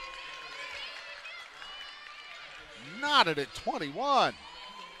 Knotted at 21.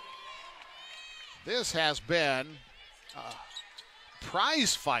 This has been a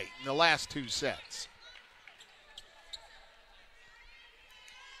prize fight in the last 2 sets.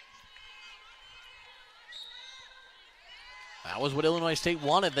 That was what Illinois State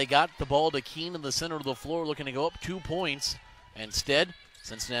wanted. They got the ball to Keene in the center of the floor, looking to go up 2 points. Instead,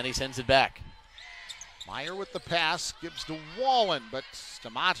 Cincinnati sends it back. Meyer with the pass, gives to Wallen, but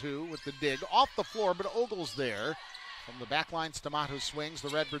Stamatou with the dig off the floor, but Ogle's there. From the back line, Stamatou swings. The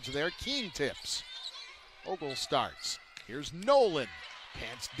Redbirds are there. Keene tips. Ogle starts. Here's Nolan.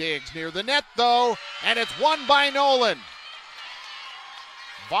 Pence digs near the net, though, and it's won by Nolan.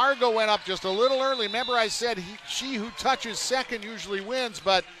 Varga went up just a little early. Remember I said she who touches second usually wins,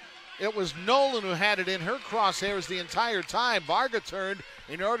 but it was Nolan who had it in her crosshairs the entire time. Varga turned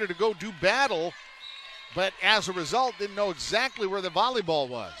in order to go do battle, but as a result didn't know exactly where the volleyball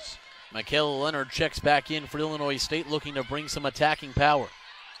was. Michaela Leonard checks back in for Illinois State, looking to bring some attacking power.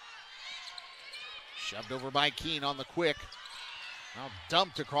 Shoved over by Keene on the quick. Now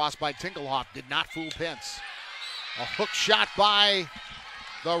dumped across by Tingelhoff. Did not fool Pence. A hook shot by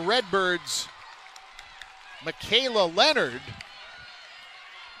the Redbirds, Michaela Leonard.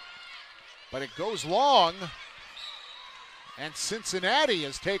 But it goes long. And Cincinnati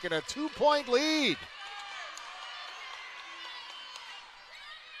has taken a 2-point lead.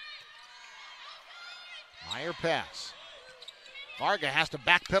 Meyer pass. Varga has to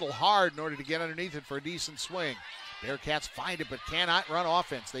backpedal hard in order to get underneath it for a decent swing. Bearcats find it but cannot run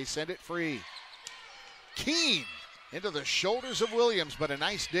offense. They send it free. Keene into the shoulders of Williams, but a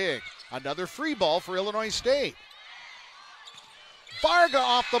nice dig. Another free ball for Illinois State. Varga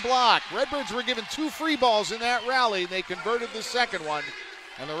off the block. Redbirds were given 2 free balls in that rally. They converted the second one,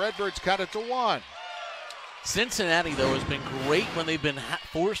 and the Redbirds cut it to 1. Cincinnati, though, has been great when they've been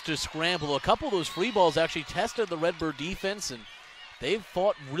forced to scramble. A couple of those free balls actually tested the Redbird defense, and they've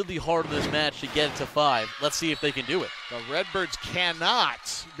fought really hard in this match to get it to 5. Let's see if they can do it. The Redbirds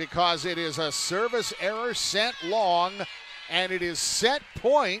cannot because it is a service error sent long, and it is set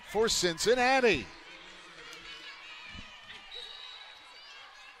point for Cincinnati.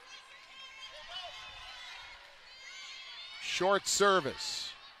 Short service.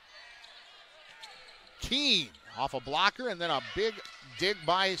 Keene off a blocker, and then a big dig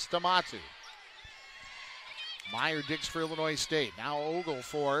by Stamatou. Meyer digs for Illinois State. Now Ogle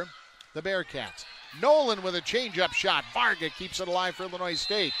for the Bearcats. Nolan with a changeup shot. Varga keeps it alive for Illinois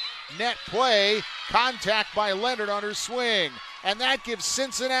State. Net play. Contact by Leonard on her swing. and that gives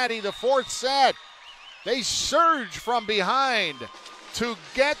Cincinnati the fourth set. They surge from behind to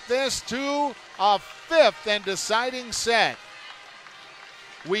get this to a fifth and deciding set.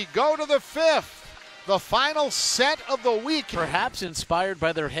 We go to the fifth, the final set of the week. Perhaps inspired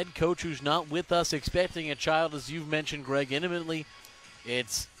by their head coach who's not with us, expecting a child, as you've mentioned, Greg, intimately.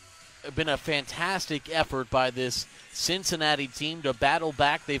 It's been a fantastic effort by this Cincinnati team to battle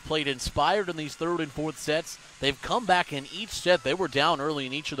back. They've played inspired in these third and fourth sets. They've come back in each set. They were down early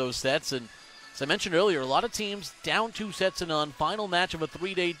in each of those sets, and as I mentioned earlier, a lot of teams down 2-0. Final match of a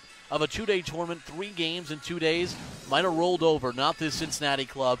two-day tournament, 3 games in 2 days, might have rolled over. Not this Cincinnati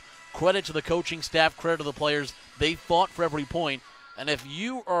club. Credit to the coaching staff, credit to the players. They fought for every point. And if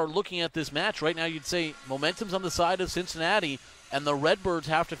you are looking at this match right now, you'd say momentum's on the side of Cincinnati, and the Redbirds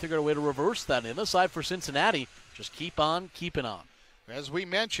have to figure out a way to reverse that. On the side for Cincinnati, just keep on keeping on. As we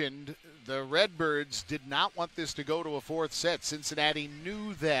mentioned, the Redbirds did not want this to go to a fourth set. Cincinnati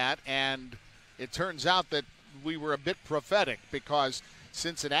knew that, and it turns out that we were a bit prophetic because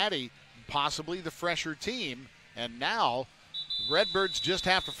Cincinnati, possibly the fresher team, and now Redbirds just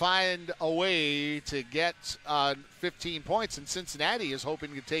have to find a way to get 15 points, and Cincinnati is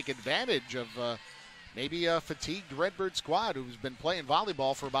hoping to take advantage of maybe a fatigued Redbird squad who's been playing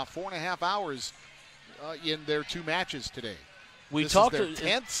volleyball for about 4.5 hours in their 2 matches today. This is their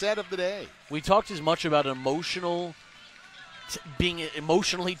 10th set of the day. We talked as much about being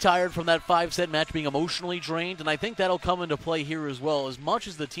emotionally tired from that 5-set match, being emotionally drained, and I think that'll come into play here as well. As much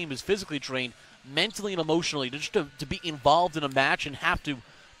as the team is physically drained, mentally and emotionally, just to be involved in a match and have to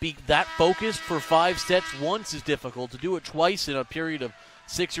be that focused for 5 sets once is difficult. To do it twice in a period of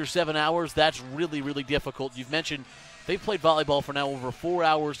 6 or 7 hours, that's really, really difficult. You've mentioned they've played volleyball for now over 4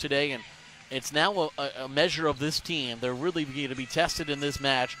 hours today, and it's now a measure of this team. They're really going to be tested in this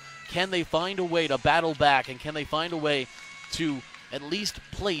match. Can they find a way to battle back, and can they find a way to at least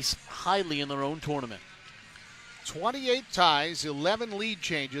place highly in their own tournament? 28 ties, 11 lead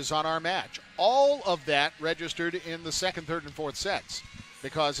changes on our match. All of that registered in the second, third, and fourth sets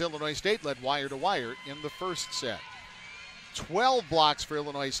because Illinois State led wire to wire in the first set. 12 blocks for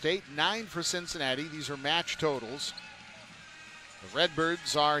Illinois State, 9 for Cincinnati. These are match totals. The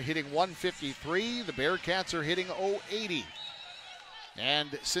Redbirds are hitting 153. The Bearcats are hitting 080.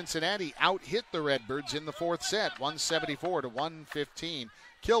 And Cincinnati out-hit the Redbirds in the fourth set, 174 to 115.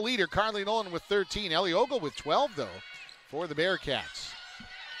 Kill leader Carly Nolan with 13. Ellie Ogle with 12, though, for the Bearcats.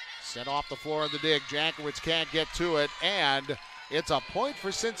 Sent off the floor of the dig. Jankowicz can't get to it, and it's a point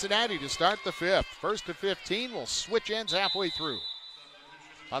for Cincinnati to start the fifth. First to 15 will switch ends halfway through.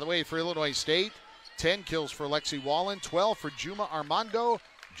 By the way, for Illinois State, 10 kills for Lexi Wallen, 12 for Juma Armando.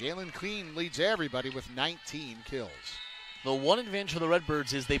 Jalen Clean leads everybody with 19 kills. The one advantage for the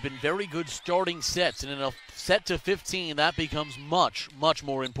Redbirds is they've been very good starting sets, and in a set to 15, that becomes much, much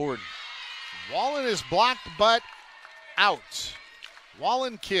more important. Wallen is blocked, but out.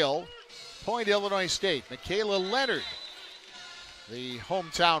 Wallen kill, point Illinois State. Michaela Leonard, the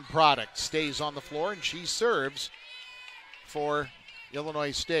hometown product, stays on the floor, and she serves for Illinois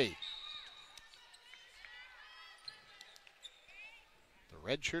State. The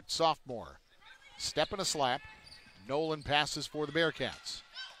redshirt sophomore, step and a slap. Nolan passes for the Bearcats.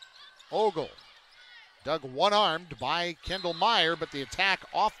 Ogle dug one-armed by Kendall Meyer, but the attack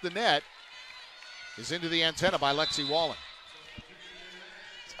off the net is into the antenna by Lexi Wallen.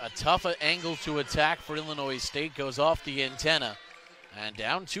 A tough angle to attack for Illinois State, goes off the antenna. And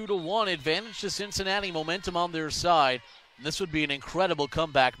down 2-1, advantage to Cincinnati, momentum on their side. And this would be an incredible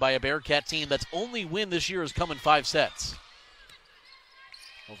comeback by a Bearcat team that's only win this year has come in 5 sets.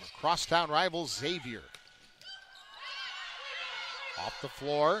 Over crosstown rival Xavier. Off the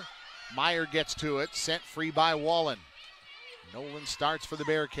floor, Meyer gets to it, sent free by Wallen. Nolan starts for the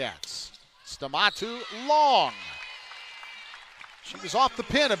Bearcats. Stamatu long. She was off the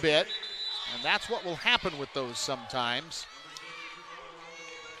pin a bit, and that's what will happen with those sometimes.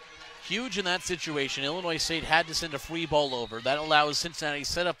 Huge in that situation. Illinois State had to send a free ball over. That allows Cincinnati to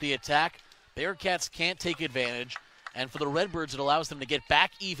set up the attack. Bearcats can't take advantage, and for the Redbirds, it allows them to get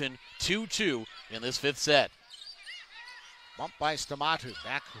back even 2-2 in this 5th set. Bumped by Stamatu.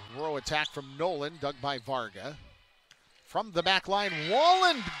 Back row attack from Nolan, dug by Varga. From the back line,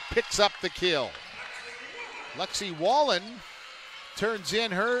 Wallen picks up the kill. Lexi Wallen turns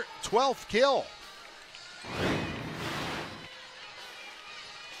in her 12th kill.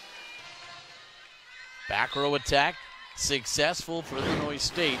 Back row attack, successful for Illinois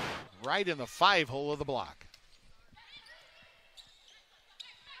State. Right in the 5-hole of the block.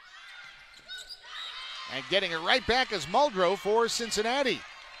 And getting it right back is Muldrow for Cincinnati.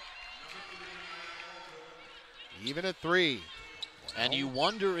 Even at 3. And you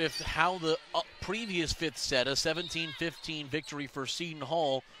wonder if how the previous fifth set, a 17-15 victory for Seton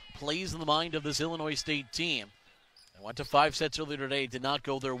Hall, plays in the mind of this Illinois State team. They went to 5 sets earlier today, did not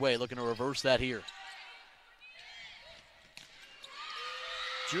go their way. Looking to reverse that here.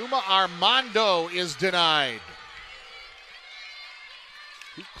 Juma Armando is denied.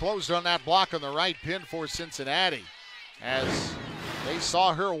 He closed on that block on the right pin for Cincinnati as they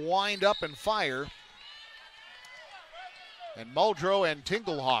saw her wind up and fire. And Muldrow and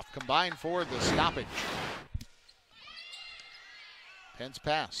Tingelhoff combined for the stoppage. Penn's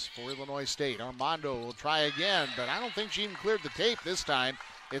pass for Illinois State. Armando will try again, but I don't think she even cleared the tape this time.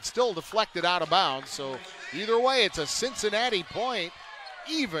 It's still deflected out of bounds, so either way, it's a Cincinnati point,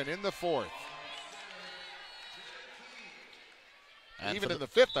 even in the fourth. And even in the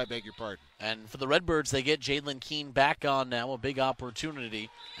fifth, I beg your pardon. And for the Redbirds, they get Jalen Keene back on now, a big opportunity.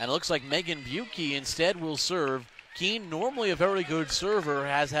 And it looks like Megan Buke instead will serve. Keene, normally a very good server,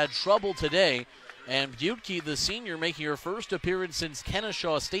 has had trouble today. And Buke, the senior, making her first appearance since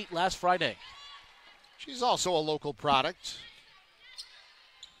Kennesaw State last Friday. She's also a local product.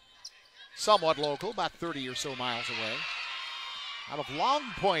 Somewhat local, about 30 or so miles away. Out of Long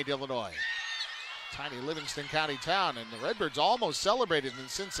Point, Illinois. Tiny Livingston County town. And the Redbirds almost celebrated. And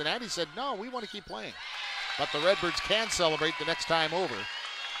Cincinnati said, no, we want to keep playing. But the Redbirds can celebrate the next time over.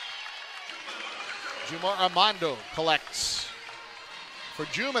 Juma Armando collects. For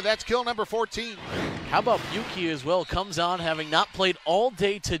Juma, that's kill number 14. How about Buke as well? Comes on having not played all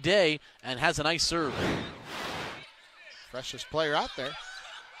day today and has a nice serve. Freshest player out there.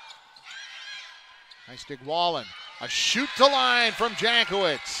 Nice dig Wallen. A shoot to line from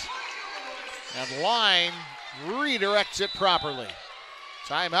Jankowitz. And Line redirects it properly.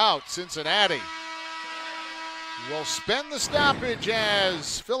 Timeout, Cincinnati. Will spend the stoppage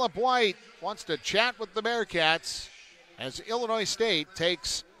as Phillip White wants to chat with the Bearcats as Illinois State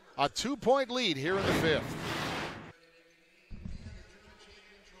takes a 2-point lead here in the fifth.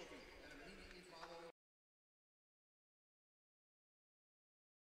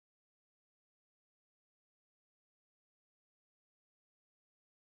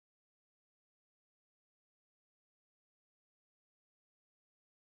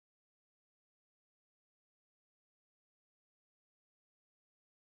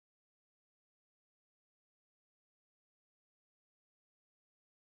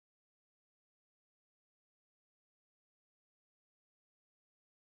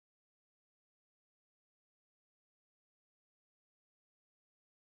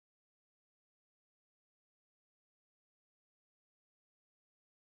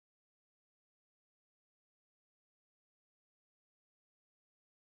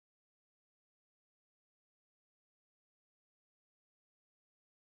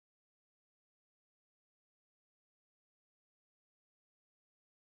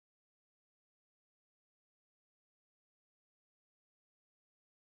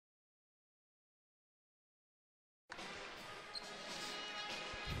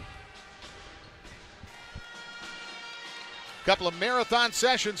 Couple of marathon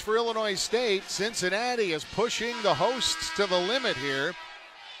sessions for Illinois State. Cincinnati is pushing the hosts to the limit here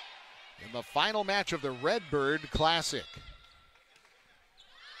in the final match of the Redbird Classic.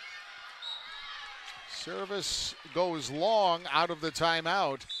 Service goes long out of the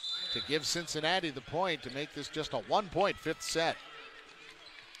timeout to give Cincinnati the point to make this just a 1-point fifth set.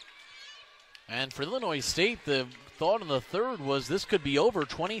 And for Illinois State, the thought in the third was this could be over.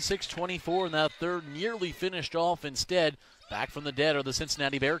 26-24 in that third, nearly finished off instead. Back from the dead are the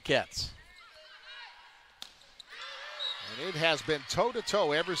Cincinnati Bearcats. And it has been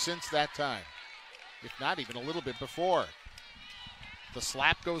toe-to-toe ever since that time, if not even a little bit before. The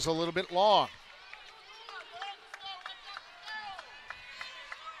slap goes a little bit long.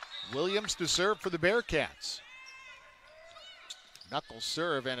 Williams to serve for the Bearcats. Knuckle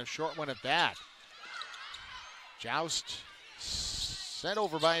serve and a short one at that. Joust sent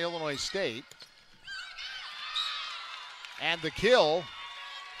over by Illinois State. And the kill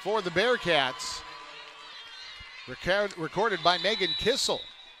for the Bearcats, recorded by Megan Kissel.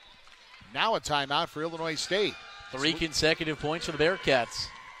 Now a timeout for Illinois State. 3 consecutive points for the Bearcats.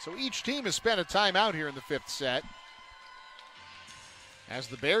 So each team has spent a timeout here in the fifth set. As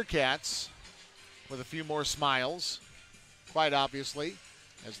the Bearcats, with a few more smiles, quite obviously,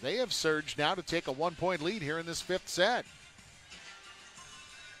 as they have surged now to take a 1-point lead here in this fifth set.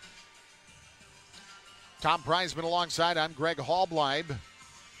 Tom Preisman alongside. I'm Greg Hallbleib.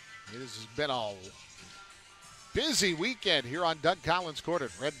 It has been a busy weekend here on Doug Collins Court at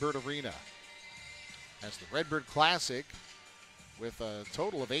Redbird Arena. As the Redbird Classic, with a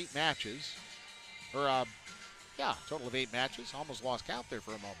total of 8 matches, Yeah, total of 8 matches. Almost lost count there for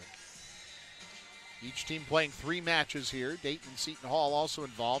a moment. Each team playing 3 matches here. Dayton and Seton Hall also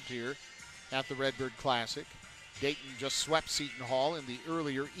involved here at the Redbird Classic. Dayton just swept Seton Hall in the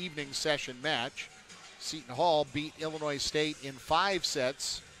earlier evening session match. Seton Hall beat Illinois State in 5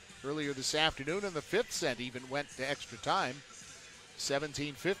 sets earlier this afternoon, and the 5th set even went to extra time.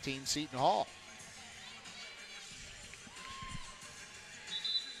 17-15 Seton Hall.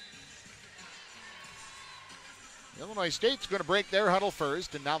 Illinois State's going to break their huddle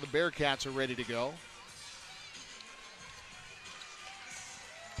first, and now the Bearcats are ready to go.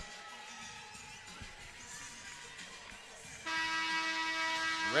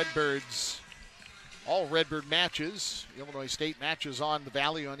 Redbirds, all Redbird matches, Illinois State matches on the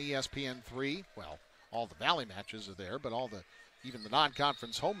Valley on ESPN3. Well, all the Valley matches are there, but even the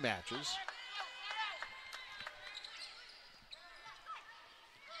non-conference home matches.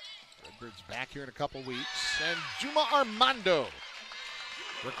 Redbirds back here in a couple weeks, and Juma Armando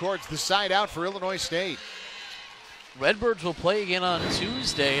records the side out for Illinois State. Redbirds will play again on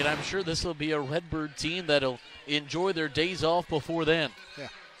Tuesday, and I'm sure this will be a Redbird team that'll enjoy their days off before then. Yeah.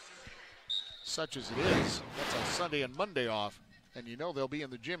 Such as it is. That's a Sunday and Monday off, and you know they'll be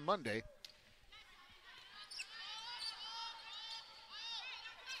in the gym Monday.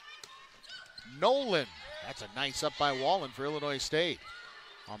 Nolan. That's a nice up by Wallen for Illinois State.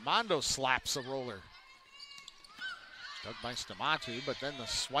 Armando slaps a roller. Dug by Stamatu, but then the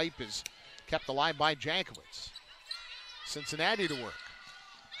swipe is kept alive by Jankowitz. Cincinnati to work.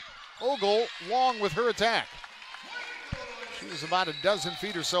 Ogle long with her attack. She was about a dozen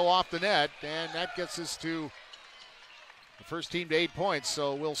feet or so off the net, and that gets us to the first team to 8 points.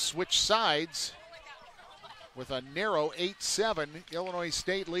 So we'll switch sides with a narrow 8-7 Illinois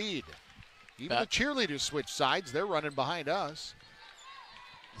State lead. Even the cheerleaders switch sides. They're running behind us.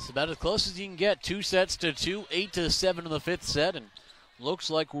 It's about as close as you can get. 2 sets to 2, 8-7 in the 5th set, and looks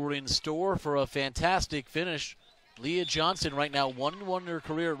like we're in store for a fantastic finish. Leah Johnson right now 1-1 in her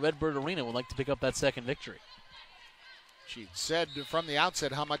career at Redbird Arena would like to pick up that second victory. She'd said from the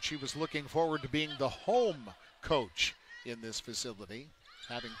outset how much she was looking forward to being the home coach in this facility,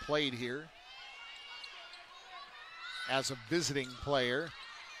 having played here as a visiting player.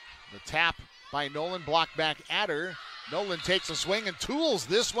 The tap by Nolan, blocked back at her. Nolan takes a swing and tools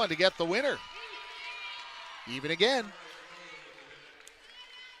this one to get the winner. Even again.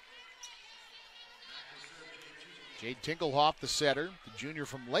 Jade Tinkelhoff, the setter, the junior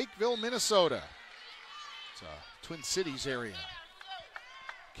from Lakeville, Minnesota. It's a Twin Cities area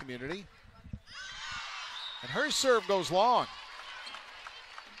community. And her serve goes long.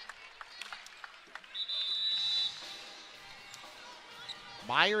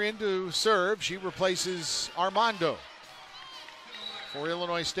 Meyer into serve. She replaces Armando for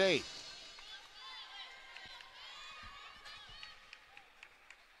Illinois State.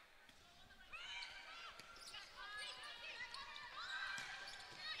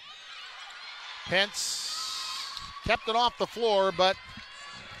 Pence kept it off the floor, but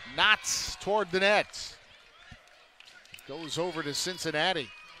not toward the net. Goes over to Cincinnati.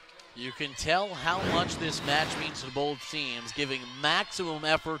 You can tell how much this match means to both teams, giving maximum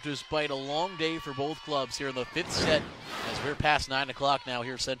effort despite a long day for both clubs here in the 5th set as we're past 9 o'clock now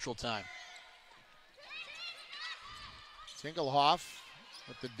here Central Time. Tingelhoff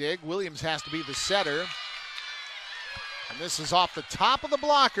with the dig. Williams has to be the setter. And this is off the top of the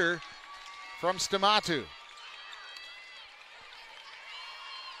blocker from Stamatu.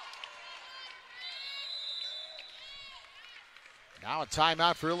 Now a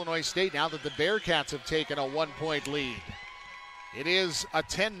timeout for Illinois State now that the Bearcats have taken a 1-point lead. It is a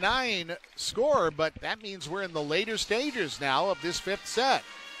 10-9 score, but that means we're in the later stages now of this 5th set,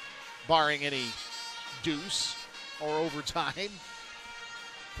 barring any deuce or overtime.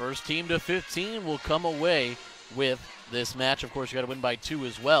 First team to 15 will come away with this match. Of course, you got to win by 2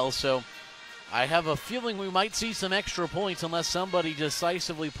 as well, so I have a feeling we might see some extra points unless somebody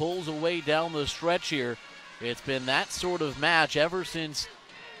decisively pulls away down the stretch here. It's been that sort of match ever since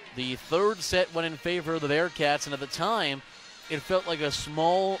the 3rd set went in favor of the Bearcats, and at the time, it felt like a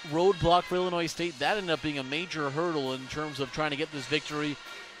small roadblock for Illinois State. That ended up being a major hurdle in terms of trying to get this victory.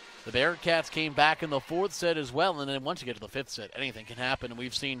 The Bearcats came back in the 4th set as well, and then once you get to the 5th set, anything can happen, and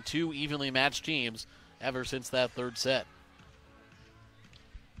we've seen 2 evenly matched teams ever since that 3rd set.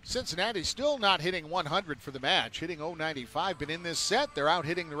 Cincinnati still not hitting 100 for the match, hitting 095, but in this set, they're out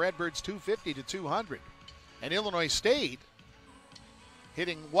hitting the Redbirds 250 to 200. And Illinois State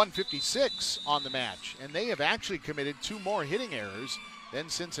hitting 156 on the match. And they have actually committed 2 more hitting errors than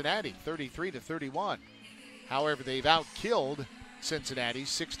Cincinnati, 33 to 31. However, they've outkilled Cincinnati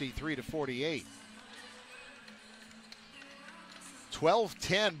 63 to 48.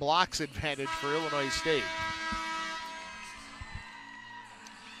 12-10 blocks advantage for Illinois State.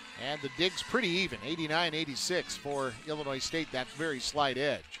 And the dig's pretty even, 89-86 for Illinois State, that very slight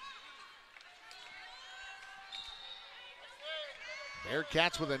edge.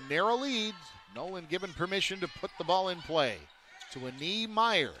 Bearcats with a narrow lead. Nolan given permission to put the ball in play. To a knee,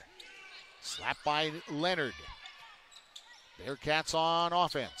 Meyer. Slapped by Leonard. Bearcats on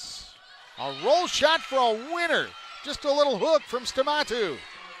offense. A roll shot for a winner. Just a little hook from Stamatu.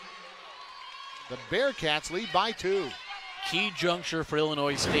 The Bearcats lead by 2. Key juncture for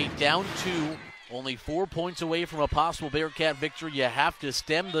Illinois State, down 2, only 4 points away from a possible Bearcat victory. You have to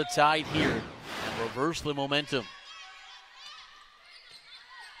stem the tide here and reverse the momentum.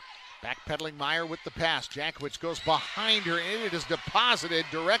 Backpedaling Meyer with the pass. Jankowicz goes behind her, and it is deposited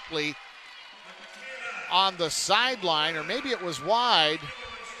directly on the sideline, or maybe it was wide.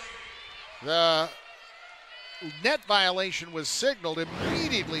 The net violation was signaled.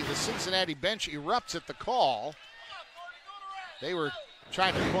 Immediately, the Cincinnati bench erupts at the call. They were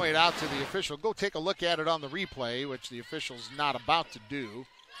trying to point out to the official, go take a look at it on the replay, which the official's not about to do,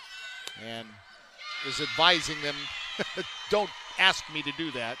 and is advising them, don't ask me to do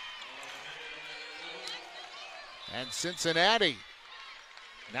that. And Cincinnati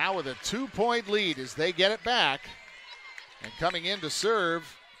now with a 2-point lead as they get it back. And coming in to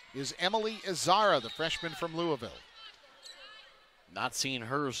serve is Emily Izara, the freshman from Louisville. Not seen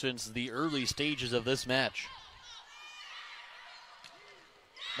her since the early stages of this match.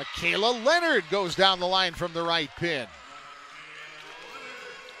 Michaela Leonard goes down the line from the right pin.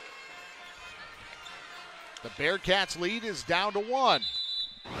 The Bearcats' lead is down to 1.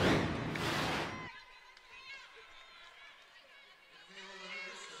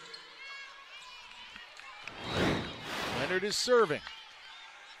 Leonard is serving.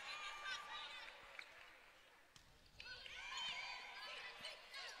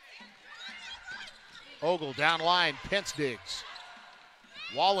 Ogle down line, Pence digs.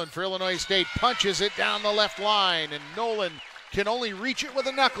 Wallen for Illinois State punches it down the left line, and Nolan can only reach it with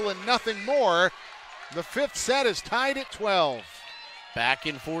a knuckle and nothing more. The 5th set is tied at 12. Back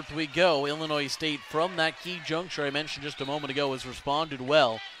and forth we go. Illinois State, from that key juncture I mentioned just a moment ago, has responded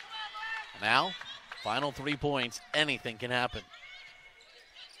well. Now, final 3 points, anything can happen.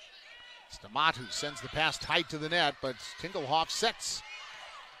 Stamatu sends the pass tight to the net, but Tingelhoff sets.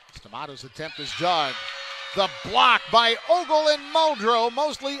 Stamatu's attempt is done. The block by Ogle and Muldrow,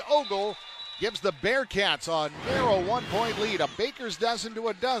 mostly Ogle, gives the Bearcats a narrow 1-point lead. A baker's dozen to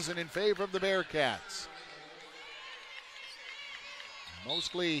a dozen in favor of the Bearcats.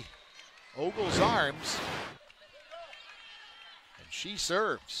 Mostly Ogle's arms. And she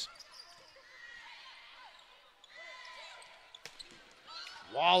serves.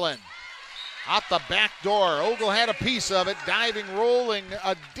 Wallen out the back door. Ogle had a piece of it. Diving, rolling,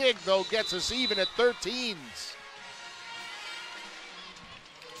 a dig, though, gets us even at 13s.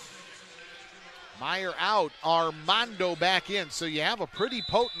 Meyer out, Armando back in. So you have a pretty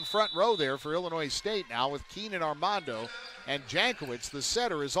potent front row there for Illinois State now with Keenan, Armando, and Jankowicz, the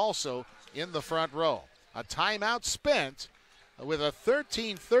setter, is also in the front row. A timeout spent with a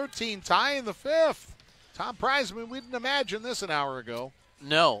 13-13 tie in the 5th. Tom Prizeman, we didn't imagine this an hour ago.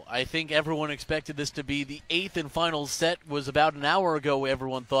 No, I think everyone expected this to be the 8th and final set. Was about an hour ago,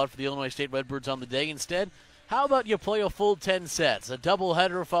 everyone thought, for the Illinois State Redbirds on the day. Instead, how about you play a full 10 sets? A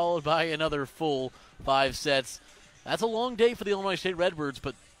doubleheader followed by another full 5 sets. That's a long day for the Illinois State Redbirds,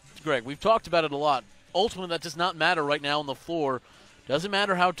 but, Greg, we've talked about it a lot. Ultimately, that does not matter right now on the floor. Doesn't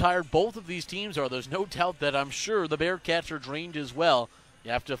matter how tired both of these teams are. There's no doubt that I'm sure the Bearcats are drained as well.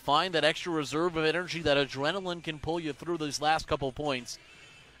 You have to find that extra reserve of energy, that adrenaline can pull you through these last couple points.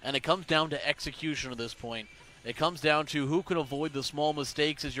 And it comes down to execution at this point. It comes down to who can avoid the small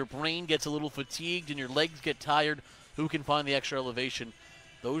mistakes as your brain gets a little fatigued and your legs get tired. Who can find the extra elevation?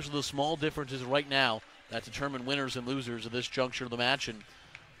 Those are the small differences right now that determine winners and losers at this juncture of the match, and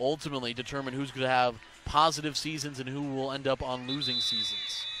ultimately determine who's going to have positive seasons and who will end up on losing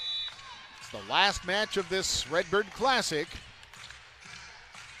seasons. It's the last match of this Redbird Classic.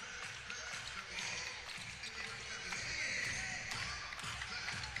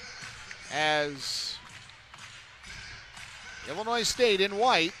 As Illinois State in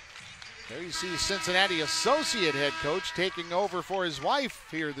white. There you see Cincinnati associate head coach taking over for his wife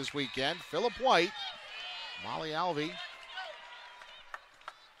here this weekend, Philip White. Molly Alvey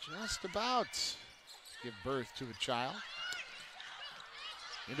just about to give birth to a child.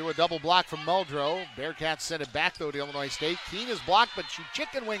 Into a double block from Muldrow. Bearcats send it back, though, to Illinois State. Keene is blocked, but she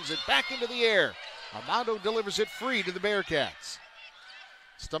chicken wings it back into the air. Armando delivers it free to the Bearcats.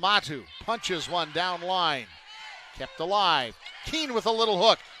 Stamatu punches one down line. Kept alive. Keene with a little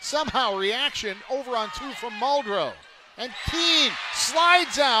hook. Somehow reaction over on 2 from Muldrow. And Keene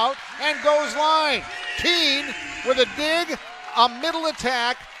slides out and goes line. Keene with a dig, a middle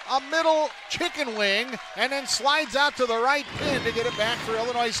attack, a middle chicken wing, and then slides out to the right pin to get it back for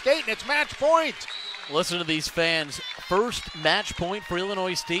Illinois State, and it's match point. Listen to these fans. First match point for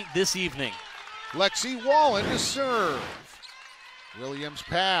Illinois State this evening. Lexi Wallen to serve. Williams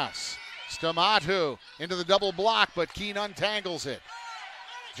pass. Stamatu into the double block, but Keene untangles it.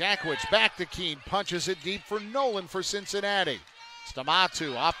 Jankwicz back to Keene, punches it deep for Nolan for Cincinnati.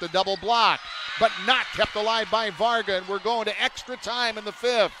 Stamatu off the double block, but not kept alive by Varga, and we're going to extra time in the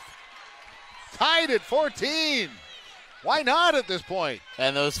 5th. Tied at 14. Why not at this point?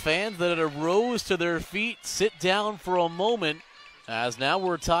 And those fans that arose to their feet sit down for a moment, as now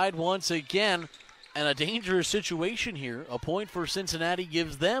we're tied once again. And a dangerous situation here. A point for Cincinnati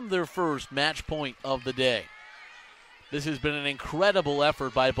gives them their first match point of the day. This has been an incredible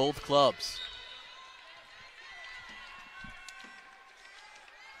effort by both clubs.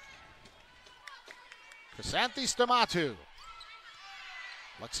 Chrysanthi Stamatu.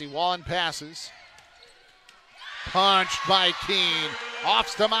 Lexi Wallen passes. Punched by Keene.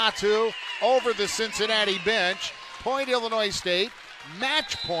 Off Stamatu. Over the Cincinnati bench. Point Illinois State.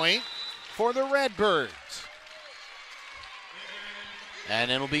 Match point for the Redbirds.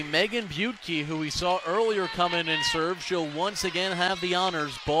 And it'll be Megan Butke, who we saw earlier come in and serve. She'll once again have the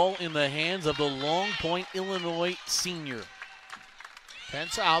honors. Ball in the hands of the Long Point, Illinois senior.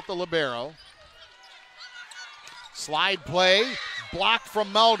 Pence out, the libero. Slide play, blocked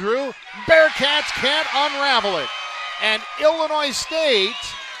from Muldrow. Bearcats can't unravel it. And Illinois State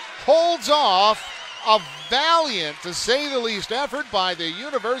holds off a valiant, to say the least, effort by the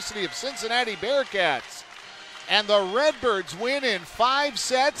University of Cincinnati Bearcats. And the Redbirds win in 5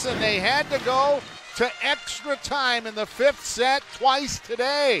 sets, and they had to go to extra time in the 5th set twice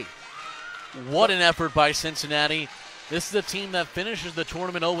today. What an effort by Cincinnati. This is a team that finishes the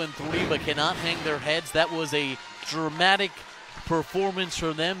tournament 0-3 but cannot hang their heads. That was a dramatic performance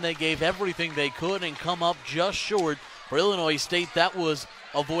for them. They gave everything they could and come up just short. For Illinois State, that was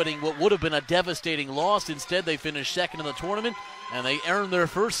avoiding what would have been a devastating loss. Instead, they finished second in the tournament, and they earned their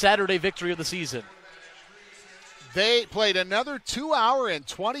first Saturday victory of the season. They played another 2-hour and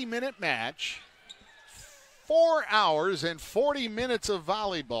 20-minute match, 4 hours and 40 minutes of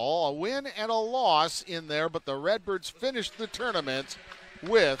volleyball, a win and a loss in there, but the Redbirds finished the tournament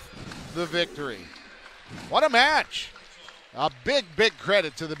with the victory. What a match. A big, big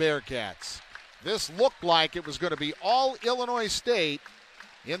credit to the Bearcats. This looked like it was going to be all Illinois State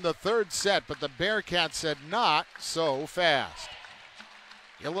in the 3rd set, but the Bearcats said not so fast.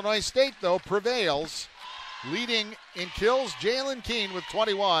 Illinois State, though, prevails. Leading in kills, Jalen Keene with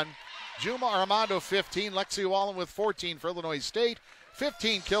 21. Juma Armando 15. Lexi Wallen with 14 for Illinois State.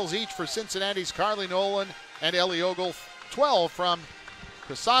 15 kills each for Cincinnati's Carly Nolan and Ellie Ogle. 12 from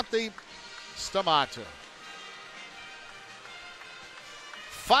Chrysanthi Stamatu.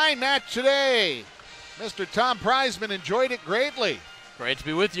 Fine match today. Mr. Tom Prizeman enjoyed it greatly. Great to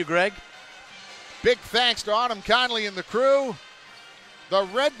be with you, Greg. Big thanks to Autumn Conley and the crew. The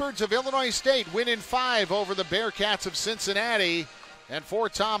Redbirds of Illinois State win in 5 over the Bearcats of Cincinnati. And for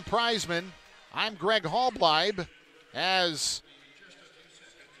Tom Prizeman, I'm Greg Hallbleib. As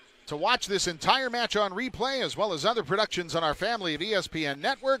to watch this entire match on replay, as well as other productions on our family of ESPN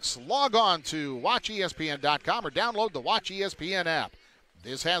networks, log on to watchespn.com or download the Watch ESPN app.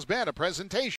 This has been a presentation